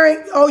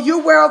sharing. Oh,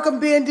 you're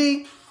welcome,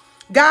 Bendy.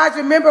 Guys,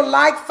 remember,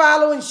 like,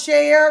 follow, and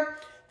share.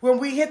 When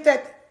we hit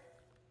that,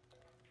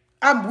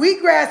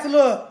 wheatgrass,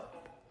 look.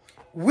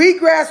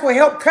 Wheatgrass will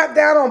help cut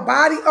down on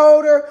body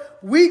odor.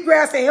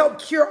 Wheatgrass will help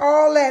cure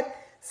all that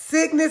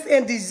sickness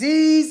and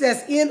disease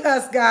that's in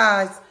us,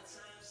 guys.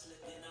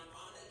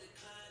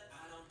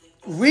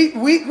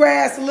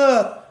 Wheatgrass,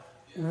 look.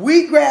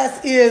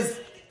 Wheatgrass is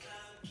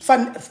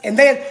fun. And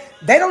then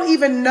they don't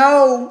even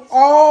know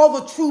all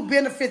the true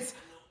benefits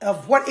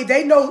of what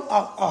they know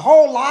a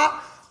whole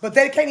lot, but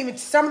they can't even,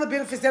 some of the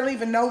benefits they don't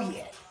even know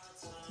yet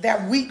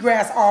that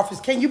wheatgrass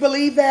offers. Can you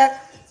believe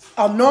that?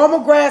 A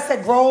normal grass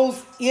that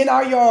grows in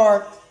our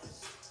yard,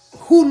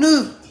 who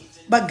knew?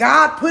 But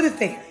God put it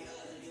there.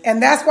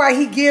 And that's why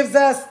he gives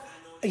us,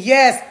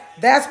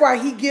 that's why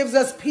he gives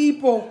us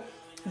people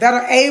that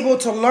are able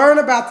to learn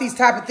about these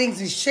type of things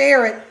and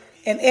share it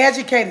and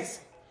educate us.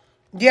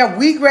 Yeah,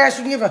 wheatgrass,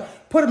 you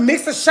can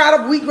mix a shot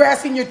of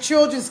wheatgrass in your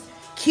children's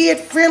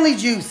kid-friendly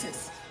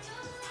juices.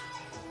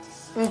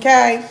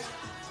 Okay?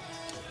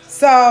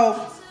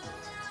 So,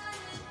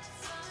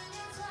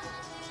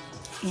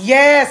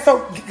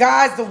 so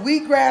guys, the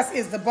wheatgrass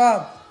is the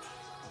bomb.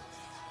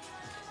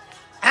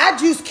 I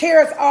juice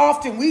carrots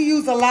often. We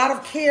use a lot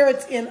of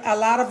carrots in a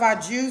lot of our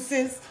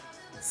juices.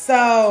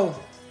 So,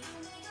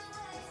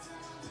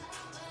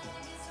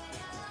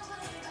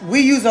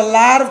 we use a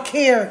lot of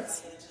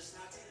carrots.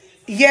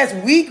 Yes,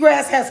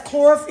 wheatgrass has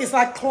chlorophyll. It's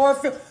like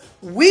chlorophyll.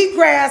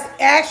 Wheatgrass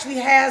actually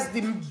has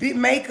the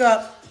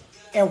makeup.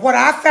 And what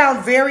I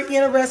found very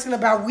interesting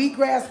about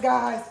wheatgrass,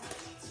 guys,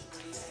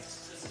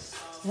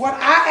 what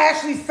I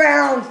actually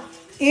found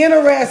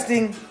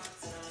interesting,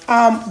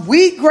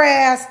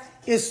 wheatgrass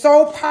is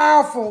so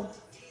powerful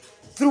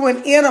through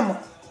an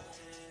enema,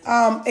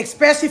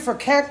 especially for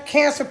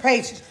cancer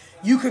patients.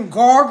 You can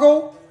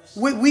gargle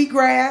with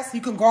wheatgrass.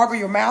 You can gargle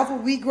your mouth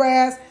with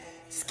wheatgrass.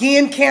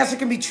 Skin cancer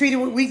can be treated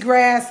with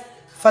wheatgrass.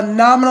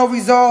 Phenomenal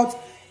results.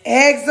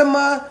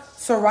 Eczema,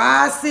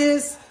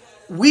 psoriasis,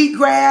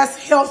 wheatgrass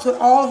helps with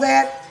all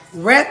that.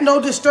 Retinal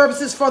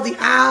disturbances for the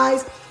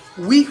eyes.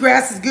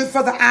 Wheatgrass is good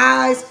for the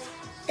eyes.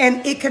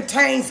 And it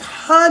contains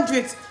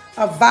hundreds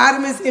of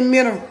vitamins and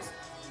minerals.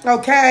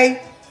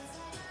 Okay?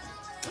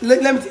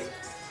 Let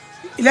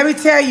me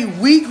tell you,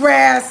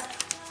 wheatgrass,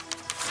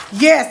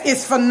 yes,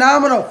 it's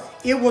phenomenal.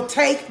 It will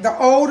take the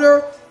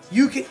odor.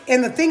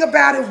 And the thing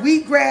about it,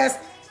 wheatgrass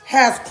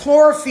has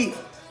chlorophyll.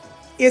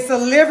 It's a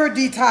liver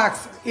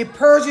detoxer. It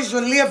purges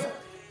your liver.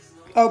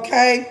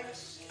 Okay?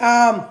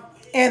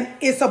 And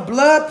it's a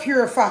blood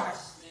purifier.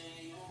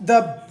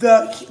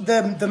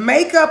 The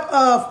makeup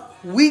of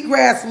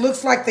wheatgrass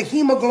looks like the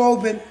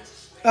hemoglobin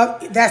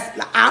that's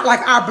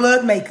like our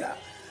blood makeup.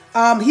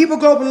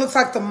 Hemoglobin looks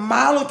like the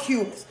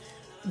molecules.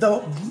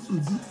 The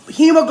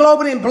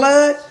hemoglobin in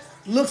blood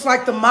looks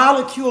like the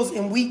molecules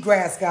in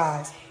wheatgrass,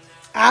 guys.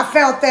 I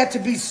found that to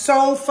be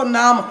so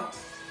phenomenal.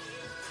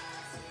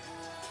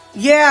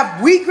 Yeah,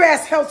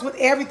 wheatgrass helps with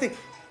everything.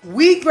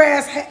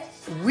 Wheatgrass,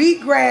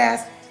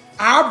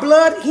 our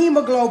blood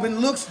hemoglobin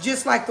looks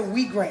just like the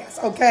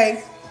wheatgrass,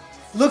 okay?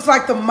 Looks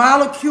like the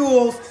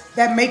molecules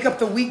that make up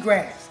the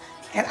wheatgrass.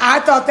 And I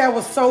thought that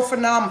was so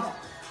phenomenal.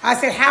 I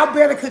said, how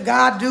better could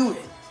God do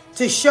it?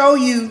 To show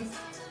you,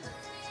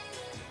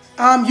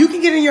 you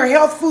can get in your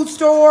health food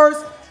stores,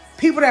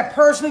 people that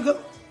personally go,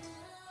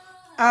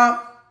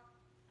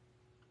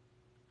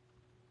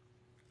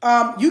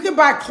 you can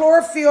buy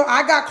chlorophyll.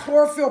 I got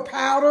chlorophyll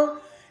powder.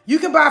 You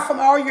can buy from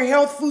all your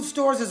health food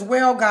stores as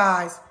well,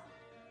 guys.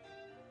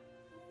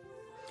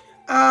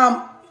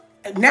 Now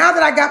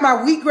that I got my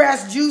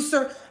wheatgrass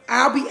juicer,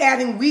 I'll be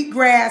adding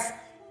wheatgrass,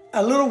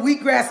 a little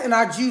wheatgrass in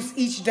our juice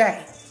each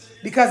day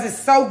because it's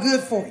so good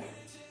for you.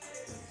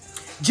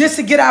 Just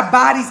to get our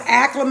bodies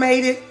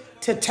acclimated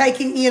to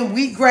taking in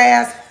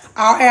wheatgrass,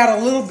 I'll add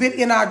a little bit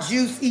in our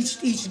juice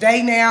each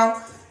day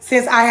now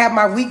since I have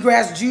my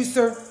wheatgrass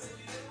juicer.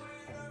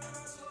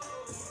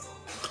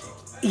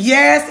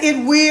 Yes,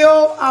 it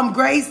will.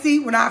 Gracie,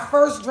 when I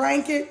first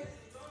drank it,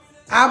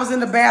 I was in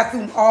the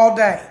bathroom all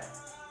day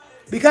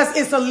because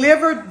it's a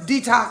liver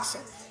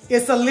detoxer.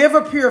 It's a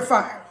liver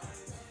purifier.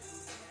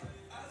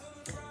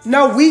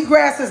 No,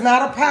 wheatgrass is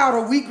not a powder.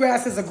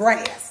 Wheatgrass is a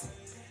grass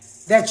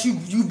that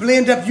you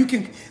blend up.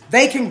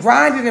 They can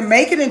grind it and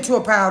make it into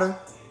a powder.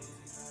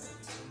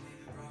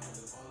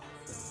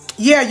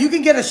 Yeah, you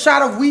can get a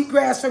shot of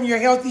wheatgrass from your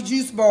healthy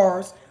juice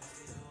bars.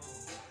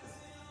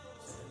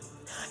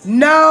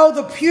 No,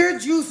 the pure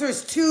juicer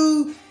is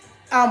too,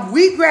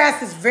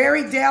 wheatgrass is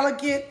very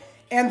delicate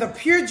and the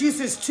pure juice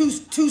is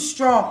too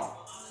strong.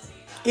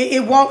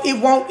 It won't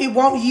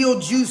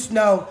yield juice.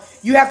 No,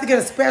 you have to get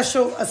a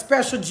special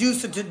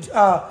juicer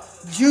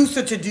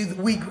to do the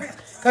wheatgrass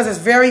because it's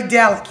very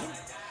delicate.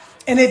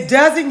 And it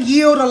doesn't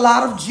yield a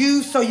lot of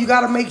juice, so you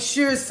got to make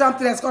sure it's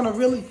something that's going to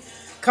really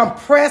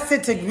compress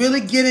it to really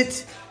get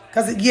it.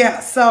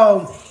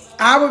 So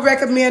I would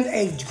recommend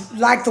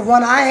like the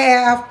one I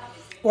have,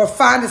 or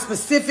find a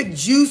specific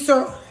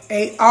juicer,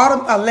 a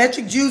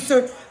electric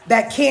juicer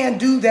that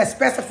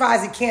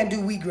specifies it can do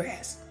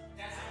wheatgrass.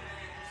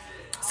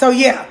 So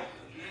yeah.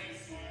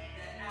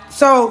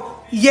 So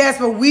yes,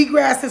 but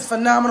wheatgrass is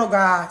phenomenal,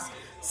 guys.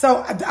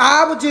 So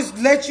I would just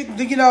let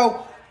you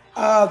know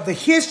the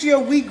history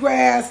of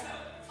wheatgrass.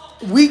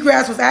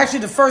 Wheatgrass was actually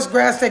the first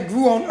grass that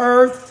grew on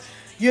earth.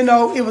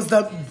 It was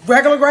the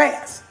regular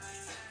grass.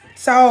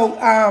 So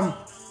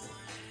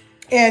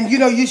and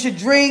you should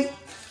drink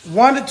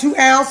 1 to 2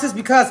 ounces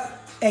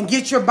and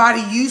get your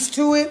body used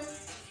to it.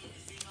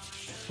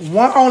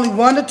 Only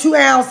 1 to 2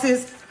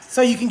 ounces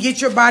so you can get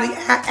your body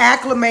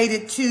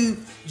acclimated to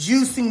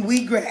juicing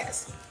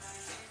wheatgrass.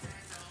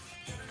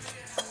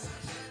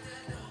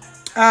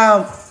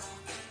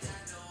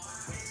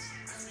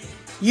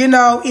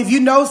 If you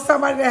know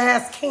somebody that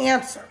has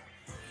cancer,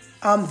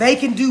 they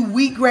can do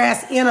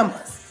wheatgrass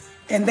enemas,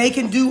 and they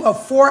can do a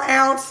 4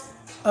 ounce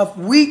of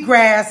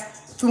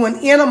wheatgrass through an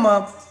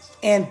enema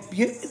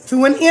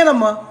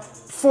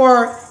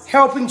for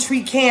helping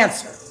treat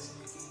cancer.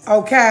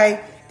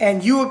 Okay,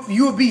 and you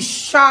will be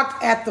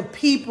shocked at the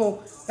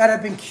people that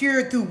have been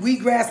cured through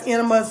wheatgrass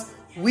enemas,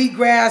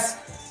 wheatgrass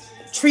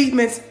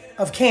treatments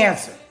of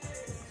cancer.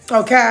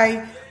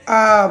 Okay.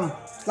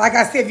 Like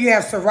I said, if you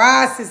have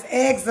psoriasis,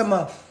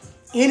 eczema,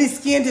 any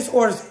skin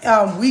disorders,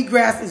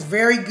 wheatgrass is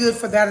very good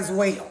for that as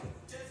well.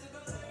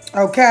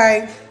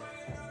 Okay.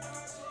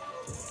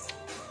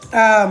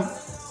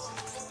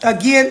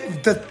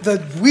 Again, the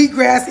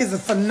wheatgrass is a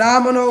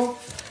phenomenal.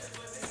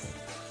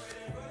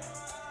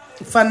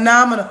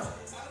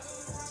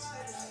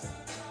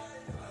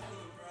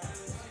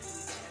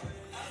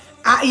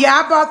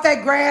 I bought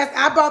that grass.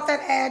 I bought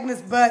that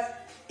Agnes,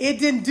 but it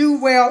didn't do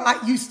well.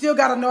 You still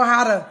got to know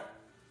how to.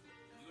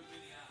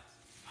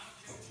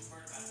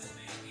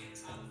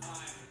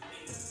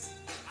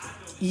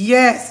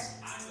 Yes.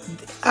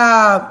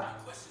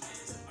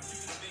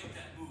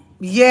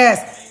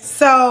 Yes.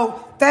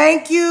 So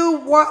thank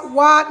you,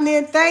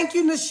 Watnin. Thank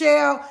you,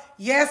 Nichelle.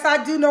 Yes,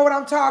 I do know what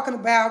I'm talking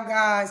about,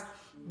 guys.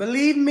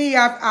 Believe me,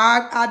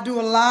 I do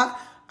a lot.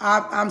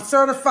 I'm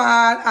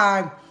certified.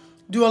 I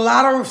do a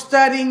lot of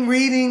studying,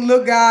 reading.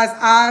 Look, guys,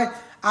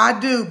 I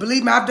do.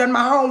 Believe me, I've done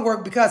my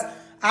homework because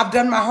I've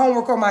done my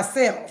homework on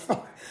myself.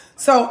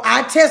 So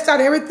I test out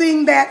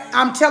everything that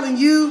I'm telling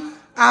you.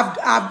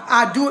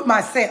 I do it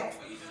myself.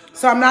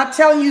 So I'm not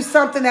telling you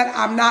something that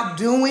I'm not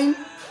doing.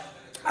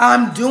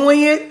 I'm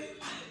doing it.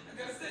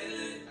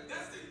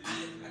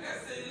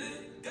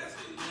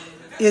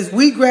 Is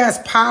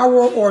wheatgrass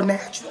power or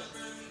natural?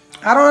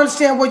 I don't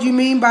understand what you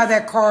mean by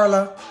that,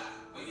 Carla.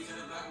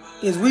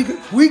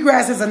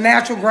 Wheatgrass is a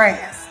natural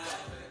grass.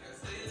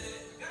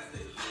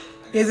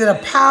 Is it a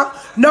powder?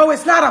 No,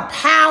 it's not a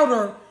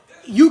powder.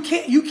 You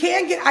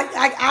can get,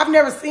 I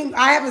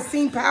haven't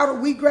seen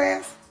powdered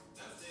wheatgrass.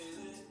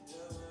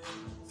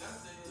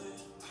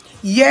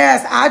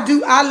 Yes, I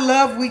do. I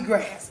love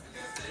wheatgrass.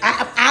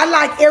 I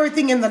like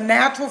everything in the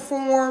natural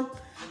form.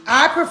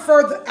 I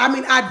prefer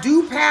I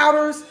do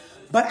powders,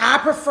 but I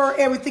prefer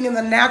everything in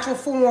the natural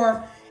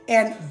form.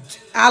 And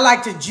I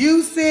like to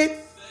juice it,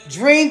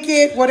 drink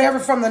it, whatever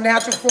from the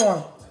natural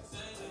form.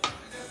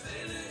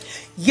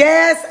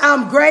 Yes,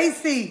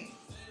 Gracie.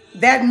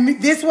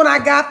 This one I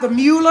got, the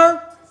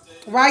Mueller,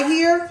 right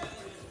here,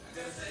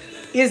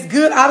 is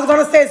good. I was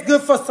going to say it's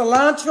good for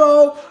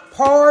cilantro,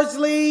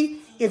 parsley.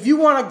 If you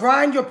want to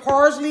grind your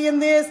parsley in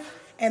this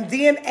and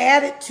then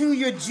add it to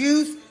your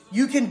juice,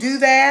 you can do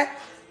that,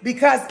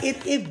 because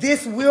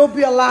this will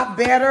be a lot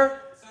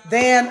better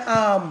than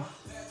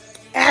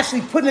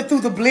actually putting it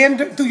through the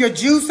blender, through your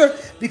juicer,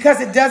 because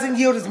it doesn't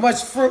yield as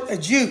much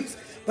juice.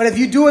 But if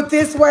you do it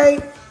this way,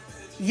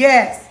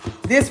 yes,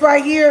 this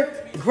right here,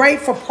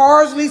 great for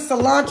parsley,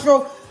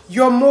 cilantro,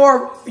 your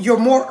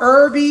more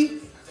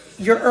herby,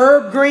 your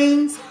herb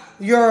greens,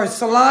 your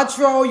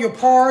cilantro, your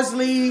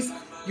parsleys,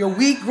 your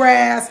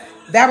wheatgrass.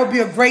 That would be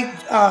a great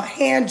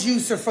hand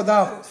juicer for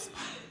those.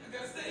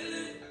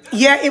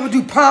 Yeah, it would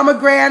do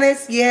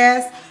pomegranates.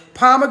 Yes,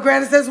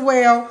 pomegranates as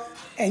well.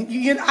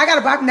 And I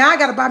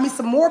gotta buy me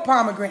some more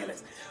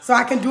pomegranates so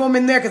I can do them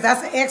in there, because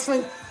that's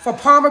excellent for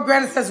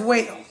pomegranates as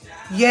well.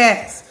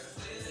 Yes.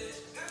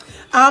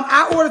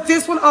 I ordered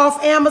this one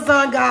off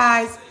Amazon,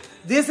 guys.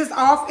 This is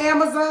off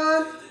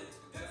Amazon.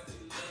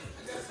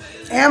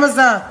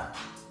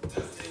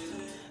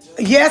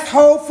 Yes,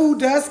 Whole Food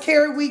does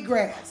carry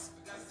wheatgrass.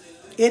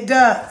 It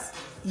does.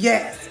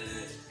 Yes.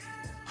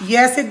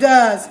 Yes, it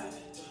does.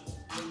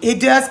 It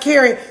does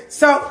carry it.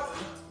 So,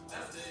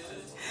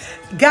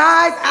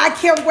 guys, I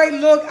can't wait.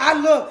 Look,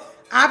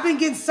 I've been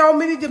getting so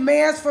many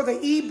demands for the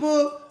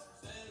ebook.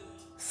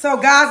 So,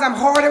 guys, I'm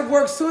hard at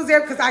work soon as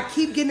ever, because I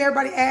keep getting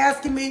everybody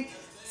asking me.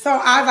 So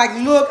I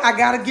like, look, I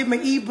got to get my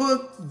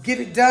ebook,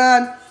 get it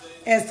done.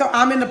 And so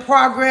I'm in the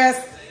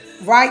progress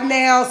right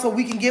now, so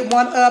we can get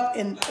one up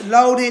and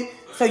loaded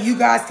so you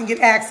guys can get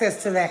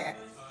access to that.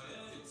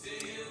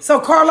 So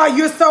Carla,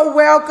 you're so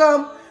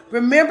welcome.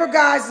 Remember,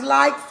 guys,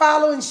 like,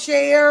 follow, and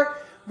share.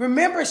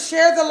 Remember,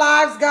 share the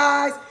lives,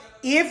 guys.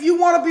 If you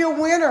want to be a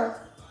winner,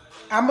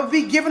 I'm going to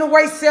be giving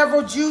away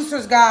several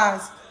juicers,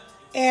 guys.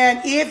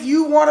 And if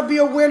you want to be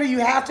a winner,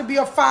 you have to be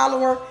a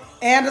follower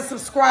and a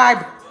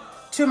subscriber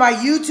to my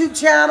YouTube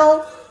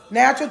channel,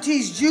 Natural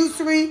Teas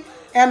Juicery,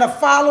 and a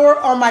follower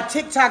on my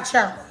TikTok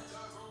channel.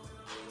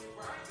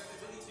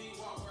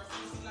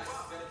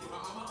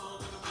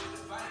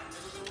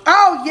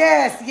 Oh,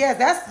 yes,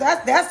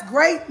 that's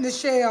great,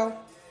 Nichelle.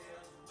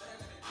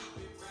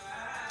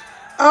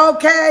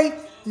 Okay,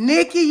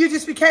 Nikki, you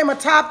just became a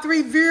top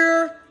 3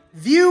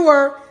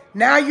 viewer.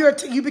 Now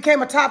you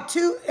became a top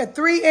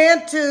 3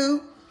 and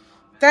 2.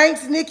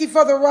 Thanks, Nikki,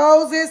 for the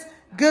roses.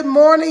 Good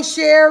morning,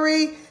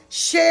 Sherry.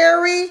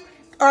 Sherry,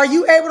 are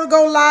you able to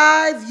go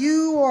live?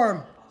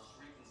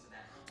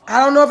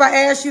 I don't know if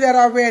I asked you that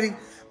already.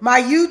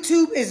 My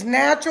YouTube is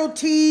Natural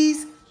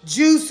Teas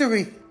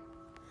Juicery.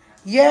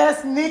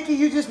 Yes, Nikki,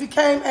 you just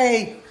became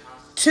a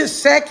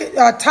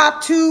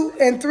top 2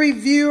 and 3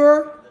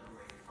 viewer.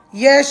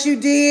 Yes, you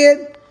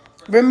did.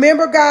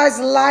 Remember, guys,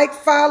 like,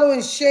 follow,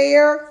 and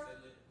share.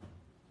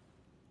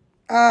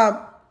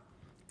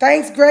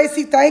 Thanks,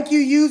 Gracie. Thank you,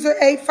 user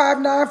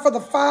 859, for the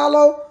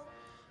follow.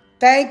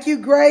 Thank you,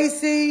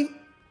 Gracie,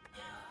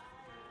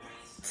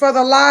 for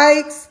the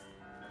likes.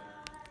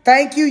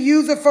 Thank you,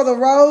 user, for the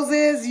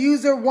roses.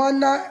 User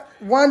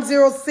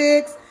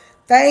 106.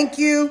 Thank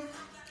you.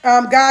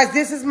 Guys,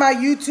 this is my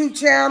YouTube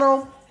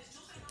channel.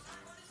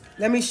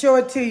 Let me show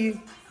it to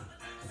you.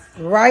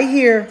 Right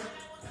here.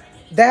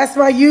 That's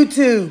my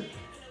YouTube.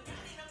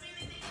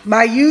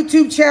 My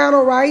YouTube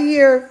channel right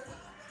here.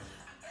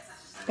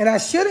 And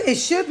it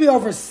should be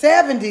over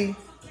 70.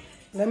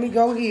 Let me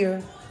go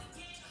here.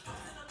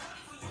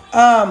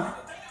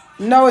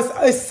 No,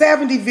 it's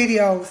 70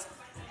 videos.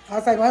 I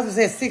was like, my husband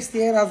said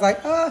 68. I was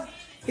like,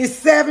 it's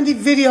 70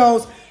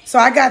 videos. So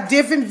I got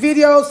different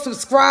videos.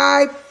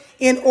 Subscribe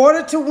in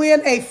order to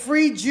win a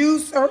free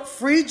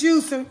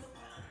juicer.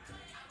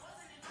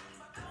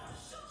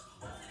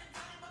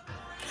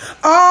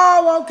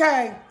 Oh,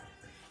 okay.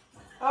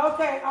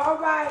 Okay, all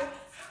right.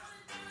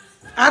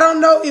 I don't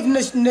know if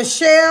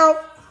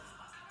Nichelle,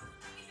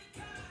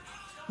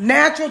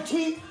 Natural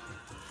Teas.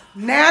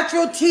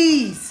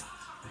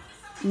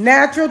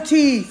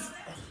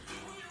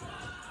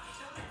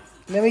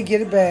 Let me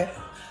get it back.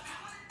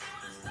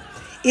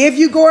 If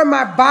you go in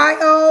my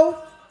bio,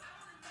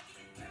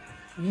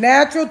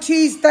 Natural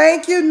Teas.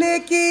 Thank you,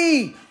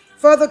 Nikki,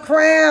 for the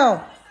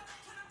crown.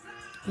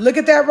 Look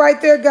at that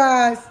right there,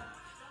 guys.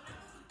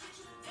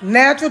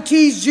 Natural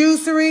Teas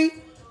Juicery.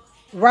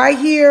 Right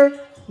here.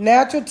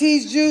 Natural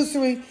Teas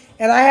Juicery.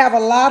 And I have a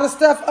lot of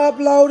stuff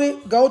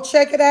uploaded. Go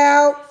check it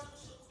out.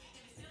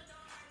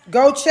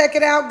 Go check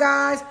it out,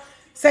 guys.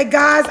 Say,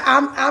 guys,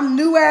 I'm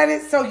new at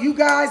it. So you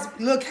guys,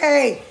 look,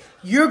 hey,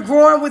 You're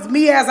growing with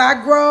me as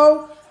I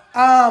grow,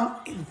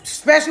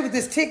 especially with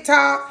this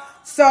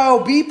TikTok.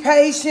 So be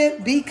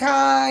patient, be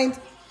kind.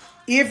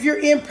 If you're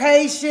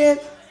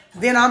impatient,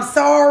 then I'm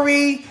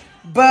sorry.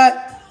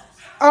 But,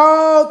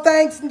 oh,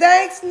 thanks,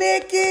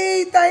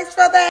 Nikki. Thanks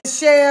for that.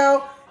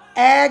 Michelle,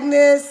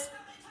 Agnes,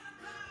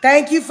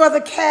 thank you for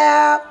the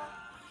cap.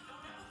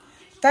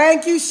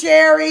 Thank you,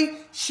 Sherry.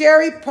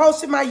 Sherry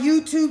posted my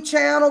YouTube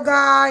channel,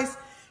 guys.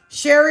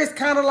 Sherry is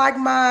kind of like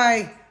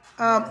my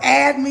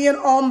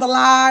admin on the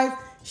live.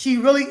 She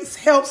really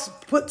helps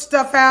put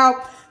stuff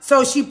out.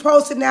 So she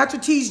posted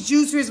Natural Teas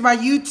Juicery is my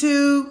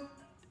YouTube.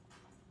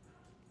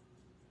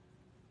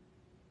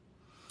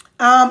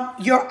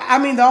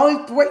 The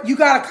only way you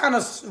gotta kind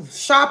of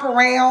shop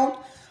around.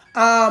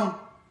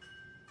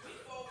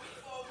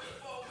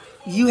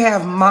 You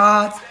have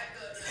mods.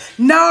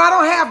 No, I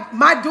don't have.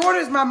 My daughter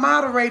is my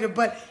moderator,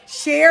 but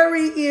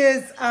Sherry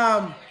is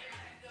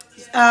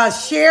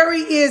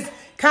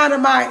kind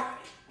of my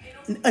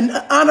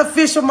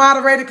unofficial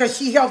moderator because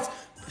she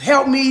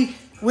help me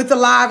with the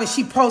live, and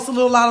she posts a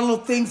lot of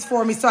little things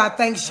for me. So I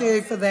thank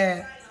Sherry for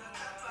that.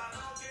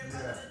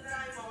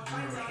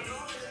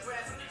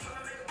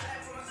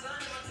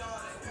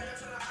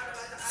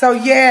 So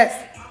yes.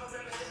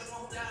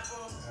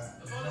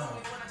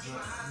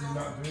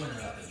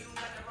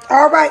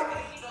 All right.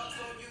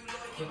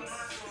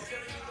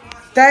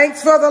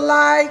 Thanks for the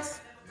likes.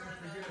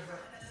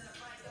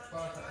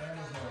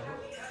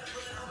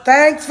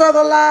 Thanks for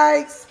the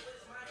likes.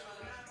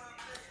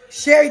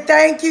 Sherry,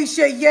 thank you,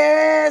 Sherry.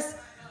 Yes.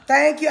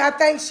 Thank you. I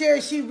thank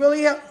Sherry. She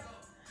really helped.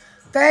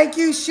 Thank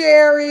you,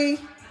 Sherry.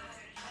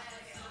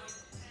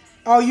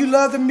 Oh, you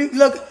love the music.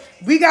 Look,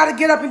 we got to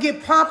get up and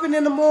get pumping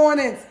in the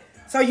mornings.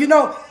 So,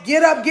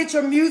 get up, get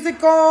your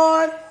music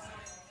on.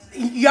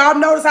 Y'all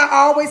notice I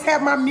always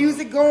have my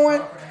music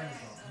going.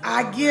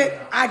 I get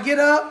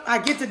up, I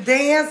get to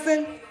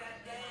dancing.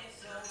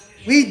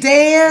 We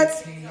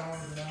dance.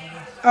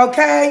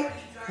 Okay?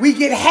 We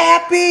get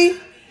happy.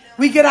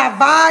 We get our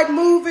vibe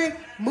moving.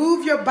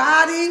 Move your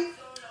body.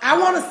 I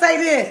want to say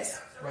this.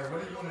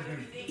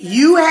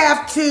 You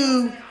have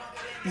to,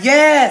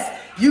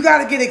 yes, you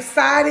got to get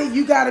excited.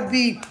 You got to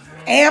be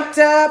amped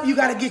up. You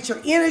got to get your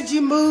energy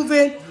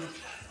moving.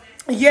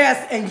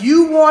 Yes, and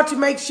you want to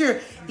make sure,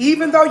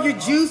 even though you're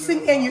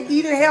juicing and you're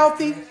eating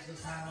healthy,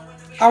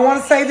 I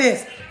want to say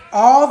this,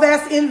 all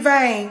that's in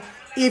vain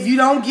if you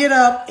don't get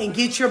up and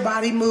get your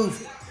body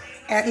moving.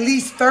 At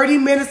least 30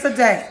 minutes a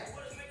day.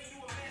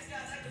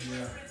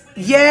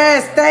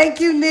 Yes, thank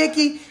you,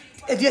 Nikki.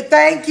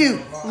 Thank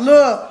you.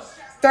 Look,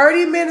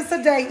 30 minutes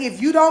a day. If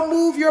you don't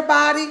move your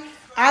body,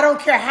 I don't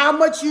care how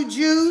much you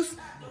juice,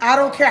 I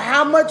don't care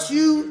how much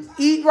you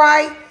eat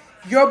right,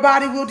 your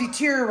body will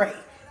deteriorate.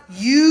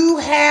 You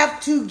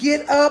have to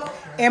get up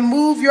and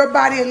move your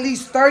body at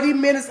least 30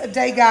 minutes a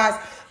day, guys.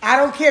 I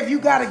don't care if you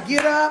got to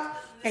get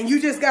up and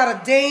you just got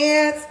to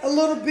dance a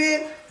little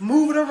bit,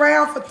 move it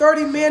around for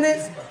 30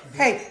 minutes.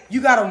 Hey,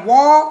 you got to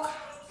walk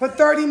for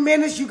 30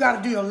 minutes. You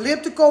got to do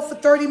elliptical for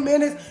 30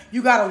 minutes.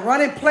 You got to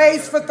run in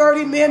place for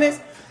 30 minutes.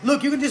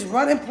 Look, you can just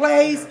run in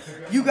place.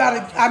 You got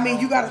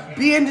to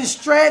bend and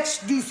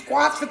stretch, do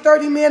squats for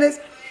 30 minutes.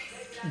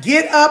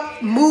 Get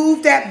up,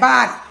 move that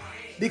body.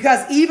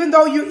 Because even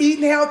though you're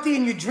eating healthy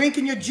and you're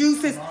drinking your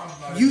juices,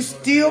 you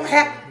still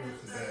have...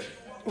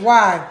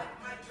 Why?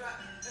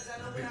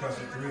 Because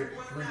at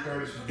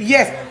 3:30...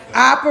 Yes,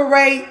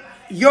 operate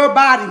your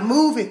body.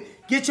 Move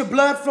it. Get your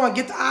blood flowing.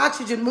 Get the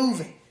oxygen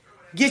moving.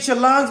 Get your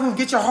lungs moving.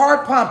 Get your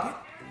heart pumping.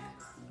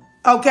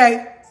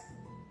 Okay?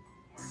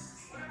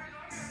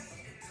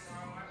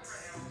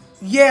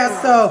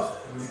 Yeah, so...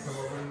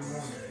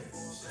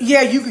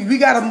 Yeah, we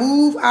got to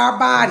move our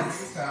bodies.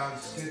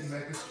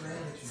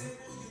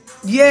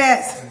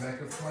 Yes.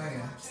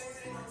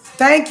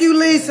 Thank you,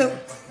 Lisa.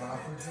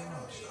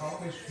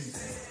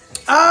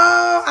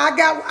 Oh, I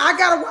got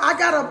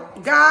a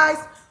guys.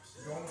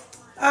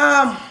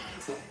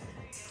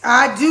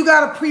 I do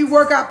got a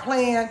pre-workout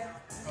plan.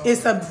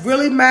 It's a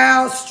really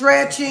mild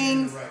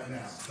stretching.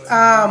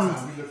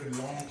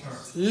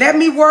 Let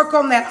me work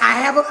on that.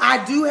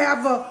 I do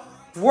have a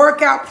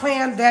workout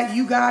plan that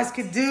you guys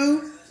could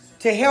do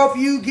to help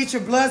you get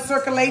your blood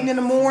circulating in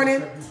the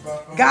morning.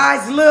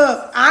 Guys,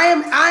 look, I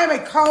am a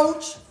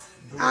coach.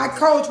 I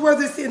coach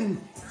whether it's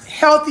in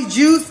healthy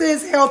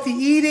juices, healthy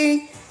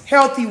eating,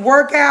 healthy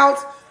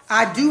workouts.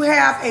 I do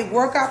have a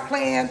workout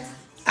plan.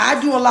 I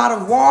do a lot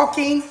of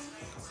walking,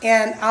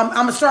 and I'm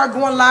going to start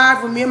going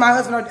live when me and my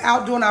husband are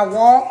out doing our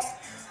walks.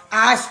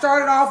 I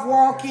started off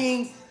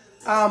walking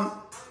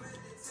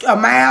a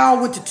mile,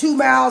 went to 2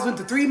 miles, went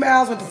to 3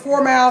 miles, went to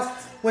 4 miles,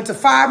 went to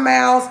 5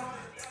 miles.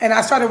 And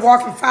I started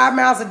walking 5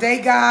 miles a day,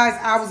 guys.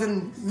 I was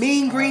in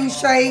mean green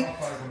shape.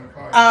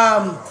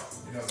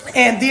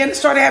 And then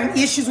started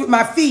having issues with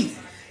my feet.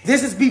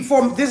 This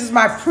is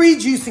my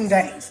pre-juicing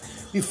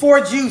days, before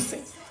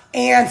juicing.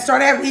 And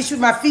started having issues with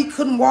my feet,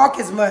 couldn't walk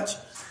as much.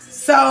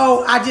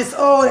 So I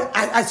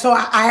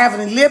have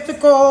an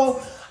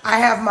elliptical, I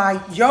have my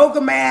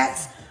yoga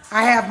mats,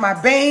 I have my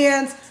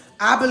bands.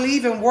 I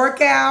believe in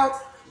workout.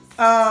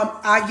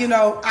 I get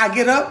up,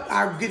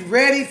 I get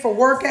ready for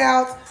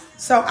workouts.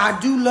 So I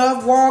do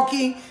love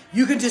walking.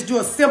 You can just do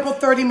a simple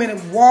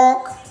 30-minute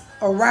walk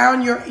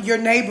around your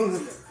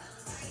neighborhood.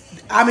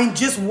 I mean,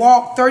 just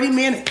walk 30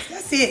 minutes.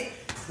 That's it.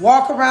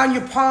 Walk around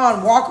your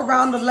pond, walk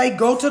around the lake,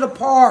 go to the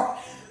park.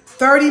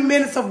 30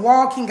 minutes of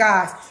walking,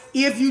 guys.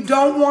 If you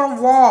don't want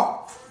to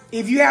walk,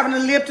 if you have an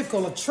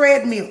elliptical, a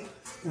treadmill,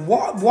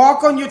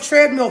 walk on your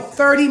treadmill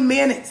 30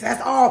 minutes.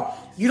 That's all.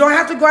 You don't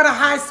have to go at a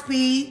high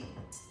speed.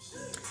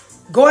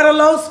 Go at a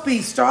low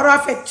speed. Start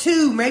off at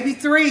 2, maybe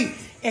 3,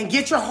 and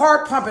get your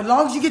heart pumping. As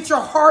long as you get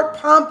your heart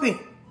pumping.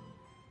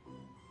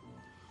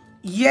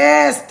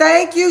 Yes,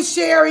 thank you,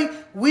 Sherry.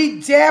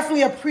 We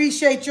definitely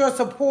appreciate your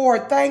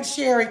support. Thanks,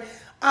 Sherry.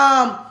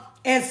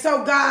 And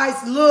so,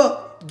 guys,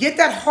 look, get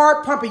that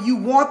heart pumping. You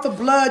want the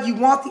blood, you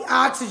want the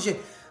oxygen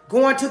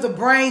going to the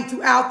brain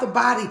throughout the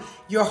body.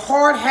 Your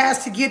heart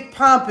has to get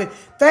pumping.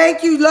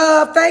 Thank you,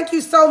 love. Thank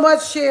you so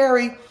much,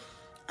 Sherry.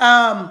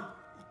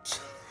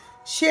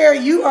 Sherry,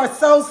 you are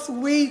so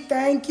sweet.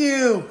 Thank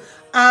you.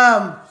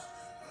 So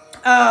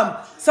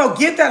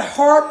get that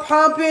heart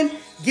pumping,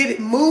 get it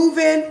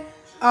moving,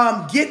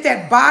 get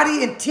that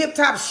body in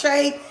tip-top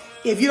shape.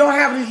 If you don't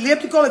have an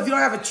elliptical, if you don't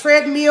have a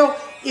treadmill,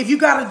 if you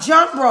got a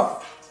jump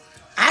rope.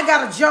 I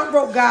got a jump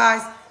rope,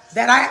 guys,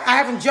 that I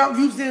haven't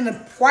used it in a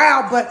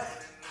while, but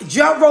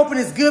jump roping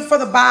is good for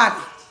the body.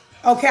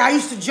 Okay, I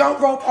used to jump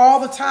rope all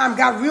the time,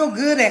 got real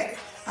good at it.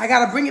 I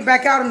got to bring it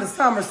back out in the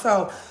summer,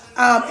 so,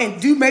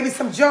 and do maybe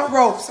some jump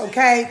ropes,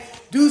 okay?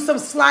 Do some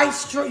slight,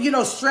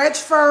 stretch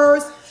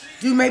first.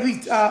 Do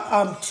maybe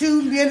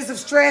 2 minutes of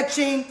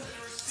stretching.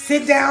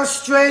 Sit down,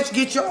 stretch,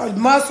 get your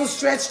muscles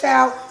stretched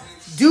out.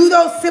 Do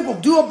those simple.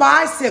 Do a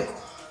bicycle,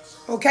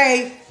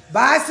 okay?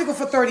 Bicycle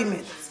for 30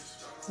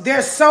 minutes.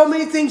 There's so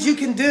many things you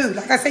can do.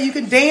 Like I said, you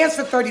can dance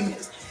for 30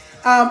 minutes.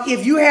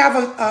 If you have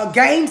a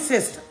game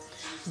system,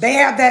 they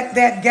have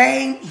that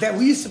game that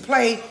we used to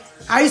play.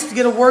 I used to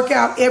get a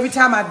workout every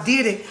time I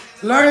did it,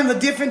 learning the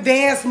different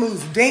dance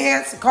moves.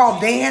 Dance,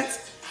 called dance.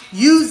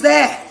 Use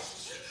that.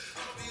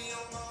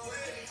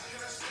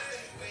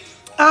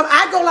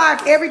 I go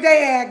live every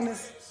day,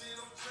 Agnes.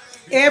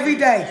 Every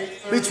day.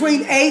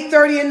 Between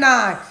 8:30 and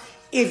 9.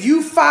 If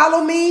you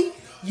follow me,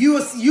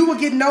 you will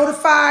get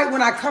notified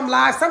when I come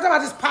live. Sometimes I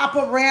just pop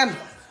up random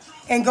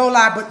and go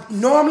live. But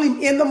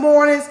normally in the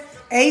mornings,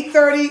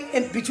 8:30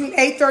 and between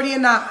 8:30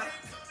 and 9.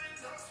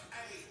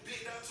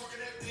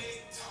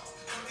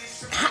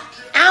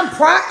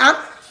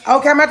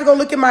 Okay, I'm going to have to go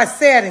look at my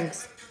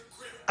settings.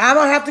 I'm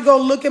going to have to go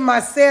look at my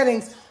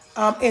settings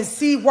and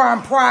see where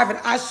I'm private.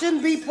 I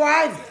shouldn't be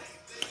private.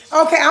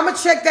 Okay, I'm going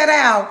to check that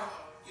out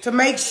to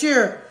make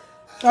sure.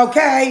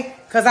 Okay,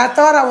 because I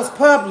thought I was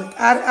public.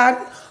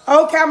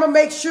 Okay, I'm going to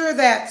make sure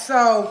that.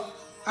 So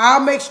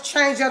I'll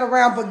change that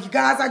around. But you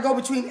guys, I go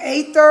between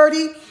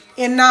 8:30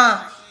 and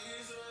 9.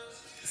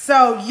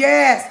 So,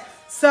 yes.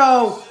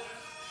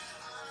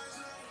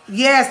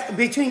 Yes,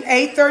 between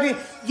 8:30.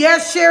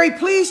 Yes, Sherry,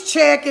 please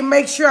check and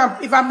make sure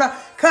if I'm not.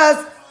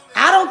 Because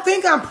I don't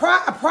think I'm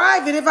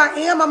private. If I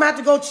am, I'm going to have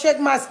to go check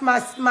my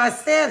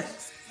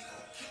settings.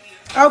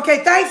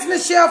 Okay, thanks,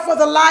 Michelle, for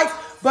the likes.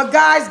 But,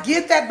 guys,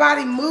 get that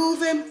body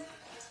moving.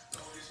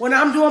 When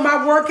I'm doing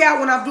my workout,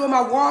 when I'm doing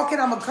my walking,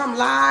 I'm going to come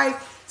live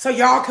so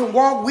y'all can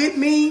walk with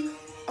me.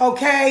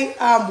 Okay,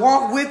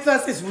 walk with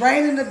us. It's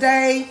raining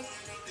today.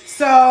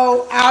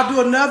 So I'll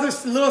do another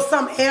little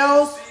something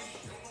else.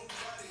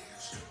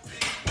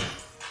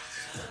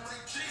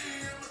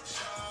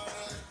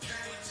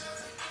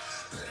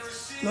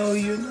 No,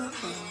 you're not.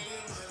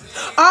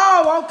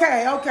 Oh,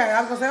 okay. I was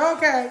going to say,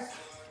 okay.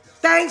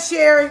 Thanks,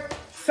 Sherry.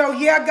 So,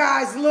 yeah,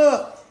 guys,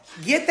 look.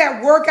 Get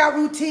that workout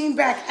routine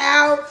back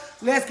out.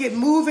 Let's get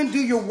moving. Do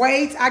your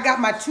weights. I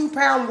got my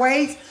 2-pound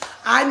weights.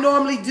 I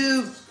normally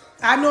do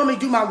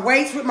my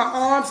weights with my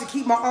arms to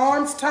keep my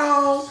arms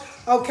toned.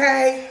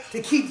 Okay, to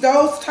keep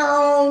those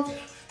toned.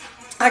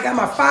 I got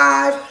my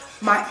 5,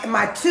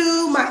 my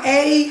 2, my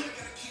 8,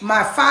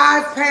 my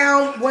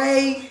 5-pound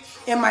weight,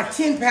 and my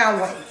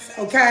 10-pound weights.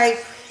 Okay,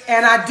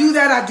 and I do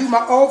that. I do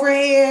my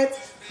overhead.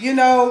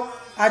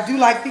 I do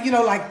like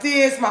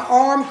this. My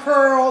arm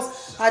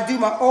curls. I do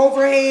my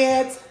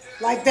overheads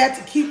like that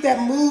to keep that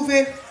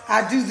moving.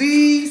 I do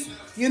these,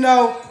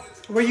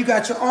 where you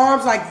got your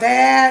arms like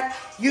that.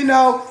 You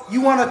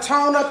want to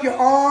tone up your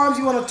arms.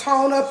 You want to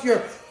tone up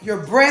your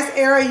breast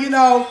area,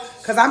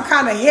 because I'm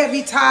kind of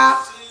heavy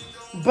topped,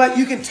 but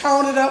you can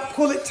tone it up,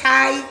 pull it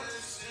tight,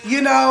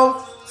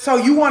 So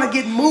you want to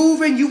get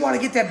moving. You want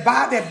to get that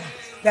body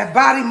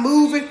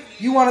moving.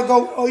 You want to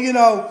go, you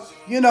want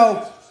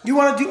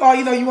to do,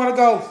 you want to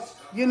go,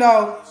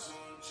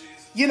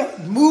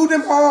 move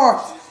them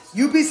arms.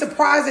 You'd be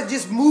surprised at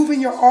just moving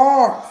your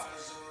arms.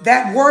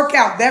 That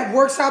workout, that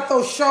works out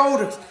those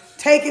shoulders.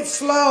 Take it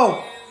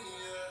slow.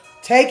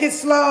 Take it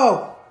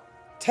slow.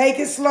 Take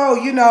it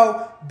slow,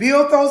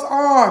 build those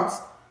arms.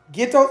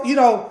 Get those,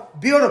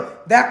 build them.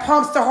 That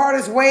pumps the heart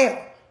as well.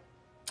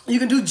 You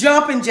can do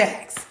jumping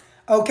jacks,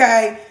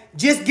 okay?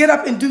 Just get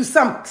up and do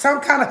some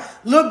kind of,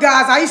 look,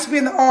 guys, I used to be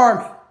in the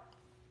Army.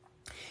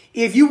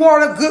 If you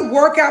want a good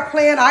workout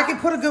plan, I can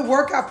put a good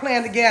workout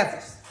plan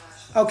together.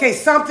 Okay,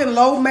 something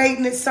low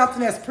maintenance,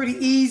 something that's pretty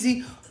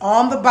easy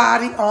on the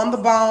body, on the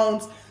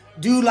bones.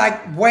 Do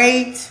like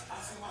weight.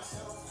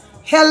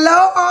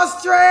 Hello,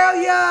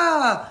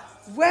 Australia.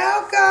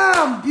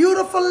 Welcome.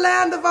 Beautiful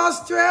land of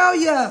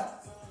Australia.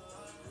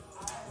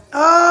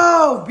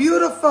 Oh,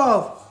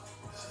 beautiful.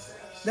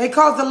 They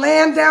call it the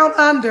land down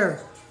under.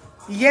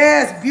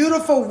 Yes,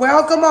 beautiful.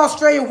 Welcome,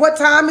 Australia. What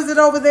time is it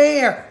over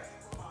there?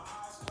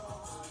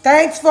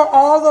 Thanks for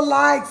all the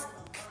likes.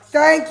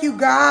 Thank you,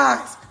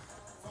 guys.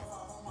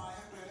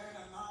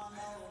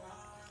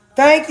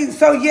 Thank you.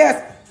 So,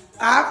 yes,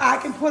 I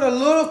can put a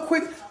little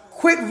quick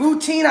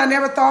routine. I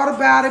never thought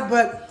about it,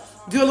 but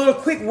do a little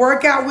quick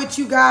workout with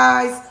you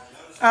guys.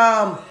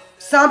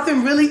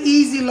 Something really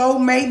easy, low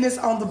maintenance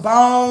on the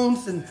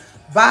bones and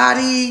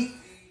body,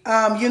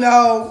 and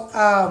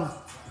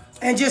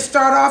just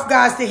start off,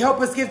 guys, to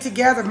help us get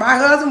together. My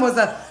husband was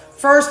a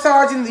first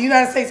sergeant in the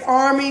United States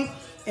Army,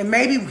 and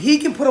maybe he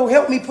can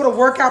help me put a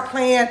workout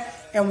plan,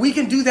 and we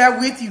can do that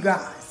with you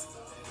guys.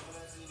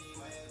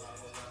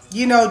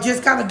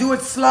 Just kind of do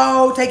it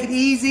slow, take it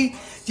easy.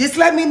 Just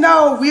let me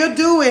know. We'll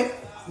do it.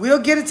 We'll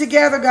get it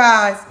together,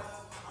 guys.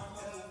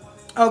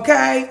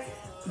 Okay?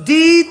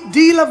 D.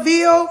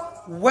 LaVille,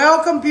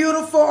 welcome,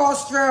 beautiful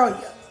Australia.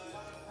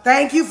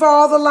 Thank you for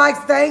all the likes.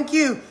 Thank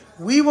you.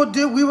 We will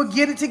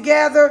get it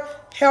together,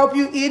 help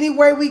you any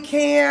way we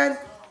can.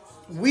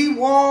 We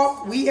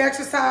walk, we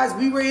exercise.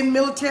 We were in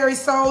military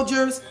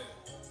soldiers.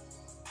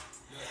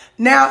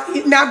 Now,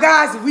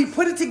 guys, if we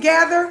put it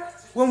together,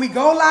 when we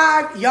go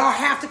live, y'all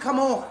have to come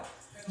on.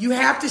 You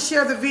have to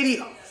share the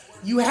video.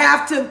 You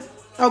have to,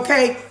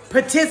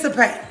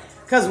 participate.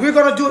 Because we're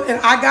going to do it. And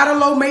I got a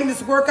low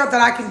maintenance workout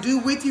that I can do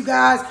with you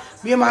guys.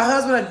 Me and my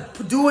husband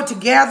do it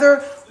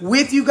together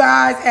with you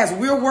guys as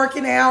we're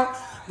working out.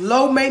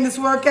 Low maintenance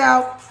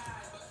workout.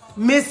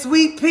 Miss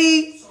Sweet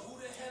Pea.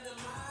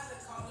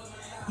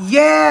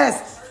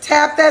 Yes.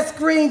 Tap that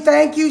screen.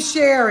 Thank you,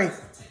 Sherry.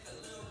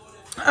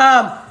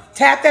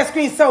 Tap that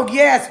screen. So,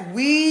 yes,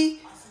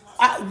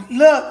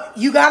 look,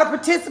 you got to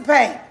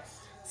participate.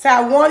 So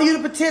I want you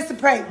to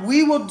participate.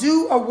 We will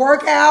do a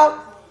workout.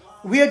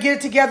 We'll get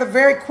it together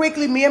very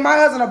quickly. Me and my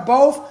husband are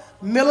both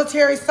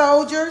military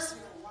soldiers,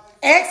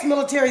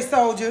 ex-military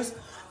soldiers.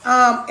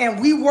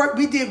 And we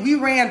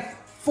ran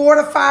 4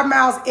 to 5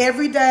 miles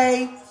every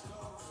day.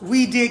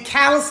 We did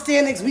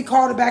calisthenics. We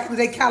called it back in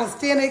the day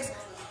calisthenics.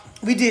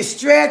 We did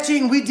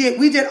stretching. We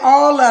did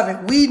all of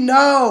it. We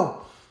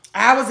know.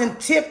 I was in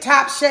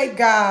tip-top shape,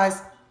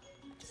 guys.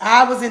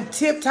 I was in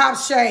tip-top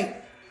shape.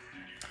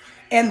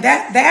 And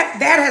that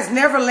has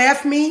never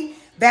left me.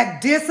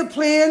 That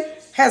discipline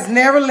has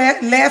never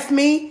left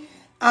me.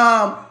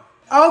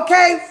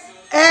 Okay,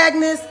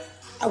 Agnes,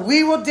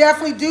 we will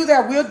definitely do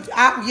that.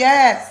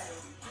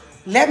 Yes.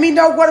 Let me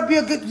know what would be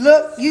a good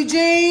look,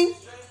 Eugene.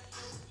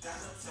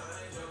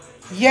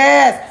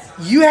 Yes,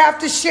 you have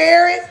to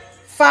share it.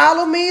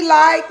 Follow me,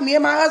 me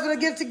and my husband will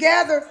get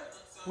together.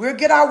 We'll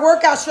get our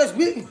workout shirts.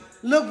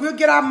 We'll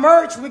get our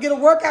merch. We'll get a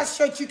workout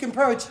shirt you can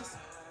purchase.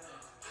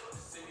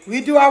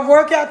 We'll do our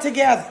workout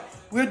together.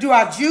 We'll do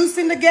our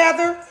juicing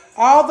together.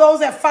 All those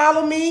that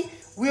follow me,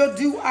 we'll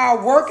do our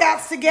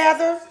workouts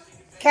together.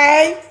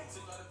 Okay?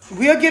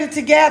 We'll get it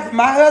together.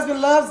 My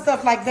husband loves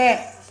stuff like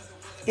that.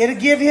 It'll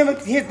give him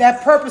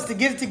that purpose to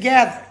get it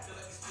together.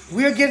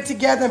 We'll get it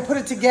together and put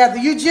it together.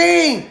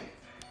 Eugene.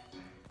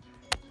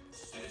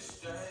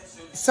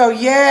 So,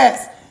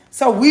 yes.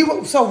 So we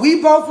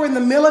both were in the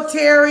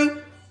military.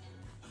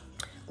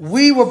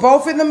 We were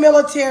both in the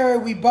military.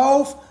 We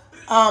both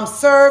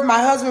served. My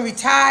husband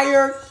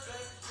retired.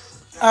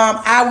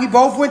 We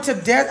both went to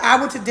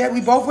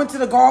we both went to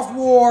the Gulf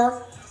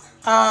War.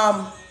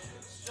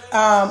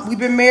 We've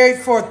been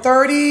married for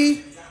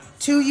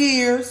 32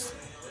 years.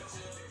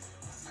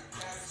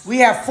 We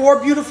have 4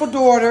 beautiful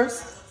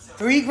daughters,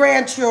 3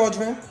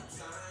 grandchildren.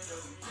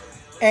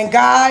 And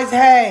guys,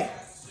 hey.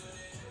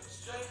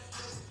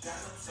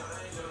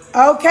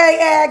 Okay,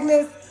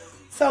 Agnes.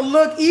 So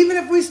look, even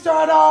if we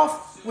start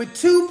off with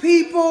 2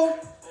 people,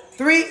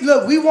 3,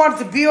 look, we wanted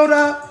to build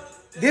up.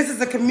 This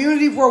is a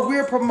community where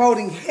we're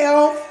promoting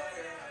health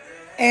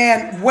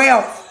and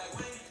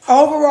wealth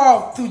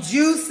overall through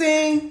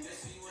juicing,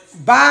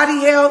 body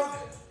health.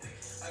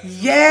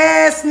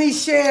 Yes,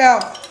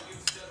 Nichelle.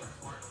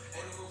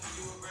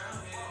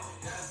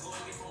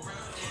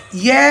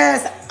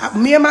 Yes,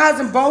 me and my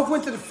husband both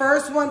went to the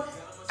first one.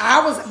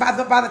 I was by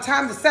the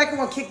time the second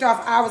one kicked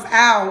off, I was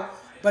out,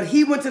 but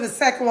he went to the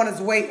second one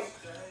as well.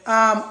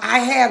 I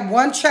had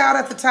 1 child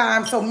at the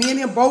time, so me and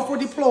him both were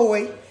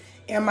deployed,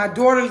 and my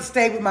daughter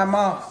stayed with my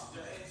mom.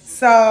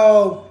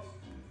 So,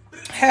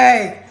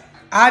 hey,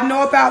 I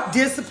know about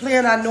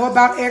discipline. I know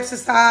about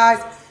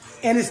exercise,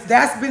 and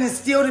that's been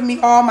instilled in me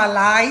all my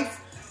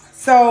life.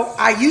 So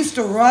I used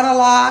to run a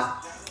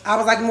lot. I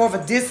was like more of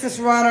a distance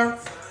runner,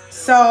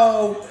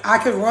 so I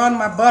could run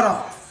my butt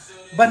off.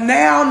 But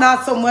now,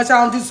 not so much.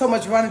 I don't do so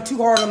much running too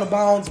hard on the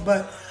bones,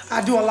 but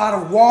I do a lot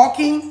of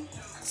walking.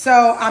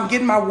 So I'm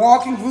getting my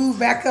walking groove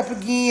back up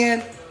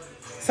again.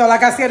 So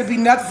like I said, it'd be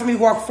nothing for me to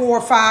walk 4,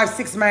 5,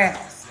 6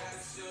 miles.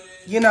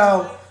 You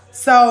know.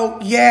 So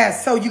yeah,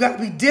 so you got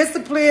to be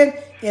disciplined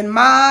in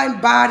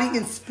mind, body,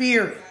 and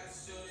spirit.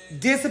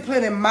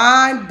 Discipline in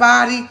mind,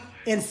 body,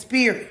 and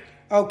spirit.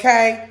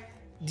 Okay?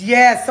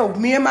 Yeah, so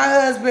me and my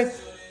husband,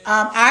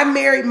 I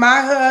married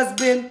my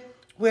husband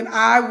when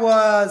I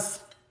was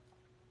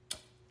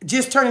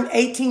just turning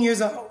 18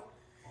 years old.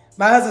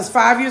 My husband's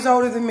 5 years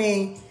older than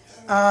me.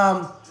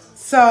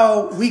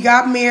 So we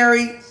got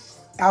married.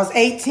 I was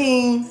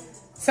 18.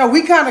 So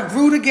we kind of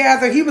grew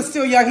together. He was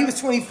still young. He was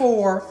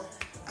 24.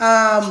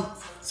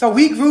 So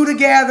we grew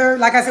together.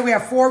 Like I said, we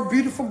have 4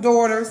 beautiful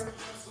daughters.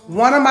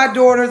 One of my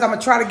daughters, I'm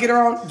gonna try to get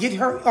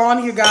her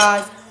on here,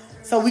 guys,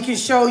 so we can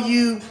show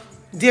you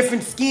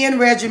different skin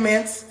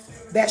regimens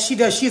that she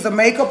does. She's a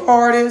makeup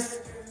artist.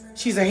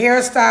 She's a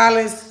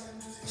hairstylist.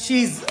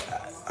 She's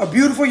a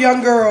beautiful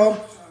young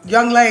girl,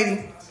 young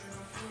lady.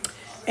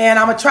 And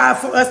I'm gonna try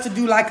for us to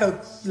do like a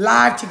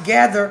live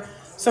together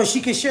so she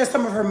can share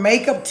some of her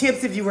makeup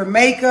tips if you wear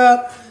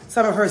makeup,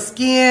 some of her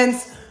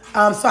skins.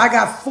 So I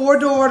got 4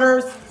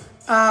 daughters,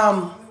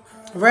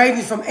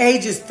 ranging from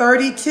ages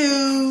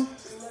 32,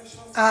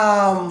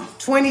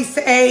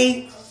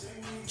 28,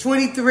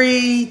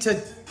 23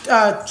 to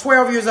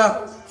 12 years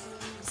old.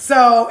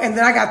 So, and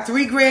then I got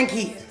 3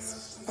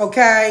 grandkids,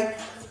 okay,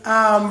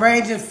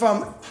 ranging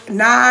from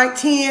 9,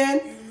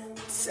 10,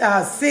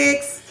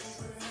 6,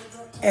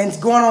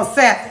 and going on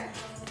 7,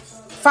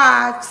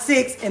 5,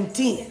 6, and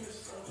 10.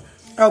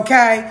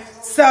 Okay,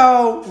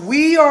 so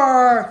we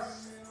are.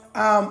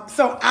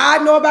 So I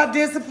know about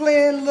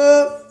discipline.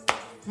 Look,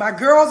 my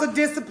girls are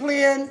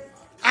disciplined.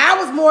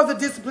 I was more of the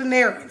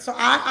disciplinarian, so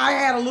I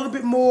had a little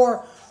bit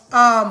more.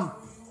 I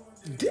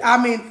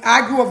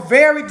grew up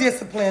very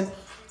disciplined.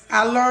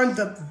 I learned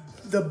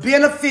the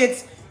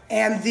benefits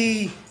and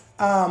the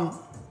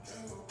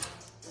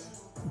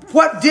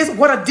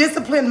what a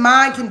disciplined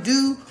mind can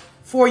do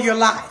for your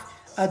life.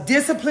 A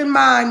disciplined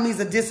mind means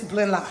a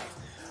disciplined life.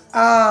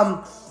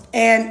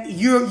 And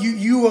you're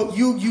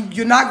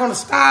not gonna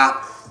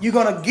stop. You're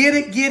gonna get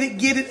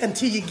it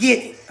until you get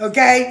it.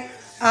 Okay.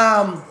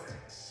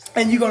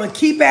 And you're gonna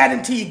keep at it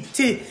until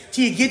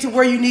you get to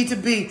where you need to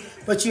be.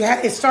 But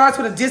it starts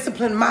with a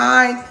disciplined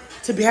mind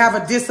to have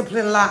a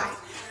disciplined life.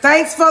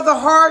 Thanks for the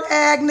heart,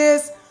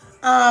 Agnes.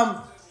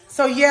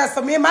 So me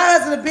and my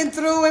husband have been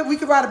through it. We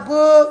could write a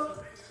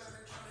book.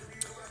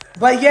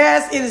 But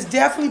yes, it is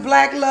definitely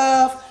black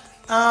love.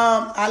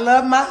 I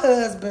love my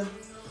husband.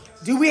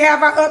 Do we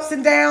have our ups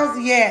and downs?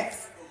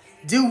 Yes.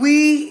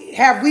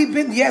 Yes,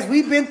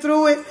 we've been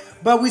through it,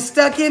 but we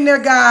stuck in there,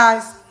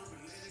 guys.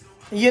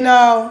 You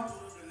know,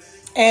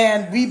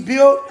 and we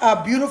built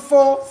a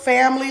beautiful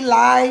family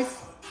life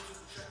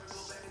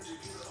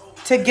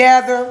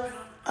together.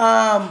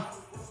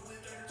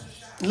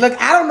 Look,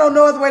 I don't know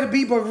no other way to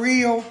be but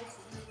real.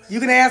 You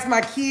can ask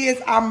my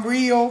kids. I'm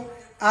real.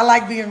 I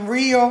like being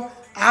real.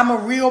 I'm a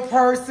real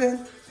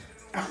person.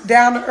 I'm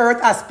down to earth.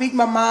 I speak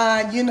my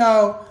mind, you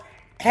know.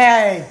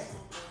 Hey.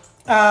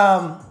 So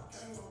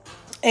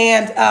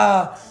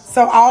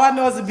all I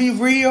know is to be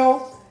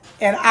real.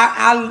 And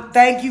I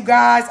thank you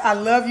guys. I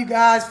love you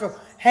guys for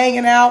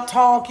hanging out,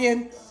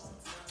 talking.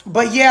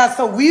 But yeah,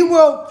 so we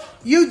will.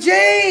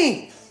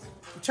 Eugene!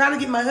 I'm trying to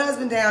get my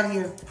husband down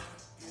here.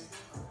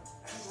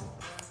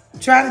 I'm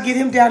trying to get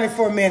him down here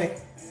for a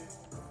minute.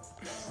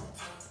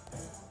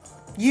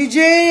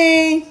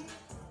 Eugene!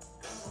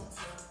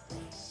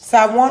 So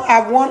I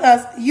want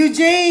us.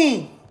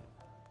 Eugene!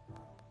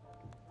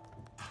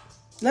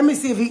 Let me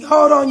see if he.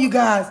 Hold on, you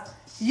guys.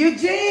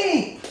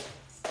 Eugene!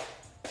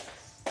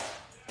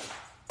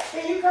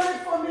 Can you come in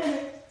for a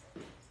minute?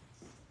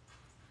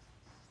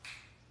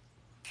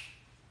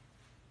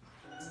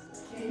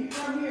 Can you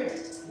come here?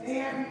 They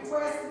have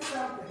requested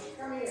something.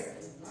 Come here.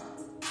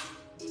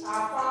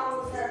 Our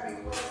followers have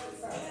requested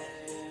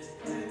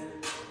something.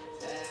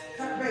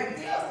 Come,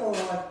 baby, come on.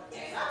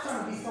 Stop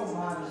trying to be so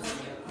modest.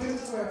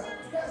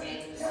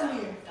 Come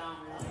here.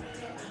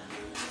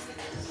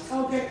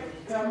 Okay,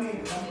 come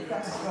here.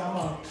 Come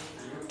on.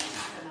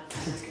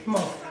 Come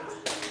on.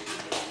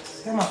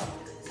 Come on.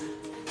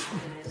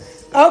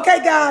 Okay,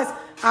 guys,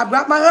 I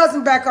brought my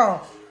husband back on.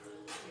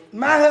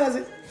 My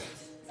husband.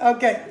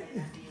 Okay,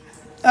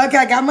 I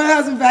got my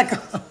husband back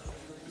on.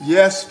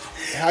 Yes.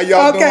 How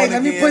y'all doing? Okay,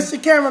 let me push the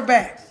camera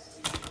back.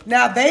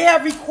 Now, they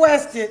have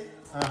requested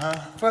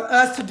for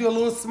us to do a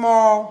little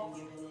small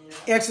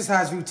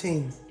exercise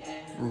routine.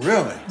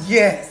 Really?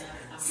 Yes.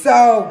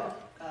 So,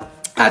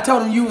 I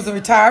told him you was a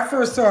retired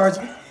first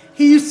sergeant.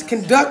 He used to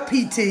conduct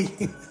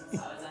PT.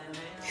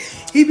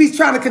 He be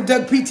trying to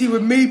conduct PT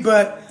with me,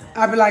 but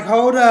I'd be like,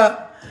 hold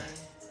up.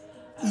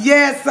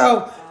 Yeah,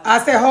 so I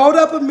said, hold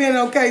up a minute.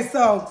 Okay,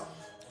 so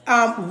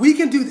we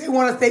can do,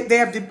 they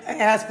have to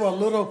ask for a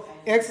little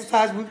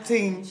exercise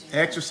routine.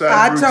 I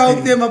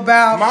told them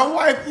about. My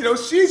wife, you know,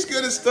 she's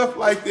good at stuff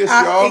like this,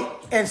 y'all.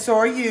 And so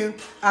are you.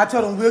 I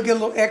told him we'll get a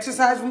little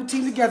exercise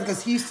routine together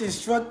because he used to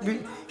instruct.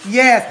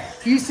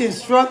 Yes, he used to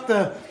instruct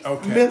the.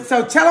 Okay.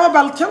 So tell him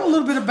a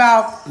little bit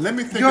about Let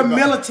me think your about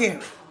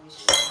military.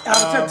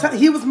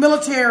 He was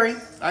military.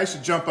 I used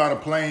to jump out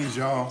of planes,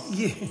 y'all.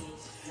 Yeah.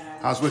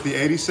 I was with the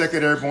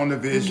 82nd Airborne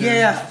Division.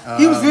 Yeah,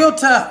 he was real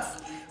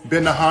tough.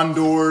 Been to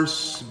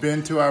Honduras,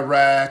 been to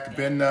Iraq,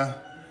 been to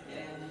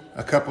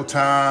a couple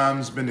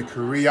times, been to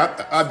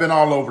Korea. I've been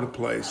all over the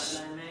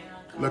place.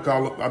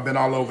 I've been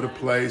all over the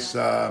place.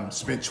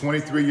 Spent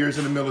 23 years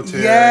in the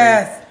military.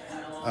 Yes.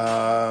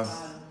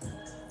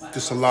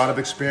 Just a lot of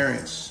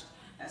experience.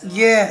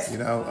 Yes. You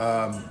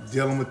know,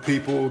 dealing with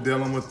people,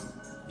 dealing with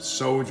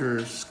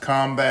soldiers,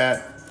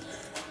 combat.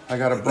 I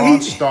got a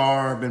Bronze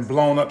Star, been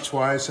blown up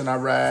twice in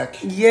Iraq.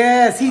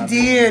 Yes, he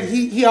did.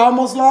 He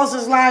almost lost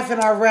his life in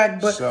Iraq,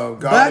 but so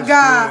God.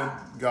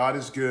 God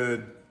is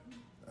good.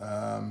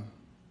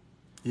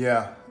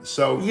 Yeah.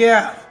 So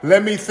yeah.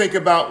 Let me think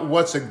about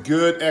what's a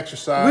good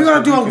exercise. We're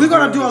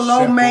gonna do a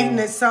low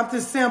maintenance,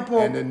 something simple,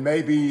 and then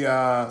maybe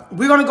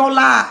we're gonna go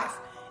live,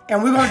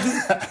 and we're gonna do.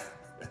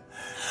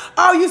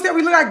 Oh, you said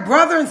we look like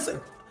brother and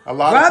sister. A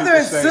lot brother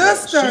of people and say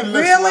sister. That. She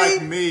looks really?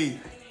 like me.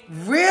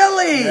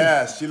 Really?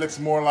 Yes, she looks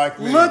more like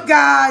me. Look,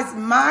 guys,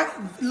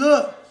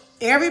 look.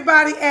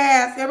 Everybody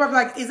asks. Everybody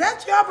like, is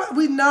that your brother?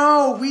 We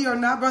know we are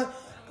not brother.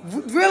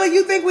 Really,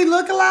 you think we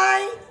look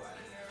alike?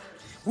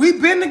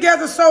 We've been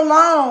together so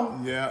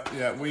long.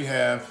 Yeah, we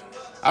have.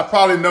 I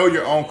probably know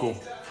your uncle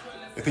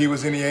if he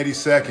was in the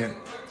 82nd.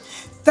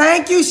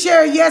 Thank you,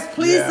 Sherry. Yes,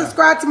 please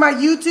subscribe to my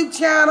YouTube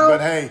channel.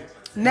 But hey,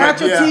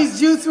 Natural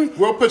Teas Juicery.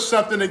 We'll put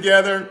something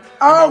together.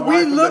 Oh,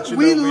 we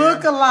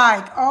look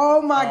alike.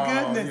 Oh my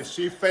goodness.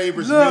 Yeah, she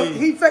favors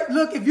me.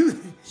 Look, if you.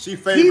 She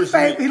favors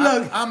me.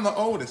 Look. I'm the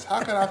oldest.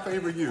 How can I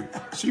favor you?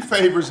 She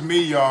favors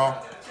me,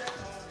 y'all.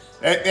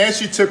 And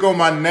she took on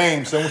my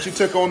name. So when she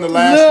took on the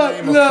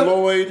last name of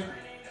Floyd,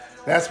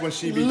 that's when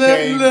she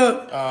became.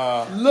 Look.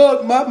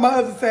 My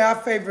husband say I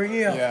favor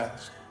him. Yeah.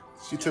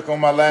 She took on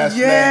my last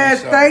name.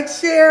 Yes,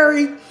 thanks,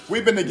 Sherry.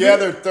 We've been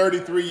together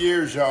 33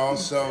 years, y'all.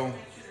 So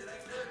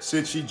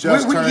since she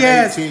just turned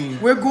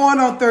 18. We're going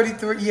on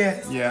 33,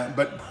 yes. Yeah,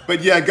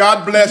 but yeah,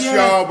 God bless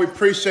y'all. We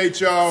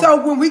appreciate y'all.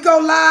 So when we go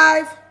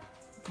live,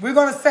 we're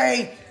going to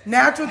say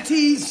Natural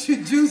Teas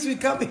Juicery,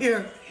 come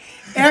here.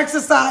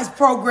 Exercise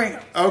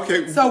program.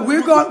 Okay. So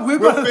we'll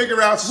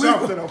figure out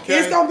something, okay?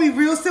 It's going to be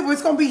real simple.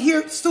 It's going to be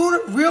here sooner,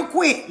 real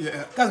quick.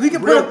 Yeah. Because we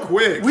can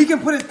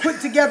put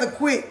it together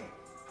quick.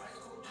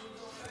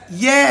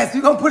 Yes,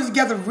 we're going to put it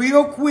together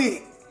real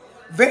quick.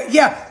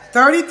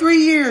 33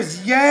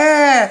 years.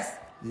 Yes.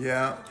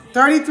 Yeah.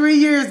 33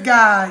 years,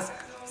 guys.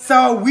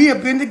 So we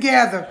have been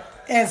together.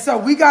 And so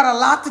we got a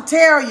lot to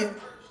tell you.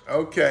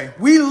 Okay.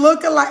 We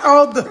look alike.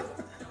 Oh,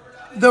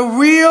 the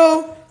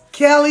real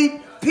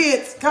Kelly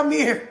Pitts. Come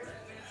here.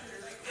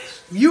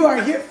 You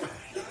are here.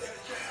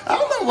 I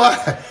don't know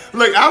why.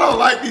 Look, I don't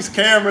like these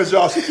cameras,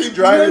 y'all. She keep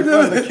driving in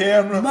front of the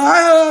camera.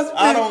 My husband.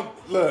 I don't.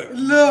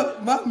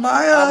 Look, my husband.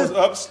 I was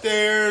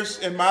upstairs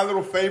in my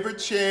little favorite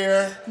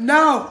chair.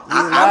 No,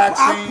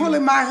 I'm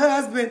pulling my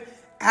husband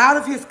out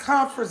of his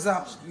comfort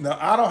zone. No,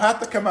 I don't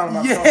have to come out of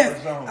my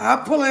comfort zone.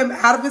 I'm pulling him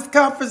out of his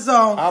comfort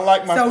zone. I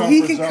like my comfort zone.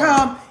 So he can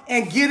come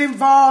and get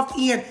involved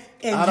in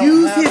and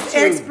use his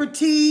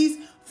expertise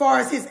as far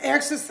as his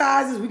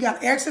exercises. We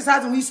got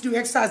exercises. We used to do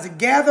exercise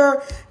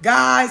together.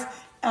 Guys,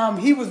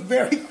 he was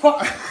very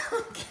quiet.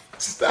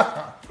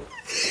 Stop.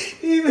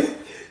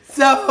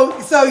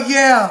 So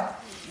yeah.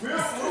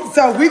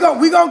 So we're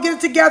gonna get it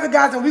together,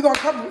 guys, and we're gonna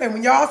come. And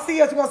when y'all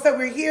see us, we're gonna say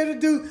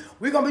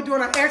we're gonna be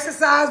doing an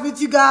exercise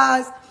with you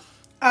guys.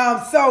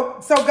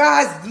 So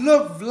guys,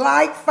 look,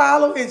 like,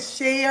 follow, and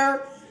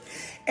share,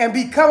 and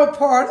become a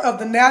part of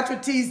the Natural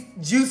Teas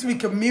Juicery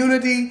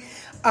community.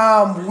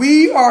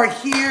 We are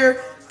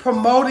here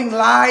promoting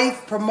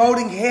life,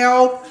 promoting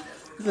health.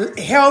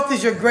 Health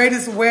is your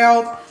greatest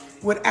wealth.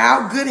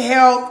 Without good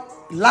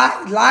health,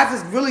 life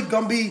is really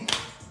gonna be.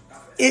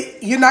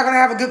 You're not going to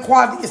have a good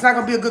quality. It's not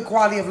going to be a good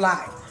quality of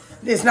life.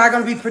 It's not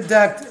going to be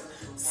productive.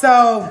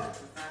 So,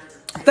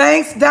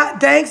 thanks,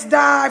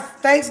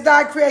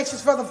 Di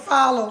Creations for the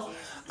follow.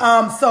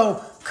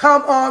 So,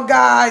 come on,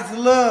 guys.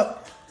 Look,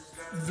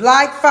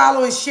 like,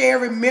 follow, and share.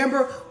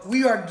 Remember,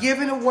 we are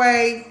giving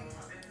away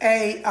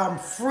a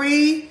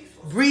free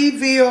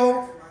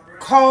Breville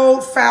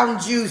cold fountain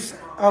juicer.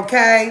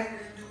 Okay?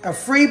 A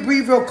free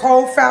Breville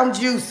cold fountain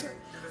juicer.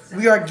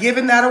 We are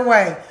giving that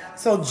away.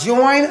 So,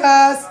 join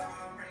us.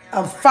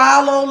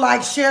 Follow,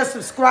 like, share,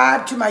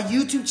 subscribe to my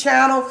YouTube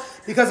channel,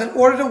 because in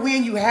order to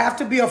win, you have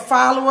to be a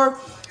follower.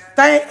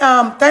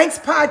 Thanks,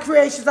 Pod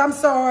Creations. I'm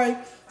sorry.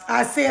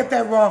 I said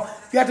that wrong.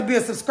 You have to be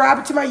a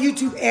subscriber to my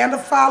YouTube and a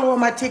follower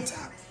on my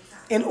TikTok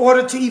in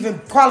order to even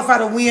qualify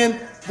to win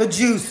the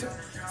juicer.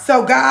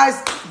 So,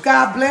 guys,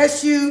 God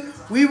bless you.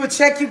 We will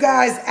check you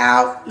guys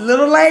out a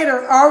little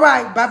later. All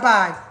right.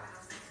 Bye-bye.